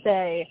and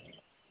say,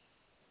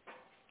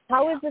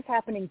 how is this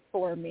happening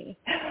for me?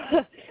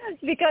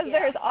 Because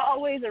there's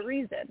always a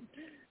reason,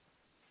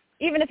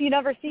 even if you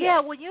never see it. Yeah,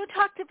 when you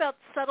talked about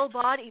subtle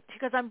body,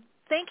 because I'm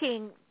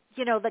thinking,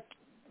 that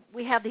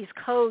we have these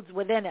codes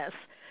within us.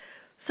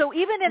 So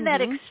even in that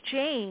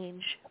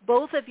exchange,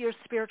 both of your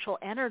spiritual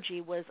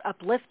energy was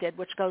uplifted,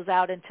 which goes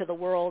out into the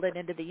world and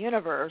into the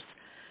universe.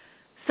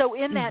 So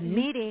in that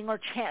meeting or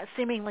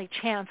seemingly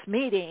chance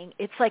meeting,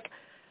 it's like,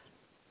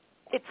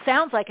 it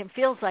sounds like and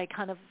feels like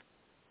kind of,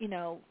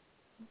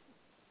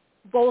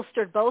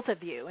 bolstered both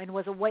of you and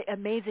was an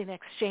amazing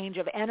exchange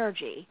of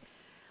energy,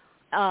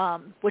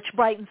 which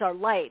brightens our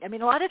light. I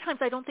mean, a lot of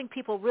times I don't think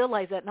people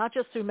realize that, not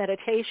just through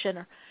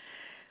meditation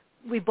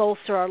we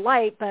bolster our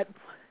light, but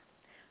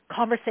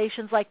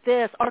conversations like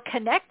this are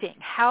connecting.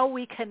 How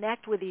we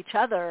connect with each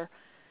other,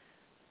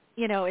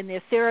 in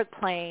the etheric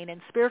plane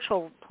and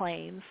spiritual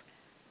planes,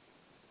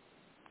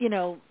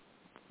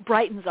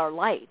 brightens our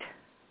light.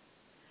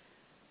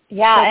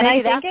 Yeah, so and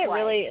I think it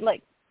really,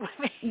 like,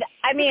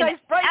 I mean,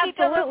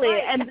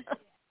 absolutely. And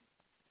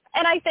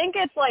I think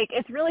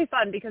it's really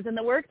fun because in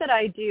the work that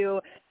I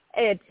do,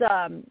 it's,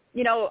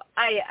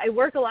 I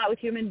work a lot with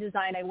human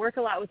design. I work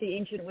a lot with the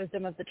ancient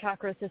wisdom of the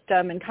chakra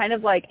system and kind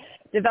of like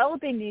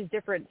developing these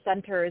different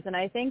centers. And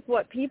I think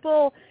what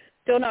people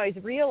don't always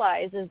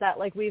realize is that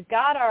like we've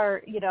got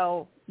our,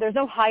 there's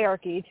no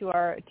hierarchy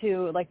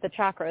to like the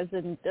chakras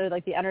and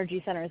like the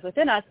energy centers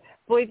within us,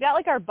 but we've got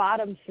like our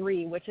bottom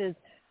three, which is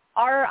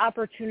our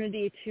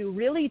opportunity to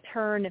really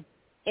turn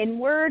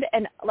inward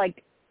and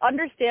like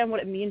understand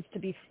what it means to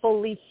be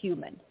fully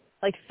human,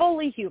 like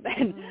fully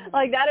human.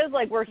 Like that is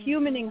like we're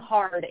humaning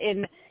hard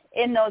in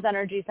those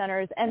energy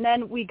centers. And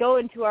then we go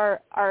into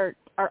our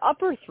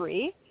upper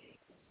three,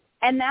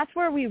 and that's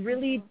where we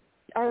really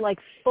are like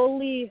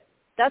fully,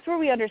 that's where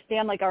we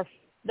understand like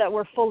that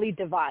we're fully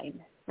divine,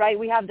 right?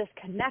 We have this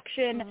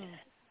connection.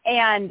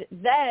 And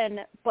then,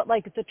 but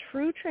like the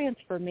true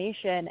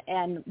transformation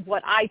and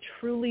what I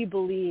truly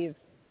believe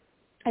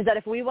is that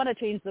if we want to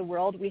change the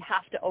world, we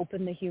have to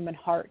open the human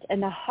heart.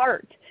 And the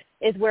heart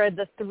is where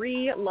the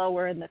three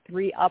lower and the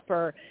three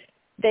upper,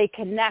 they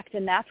connect.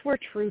 And that's where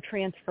true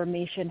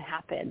transformation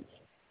happens,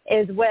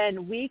 is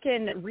when we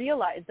can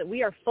realize that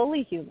we are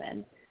fully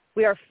human,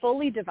 we are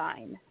fully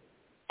divine,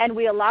 and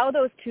we allow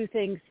those two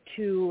things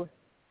to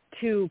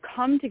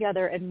come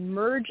together and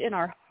merge in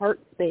our heart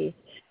space.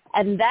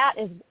 And that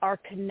is our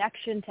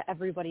connection to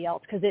everybody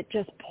else because it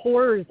just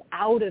pours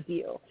out of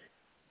you.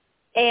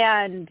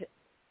 And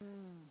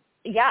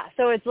yeah,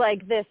 so it's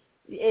like this,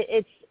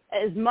 it's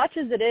as much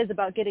as it is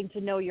about getting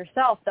to know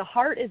yourself, the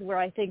heart is where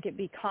I think it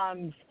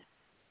becomes,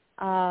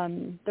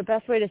 the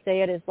best way to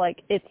say it is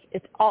like, it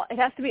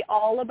has to be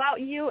all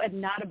about you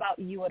and not about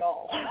you at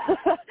all,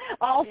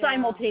 all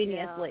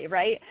simultaneously.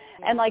 Right.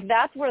 Yeah. And like,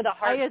 that's where the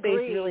heart space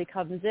really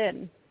comes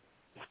in.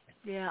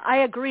 Yeah, I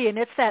agree, and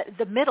it's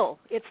the middle.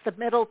 It's the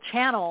middle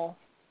channel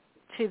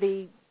to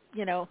the,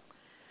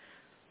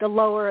 the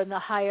lower and the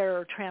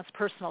higher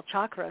transpersonal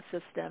chakra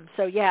system.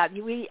 So yeah,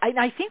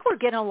 I think we're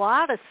getting a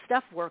lot of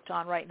stuff worked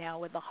on right now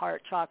with the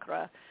heart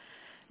chakra,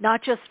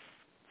 not just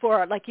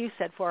for, like you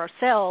said, for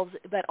ourselves,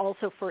 but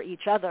also for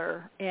each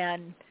other,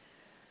 and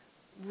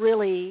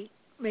really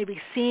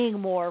maybe seeing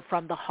more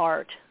from the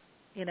heart.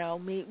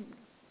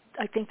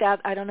 I think that,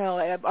 I don't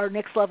know, our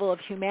next level of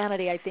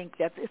humanity, I think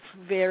that it's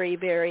very,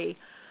 very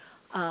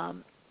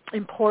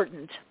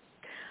important.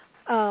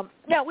 Now,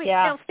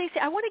 Stacy,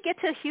 I want to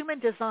get to human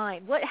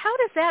design. How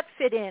does that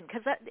fit in?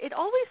 Because it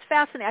always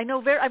fascinates. I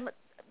know I'm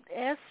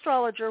an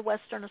astrologer,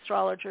 Western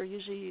astrologer,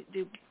 usually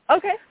do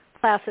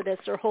Placidus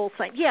or whole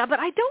sign. Yeah, but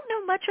I don't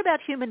know much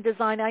about human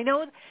design. I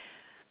know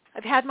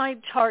I've had my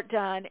chart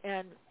done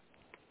and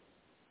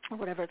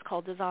whatever it's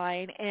called,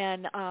 design,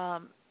 and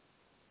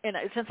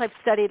since I've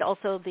studied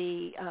also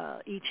the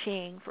I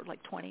Ching for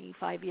like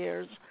 25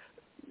 years,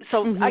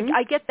 so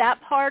I get that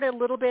part a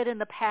little bit in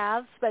the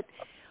paths, but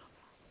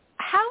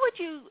how would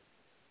you,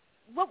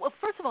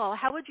 first of all,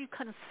 how would you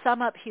kind of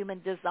sum up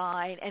human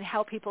design and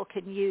how people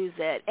can use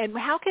it, and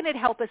how can it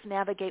help us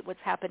navigate what's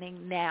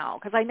happening now?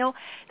 Because I know at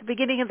the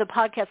beginning of the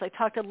podcast I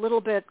talked a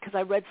little bit, because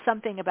I read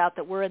something about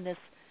that we're in this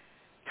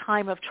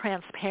time of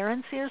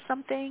transparency or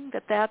something,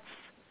 that's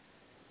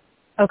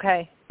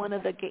one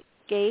of the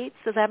gates.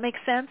 Does that make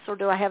sense, or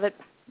do I have it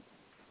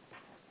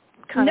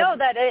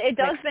that it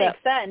does make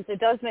sense. It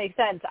does make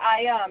sense.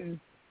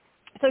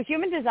 So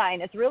human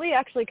design, it's really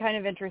actually kind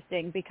of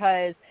interesting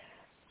because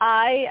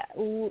I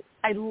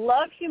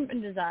love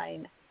human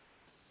design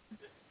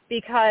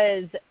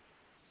because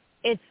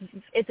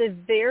it's a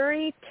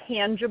very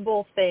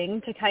tangible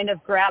thing to kind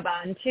of grab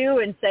onto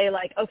and say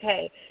like,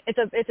 okay,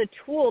 it's a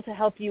tool to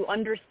help you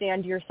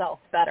understand yourself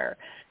better.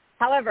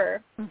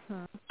 However,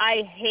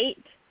 I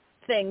hate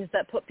things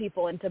that put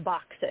people into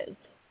boxes,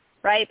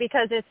 right?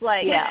 Because it's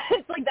like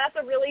it's like that's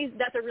a really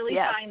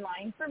fine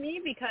line for me,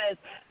 because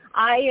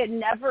I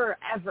never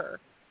ever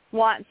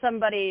want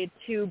somebody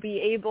to be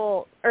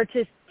able or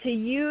to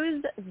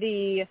use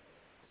the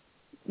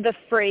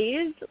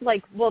phrase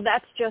like, well,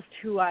 that's just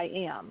who I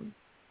am.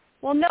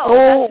 Well, no,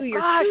 that's who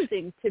you're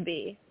choosing to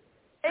be.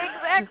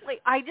 Exactly.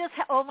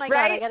 Oh my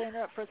God, I got to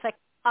interrupt for a second.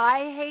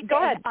 I hate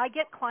that. I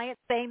get clients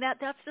saying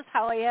that's just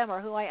how I am or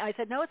who I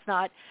said, no, it's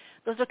not.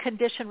 Those are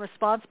conditioned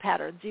response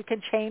patterns. You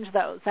can change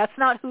those. That's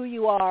not who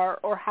you are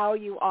or how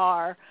you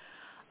are.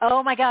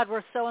 Oh my God,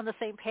 we're so on the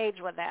same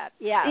page with that.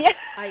 Yeah.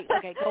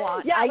 Okay, go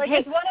on. Yeah,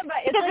 it's one of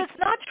my. It's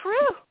not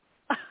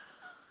true.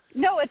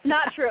 No, it's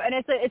not true, and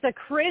it's a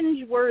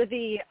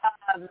cringe-worthy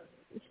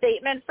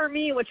statement for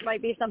me, which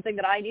might be something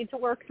that I need to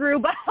work through.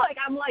 But like,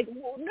 I'm like,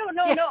 well,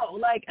 no,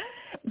 like,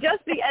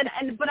 just be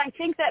and but I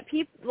think that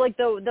people like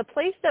the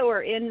place that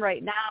we're in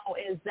right now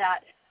is that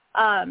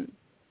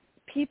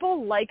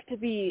people like to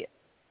be.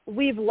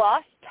 We've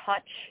lost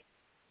touch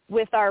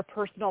with our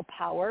personal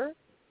power,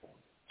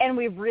 and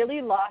we've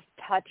really lost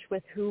touch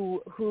with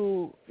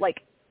who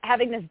like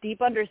having this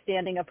deep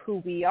understanding of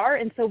who we are,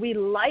 and so we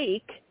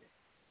like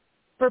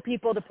for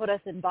people to put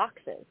us in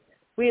boxes.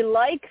 We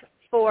like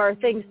for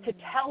things to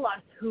tell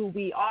us who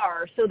we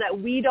are so that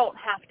we don't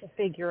have to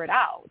figure it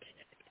out.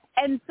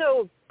 And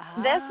so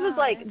this was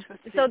like,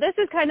 so this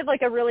is kind of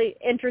like a really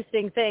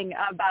interesting thing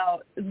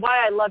about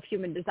why I love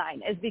human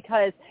design, is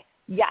because,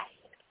 yes,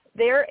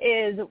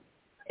 it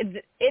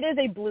is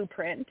a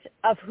blueprint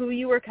of who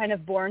you were kind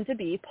of born to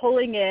be,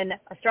 pulling in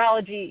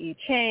astrology,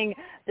 I Ching,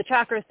 the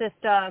chakra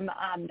system,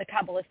 the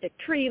Kabbalistic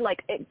tree,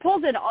 like it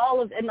pulls in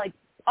all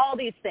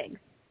these things.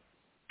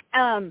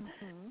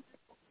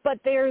 But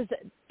there is,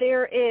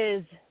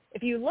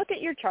 if you look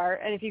at your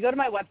chart, and if you go to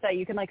my website,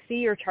 you can like see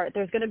your chart.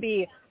 There's going to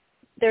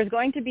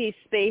be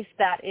space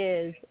that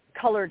is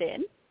colored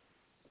in,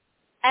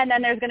 and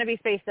then there's going to be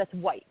space that's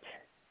white.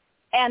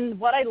 And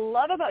what I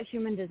love about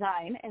human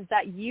design is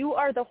that you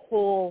are the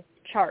whole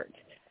chart.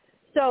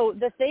 So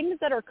the things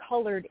that are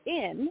colored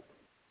in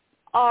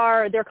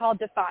they're called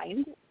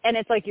defined, and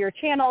it's like your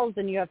channels,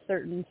 and you have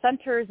certain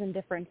centers and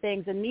different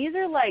things, and these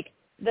are like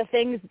the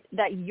things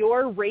that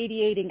you're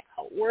radiating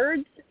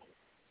outwards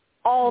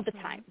all the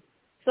time.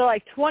 So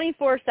like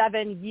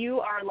 24/7,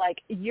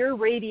 you're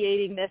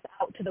radiating this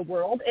out to the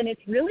world, and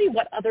it's really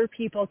what other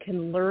people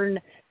can learn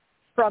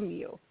from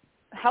you.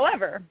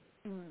 However,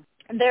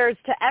 there's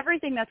to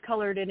everything that's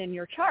colored in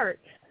your chart,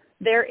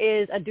 there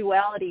is a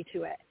duality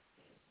to it,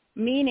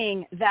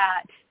 meaning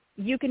that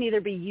you can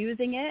either be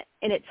using it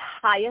in its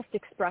highest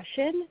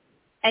expression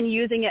and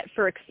using it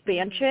for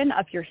expansion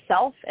of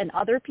yourself and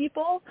other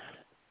people,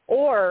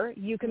 or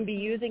you can be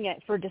using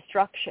it for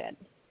destruction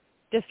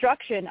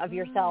of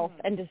yourself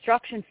and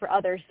destruction for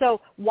others. So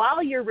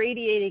while you're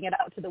radiating it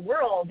out to the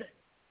world,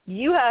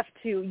 you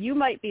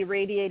might be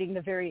radiating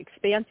the very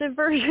expansive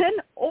version,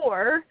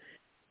 or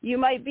you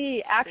might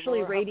be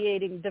actually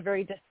radiating the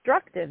very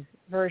destructive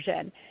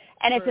version.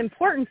 And it's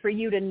important for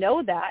you to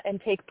know that and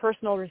take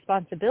personal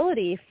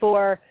responsibility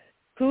for,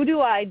 who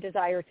do I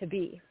desire to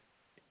be?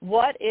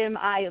 What am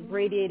I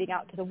radiating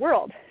out to the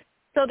world?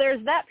 So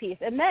there's that piece.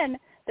 And then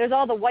there's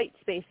all the white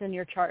space in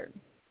your chart.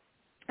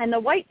 And the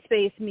white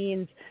space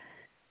means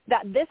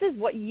that this is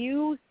what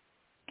you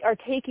are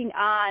taking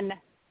on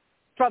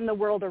from the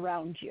world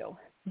around you.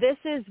 This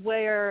is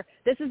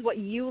what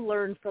you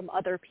learn from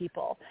other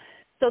people.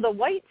 So the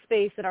white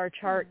space in our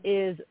chart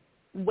is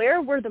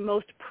where we're the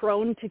most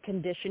prone to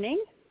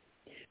conditioning,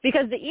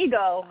 because the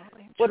ego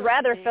would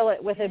rather fill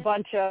it with a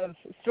bunch of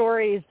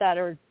stories that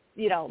are,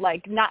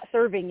 like not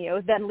serving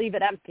you than leave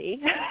it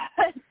empty.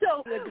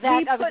 So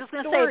exactly. I was just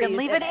going to say, then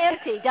leave it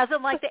empty.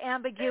 Doesn't like the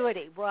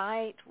ambiguity.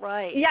 Right.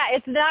 Yeah,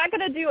 it's not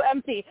going to do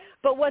empty.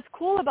 But what's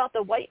cool about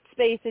the white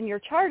space in your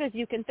chart is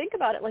you can think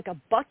about it like a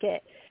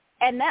bucket,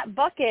 and that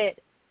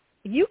bucket,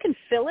 you can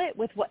fill it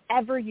with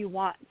whatever you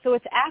want. So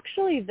it's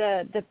actually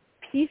the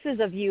pieces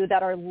of you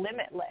that are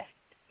limitless,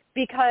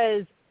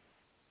 because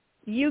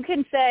you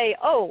can say,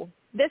 oh,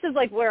 this is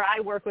like where I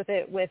work with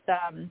it with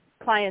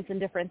clients and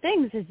different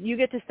things, is you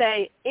get to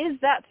say, is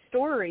that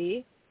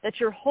story that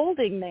you're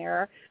holding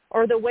there,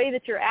 or the way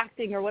that you're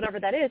acting, or whatever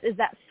that is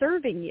that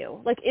serving you?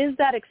 Like, is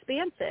that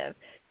expansive?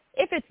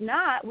 If it's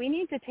not, we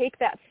need to take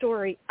that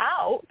story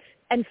out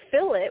and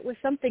fill it with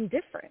something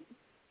different.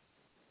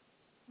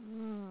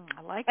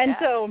 I like that. And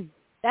so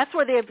that's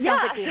where the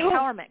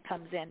empowerment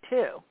comes in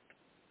too.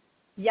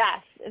 Yes,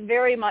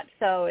 very much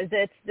so.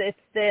 It's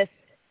this,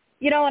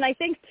 and I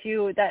think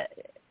too that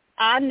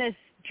on this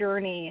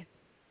journey,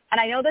 and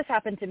I know this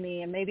happened to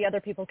me, and maybe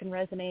other people can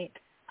resonate,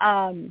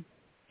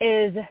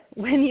 is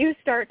when you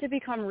start to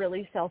become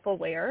really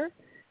self-aware,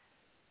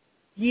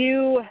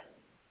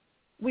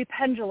 we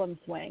pendulum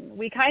swing.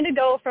 We kind of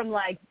go from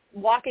like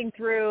walking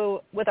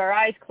through with our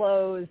eyes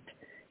closed,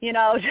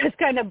 just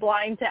kind of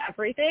blind to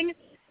everything.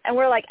 And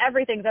we're like,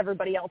 everything's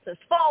everybody else's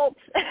fault.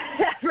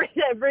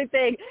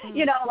 Everything,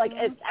 like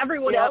it's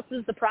everyone else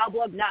is the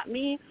problem, not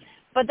me.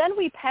 But then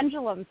we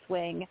pendulum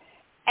swing,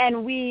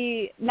 and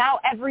now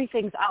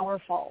everything's our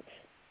fault,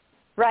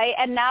 right?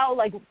 And now,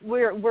 like,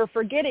 we're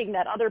forgetting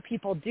that other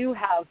people do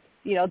have,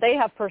 they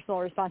have personal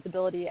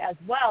responsibility as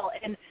well.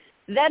 And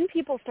then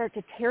people start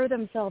to tear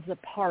themselves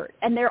apart,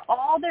 and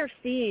all they're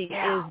seeing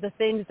is the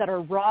things that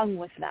are wrong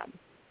with them.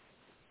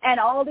 And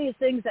all these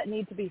things that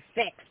need to be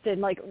fixed,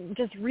 and like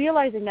just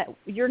realizing that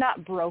you're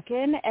not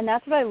broken. And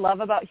that's what I love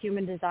about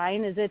human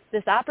design, is it's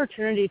this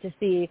opportunity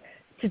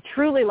to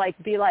truly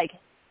like be like,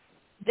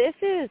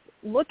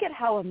 look at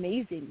how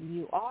amazing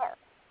you are.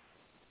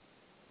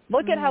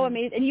 Look at how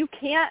amazing, and you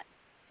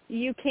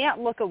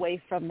can't look away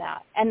from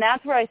that. And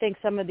that's where I think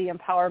some of the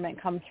empowerment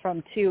comes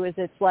from too, is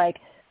it's like,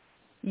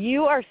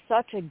 you are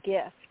such a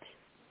gift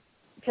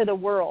to the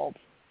world,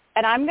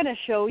 and I'm going to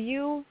show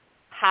you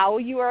how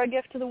you are a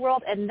gift to the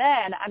world, and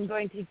then I'm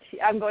going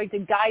to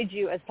guide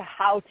you as to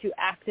how to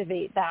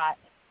activate that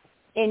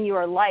in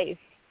your life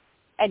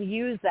and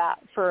use that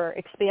for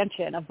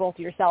expansion of both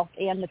yourself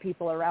and the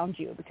people around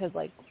you, because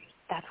like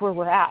that's where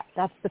we're at.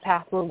 That's the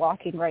path we're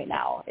walking right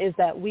now, is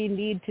that we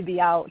need to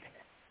be out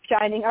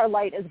shining our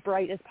light as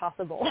bright as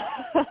possible.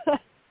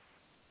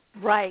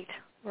 Right.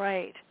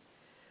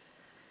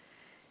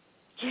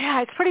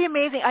 Yeah, it's pretty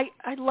amazing.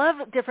 I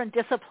love different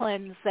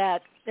disciplines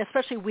that,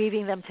 especially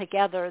weaving them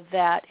together,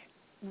 that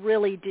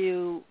really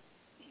do,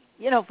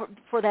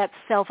 for that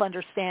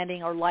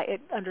self-understanding or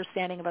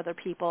understanding of other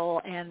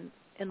people and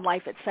in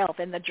life itself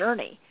and the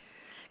journey.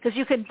 Because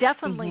you can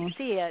definitely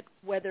see it,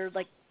 whether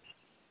like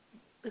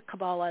the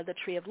Kabbalah, the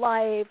Tree of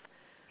Life,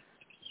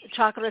 the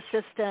chakra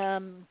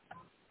system,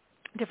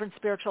 different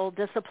spiritual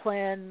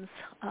disciplines,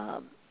 I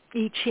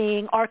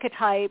Ching,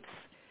 archetypes.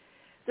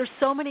 There's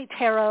so many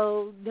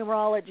tarot,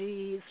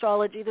 numerology,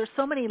 astrology. There's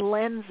so many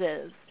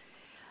lenses,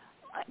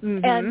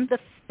 and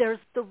there's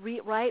the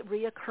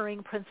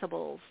reoccurring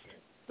principles,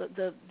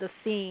 the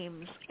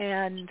themes,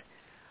 and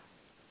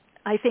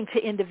I think to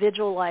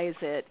individualize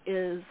it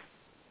is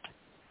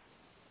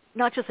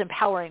not just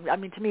empowering. I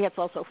mean, to me, it's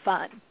also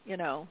fun,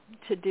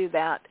 to do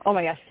that. Oh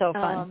my gosh, so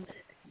fun.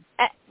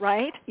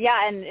 Right?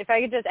 Yeah, and if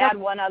I could just add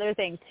one other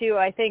thing too,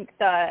 I think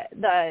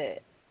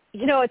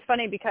it's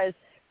funny because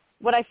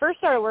when I first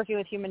started working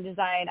with human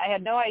design, I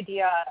had no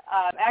idea,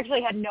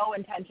 actually had no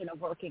intention of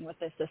working with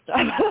this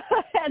system.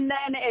 And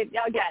then,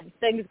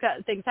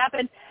 things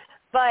happened.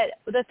 But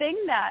the thing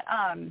that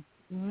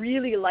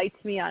really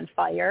lights me on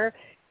fire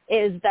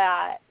is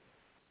that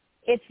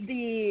it's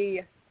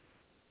the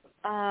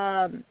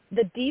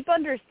deep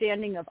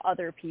understanding of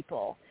other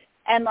people.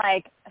 And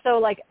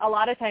so a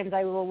lot of times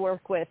I will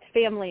work with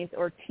families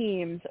or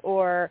teams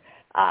or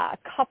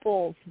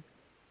couples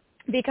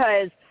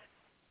because,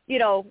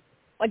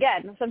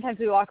 again, sometimes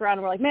we walk around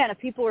and we're like, man, if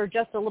people were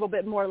just a little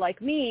bit more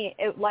like me,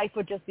 life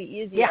would just be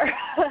easier.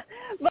 Yeah.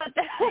 but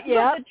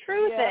the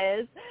truth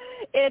is,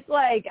 it's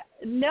like,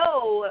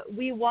 no,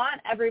 we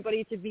want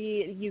everybody to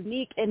be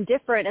unique and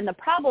different. And the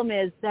problem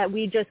is that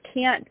we just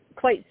can't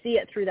quite see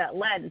it through that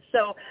lens.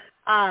 So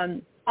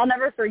I'll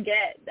never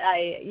forget,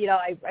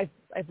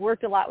 I've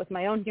worked a lot with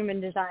my own human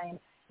design,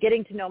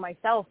 getting to know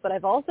myself, but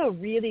I've also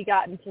really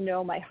gotten to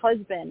know my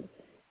husband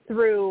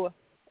through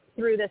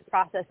this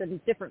process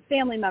and different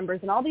family members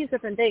and all these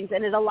different things.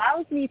 And it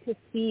allows me to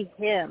see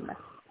him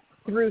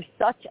through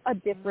such a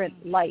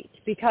different light,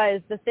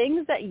 because the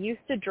things that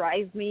used to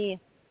drive me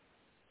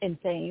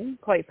insane,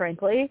 quite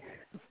frankly,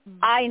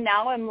 I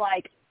now am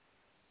like,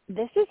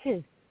 this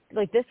is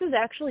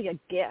actually a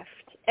gift,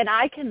 and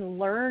I can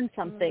learn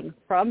something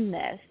from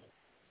this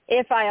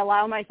if I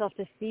allow myself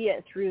to see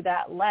it through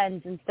that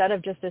lens instead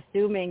of just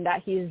assuming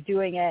that he's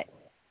doing it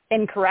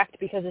incorrect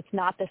because it's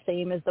not the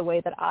same as the way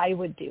that I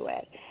would do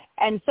it.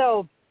 And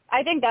so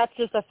I think that's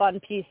just a fun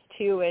piece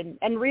too,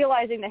 and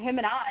realizing that him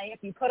and I, if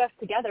you put us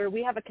together,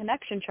 we have a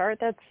connection chart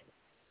that's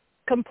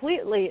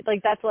completely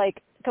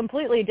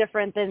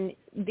different than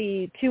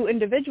the two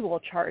individual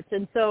charts.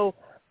 And so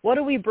what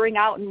do we bring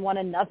out in one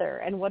another,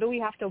 and what do we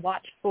have to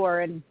watch for?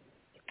 And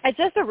it's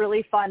just a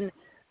really fun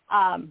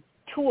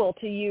tool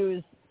to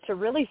use to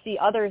really see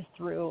others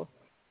through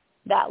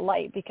that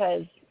light,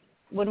 because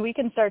when we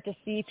can start to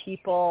see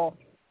people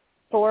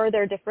for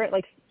their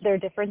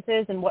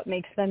differences and what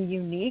makes them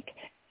unique,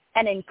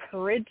 and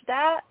encourage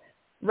that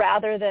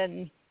rather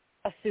than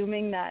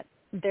assuming that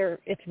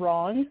it's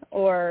wrong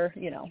or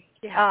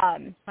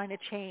trying to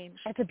change.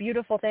 It's a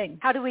beautiful thing.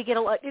 How do we get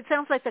it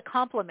sounds like the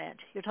compliment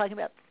you're talking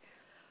about.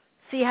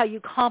 See how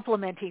you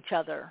complement each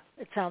other.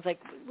 It sounds like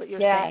what you're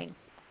saying.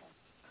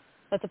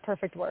 That's a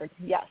perfect word.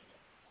 Yes.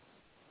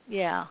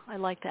 Yeah, I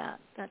like that.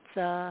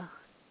 That's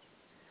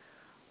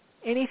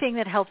anything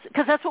that helps,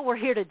 because that's what we're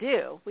here to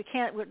do.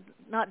 We're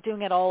not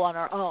doing it all on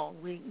our own.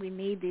 We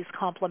need these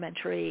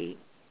complementary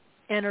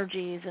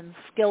energies and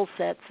skill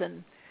sets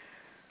and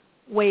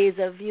ways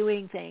of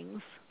viewing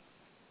things.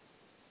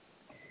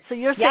 So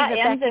you're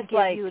saying that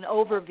can give you an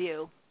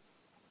overview.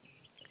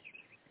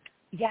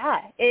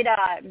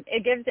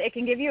 it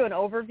can give you an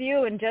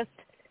overview and just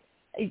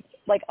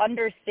like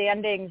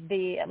understanding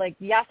the, like,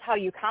 yes, how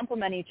you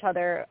complement each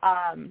other,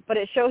 but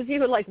it shows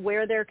you like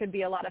where there could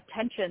be a lot of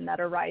tension that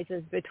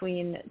arises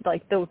between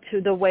like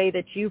the way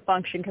that you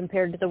function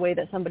compared to the way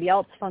that somebody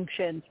else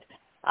functions,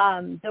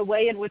 the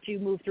way in which you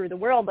move through the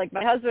world. Like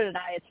my husband and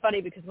I, it's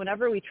funny because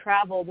whenever we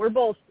travel,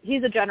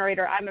 he's a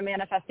generator, I'm a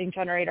manifesting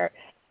generator,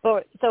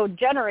 so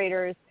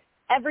generators,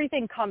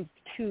 everything comes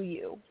to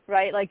you,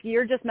 right? Like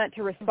you're just meant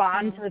to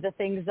respond to the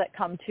things that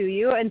come to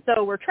you. And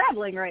so we're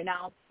traveling right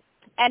now.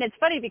 And it's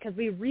funny because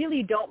we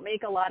really don't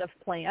make a lot of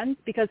plans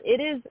because it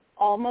is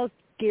almost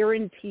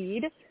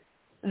guaranteed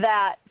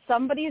that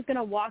somebody is going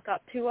to walk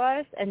up to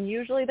us, and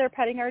usually they're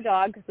petting our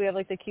dog because we have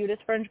like the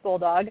cutest French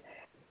bulldog,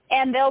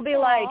 and they'll be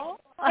like,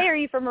 hey, are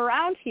you from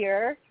around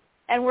here?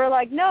 And we're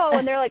like, no.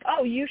 And they're like,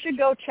 oh, you should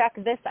go check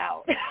this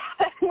out.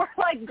 We're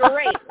like,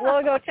 great,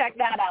 we'll go check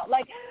that out.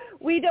 Like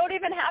we don't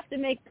even have to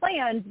make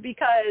plans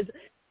because,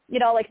 you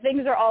know, like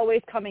things are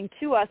always coming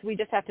to us. We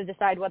just have to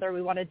decide whether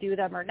we want to do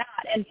them or not.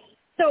 And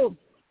so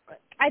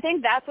I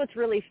think that's what's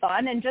really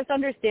fun, and just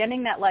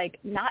understanding that like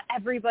not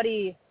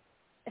everybody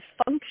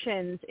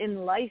functions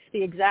in life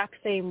the exact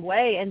same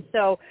way. And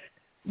so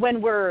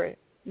when we're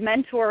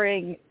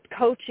mentoring,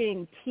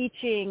 coaching,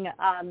 teaching,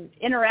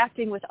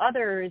 interacting with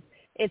others,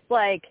 it's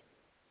like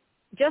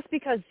just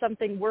because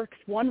something works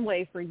one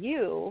way for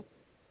you,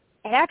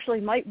 it actually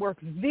might work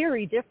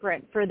very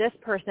different for this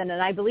person.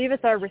 And I believe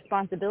it's our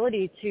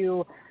responsibility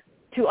to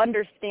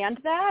understand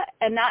that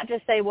and not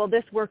just say, well,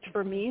 this worked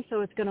for me,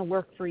 so it's going to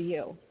work for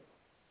you.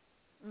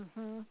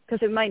 Because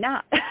it might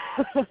not.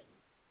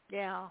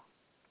 Yeah.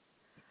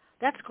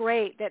 That's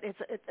great that it's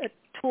a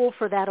tool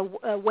for that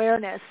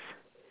awareness.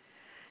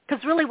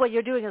 Because really what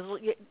you're doing is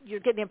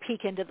you're getting a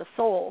peek into the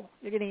soul.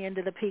 You're getting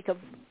into the peek of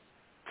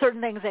certain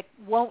things that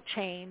won't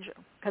change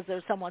because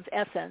there's someone's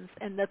essence,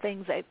 and the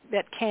things that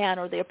can,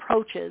 or the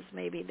approaches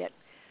maybe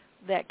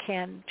that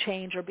can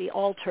change or be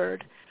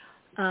altered.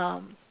 I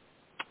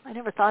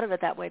never thought of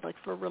it that way, like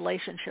for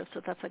relationships,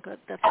 so that's a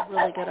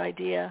really good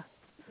idea.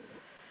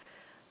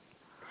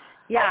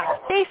 Yeah.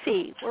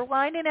 Stacy, we're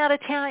winding out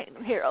of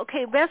time here.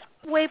 Okay, best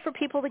way for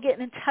people to get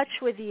in touch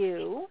with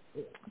you.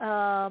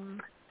 Either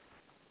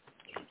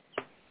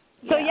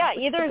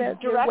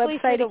directly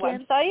through the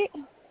website.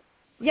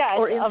 Yeah,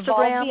 or it's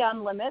Instagram.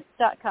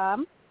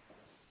 evolvebeyondlimits.com.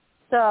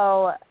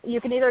 So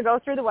you can either go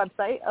through the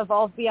website,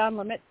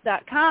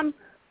 evolvebeyondlimits.com,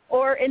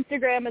 or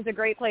Instagram is a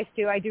great place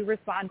too. I do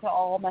respond to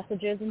all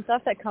messages and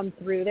stuff that come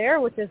through there,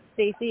 which is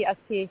Stacy,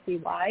 STACY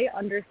 _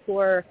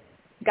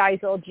 Gissal,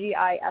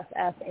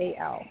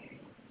 GISSAL.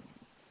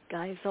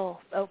 Gissal,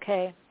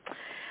 okay.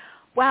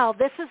 Wow,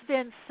 this has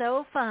been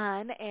so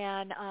fun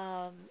and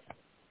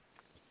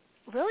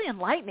really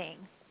enlightening,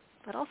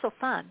 but also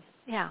fun.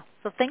 Yeah,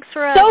 so thanks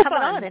for coming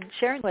on and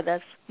sharing with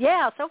us.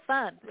 Yeah, so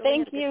fun.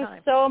 Really Thank you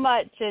so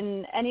much.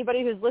 And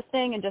anybody who's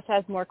listening and just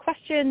has more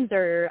questions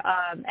or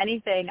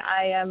anything,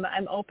 I'm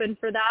open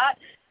for that.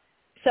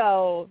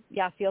 So,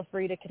 yeah, feel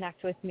free to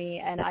connect with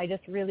me. And I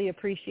just really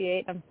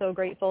I'm so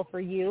grateful for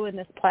you and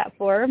this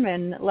platform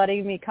and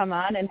letting me come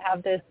on and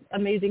have this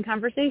amazing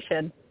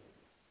conversation.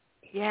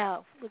 Yeah,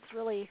 it's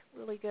really,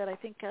 really good. I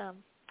think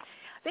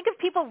if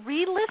people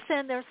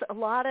re-listen, there's a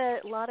lot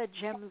of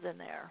gems in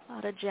there, a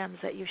lot of gems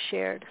that you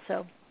shared.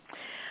 So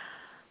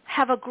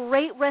have a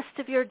great rest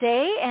of your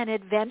day and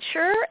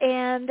adventure,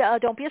 and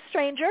don't be a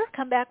stranger.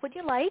 Come back when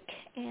you like,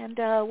 and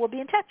we'll be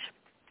in touch.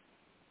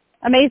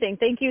 Amazing.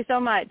 Thank you so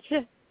much.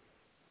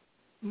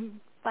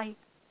 Bye.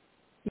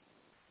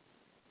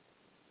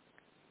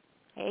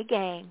 Hey,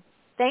 gang.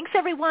 Thanks,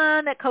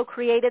 everyone that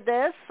co-created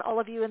this, all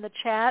of you in the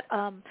chat.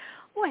 I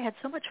had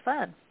so much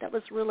fun. That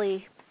was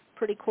really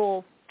pretty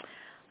cool.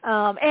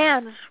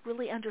 And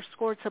really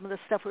underscored some of the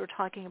stuff we were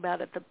talking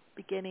about at the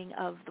beginning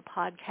of the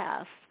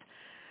podcast.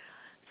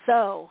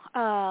 So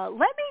let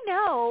me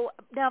know.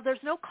 Now,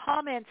 there's no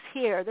comments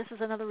here. This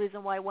is another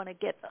reason why I want to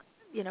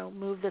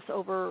move this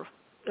over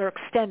or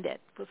extend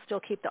it. We'll still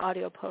keep the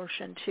audio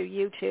portion to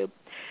YouTube.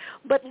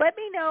 But let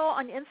me know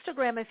on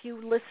Instagram if you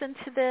listened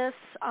to this,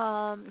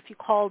 if you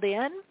called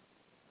in.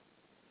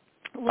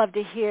 Love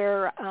to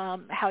hear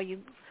how you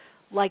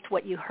liked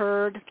what you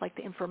heard, like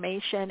the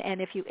information,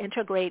 and if you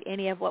integrate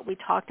any of what we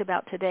talked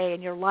about today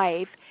in your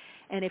life.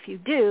 And if you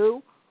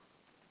do,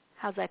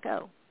 how's that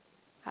go?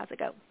 How's it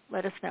go?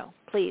 Let us know.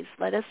 Please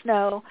let us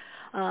know.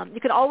 You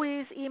can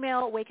always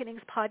email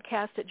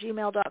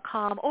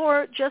awakeningspodcast@gmail.com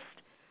or just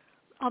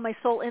on my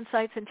Soul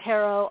Insights and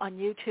Tarot on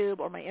YouTube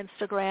or my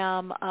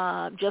Instagram.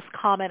 Just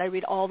comment. I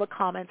read all the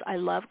comments. I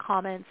love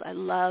comments. I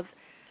love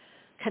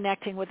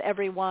connecting with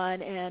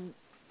everyone and,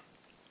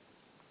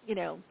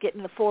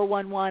 getting the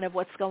 411 of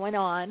what's going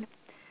on.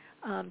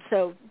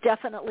 So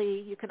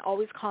definitely you can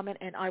always comment,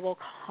 and I will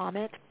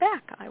comment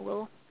back. I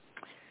will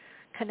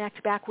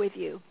connect back with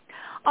you.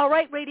 All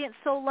right, Radiant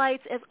Soul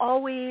Lights, as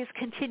always,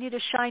 continue to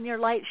shine your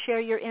light, share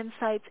your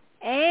insights,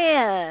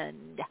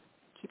 and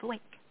keep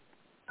awake.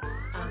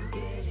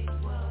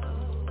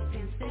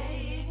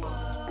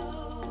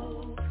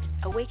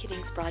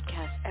 Awakenings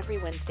broadcasts every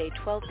Wednesday,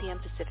 12 p.m.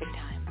 Pacific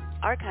Time.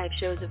 Archive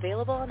shows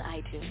available on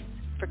iTunes.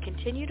 For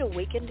continued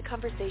awakened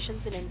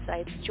conversations and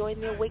insights,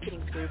 join the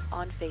Awakenings group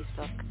on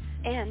Facebook.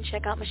 And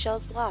check out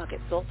Michelle's blog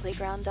at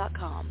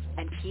soulplayground.com.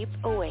 And keep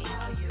awake.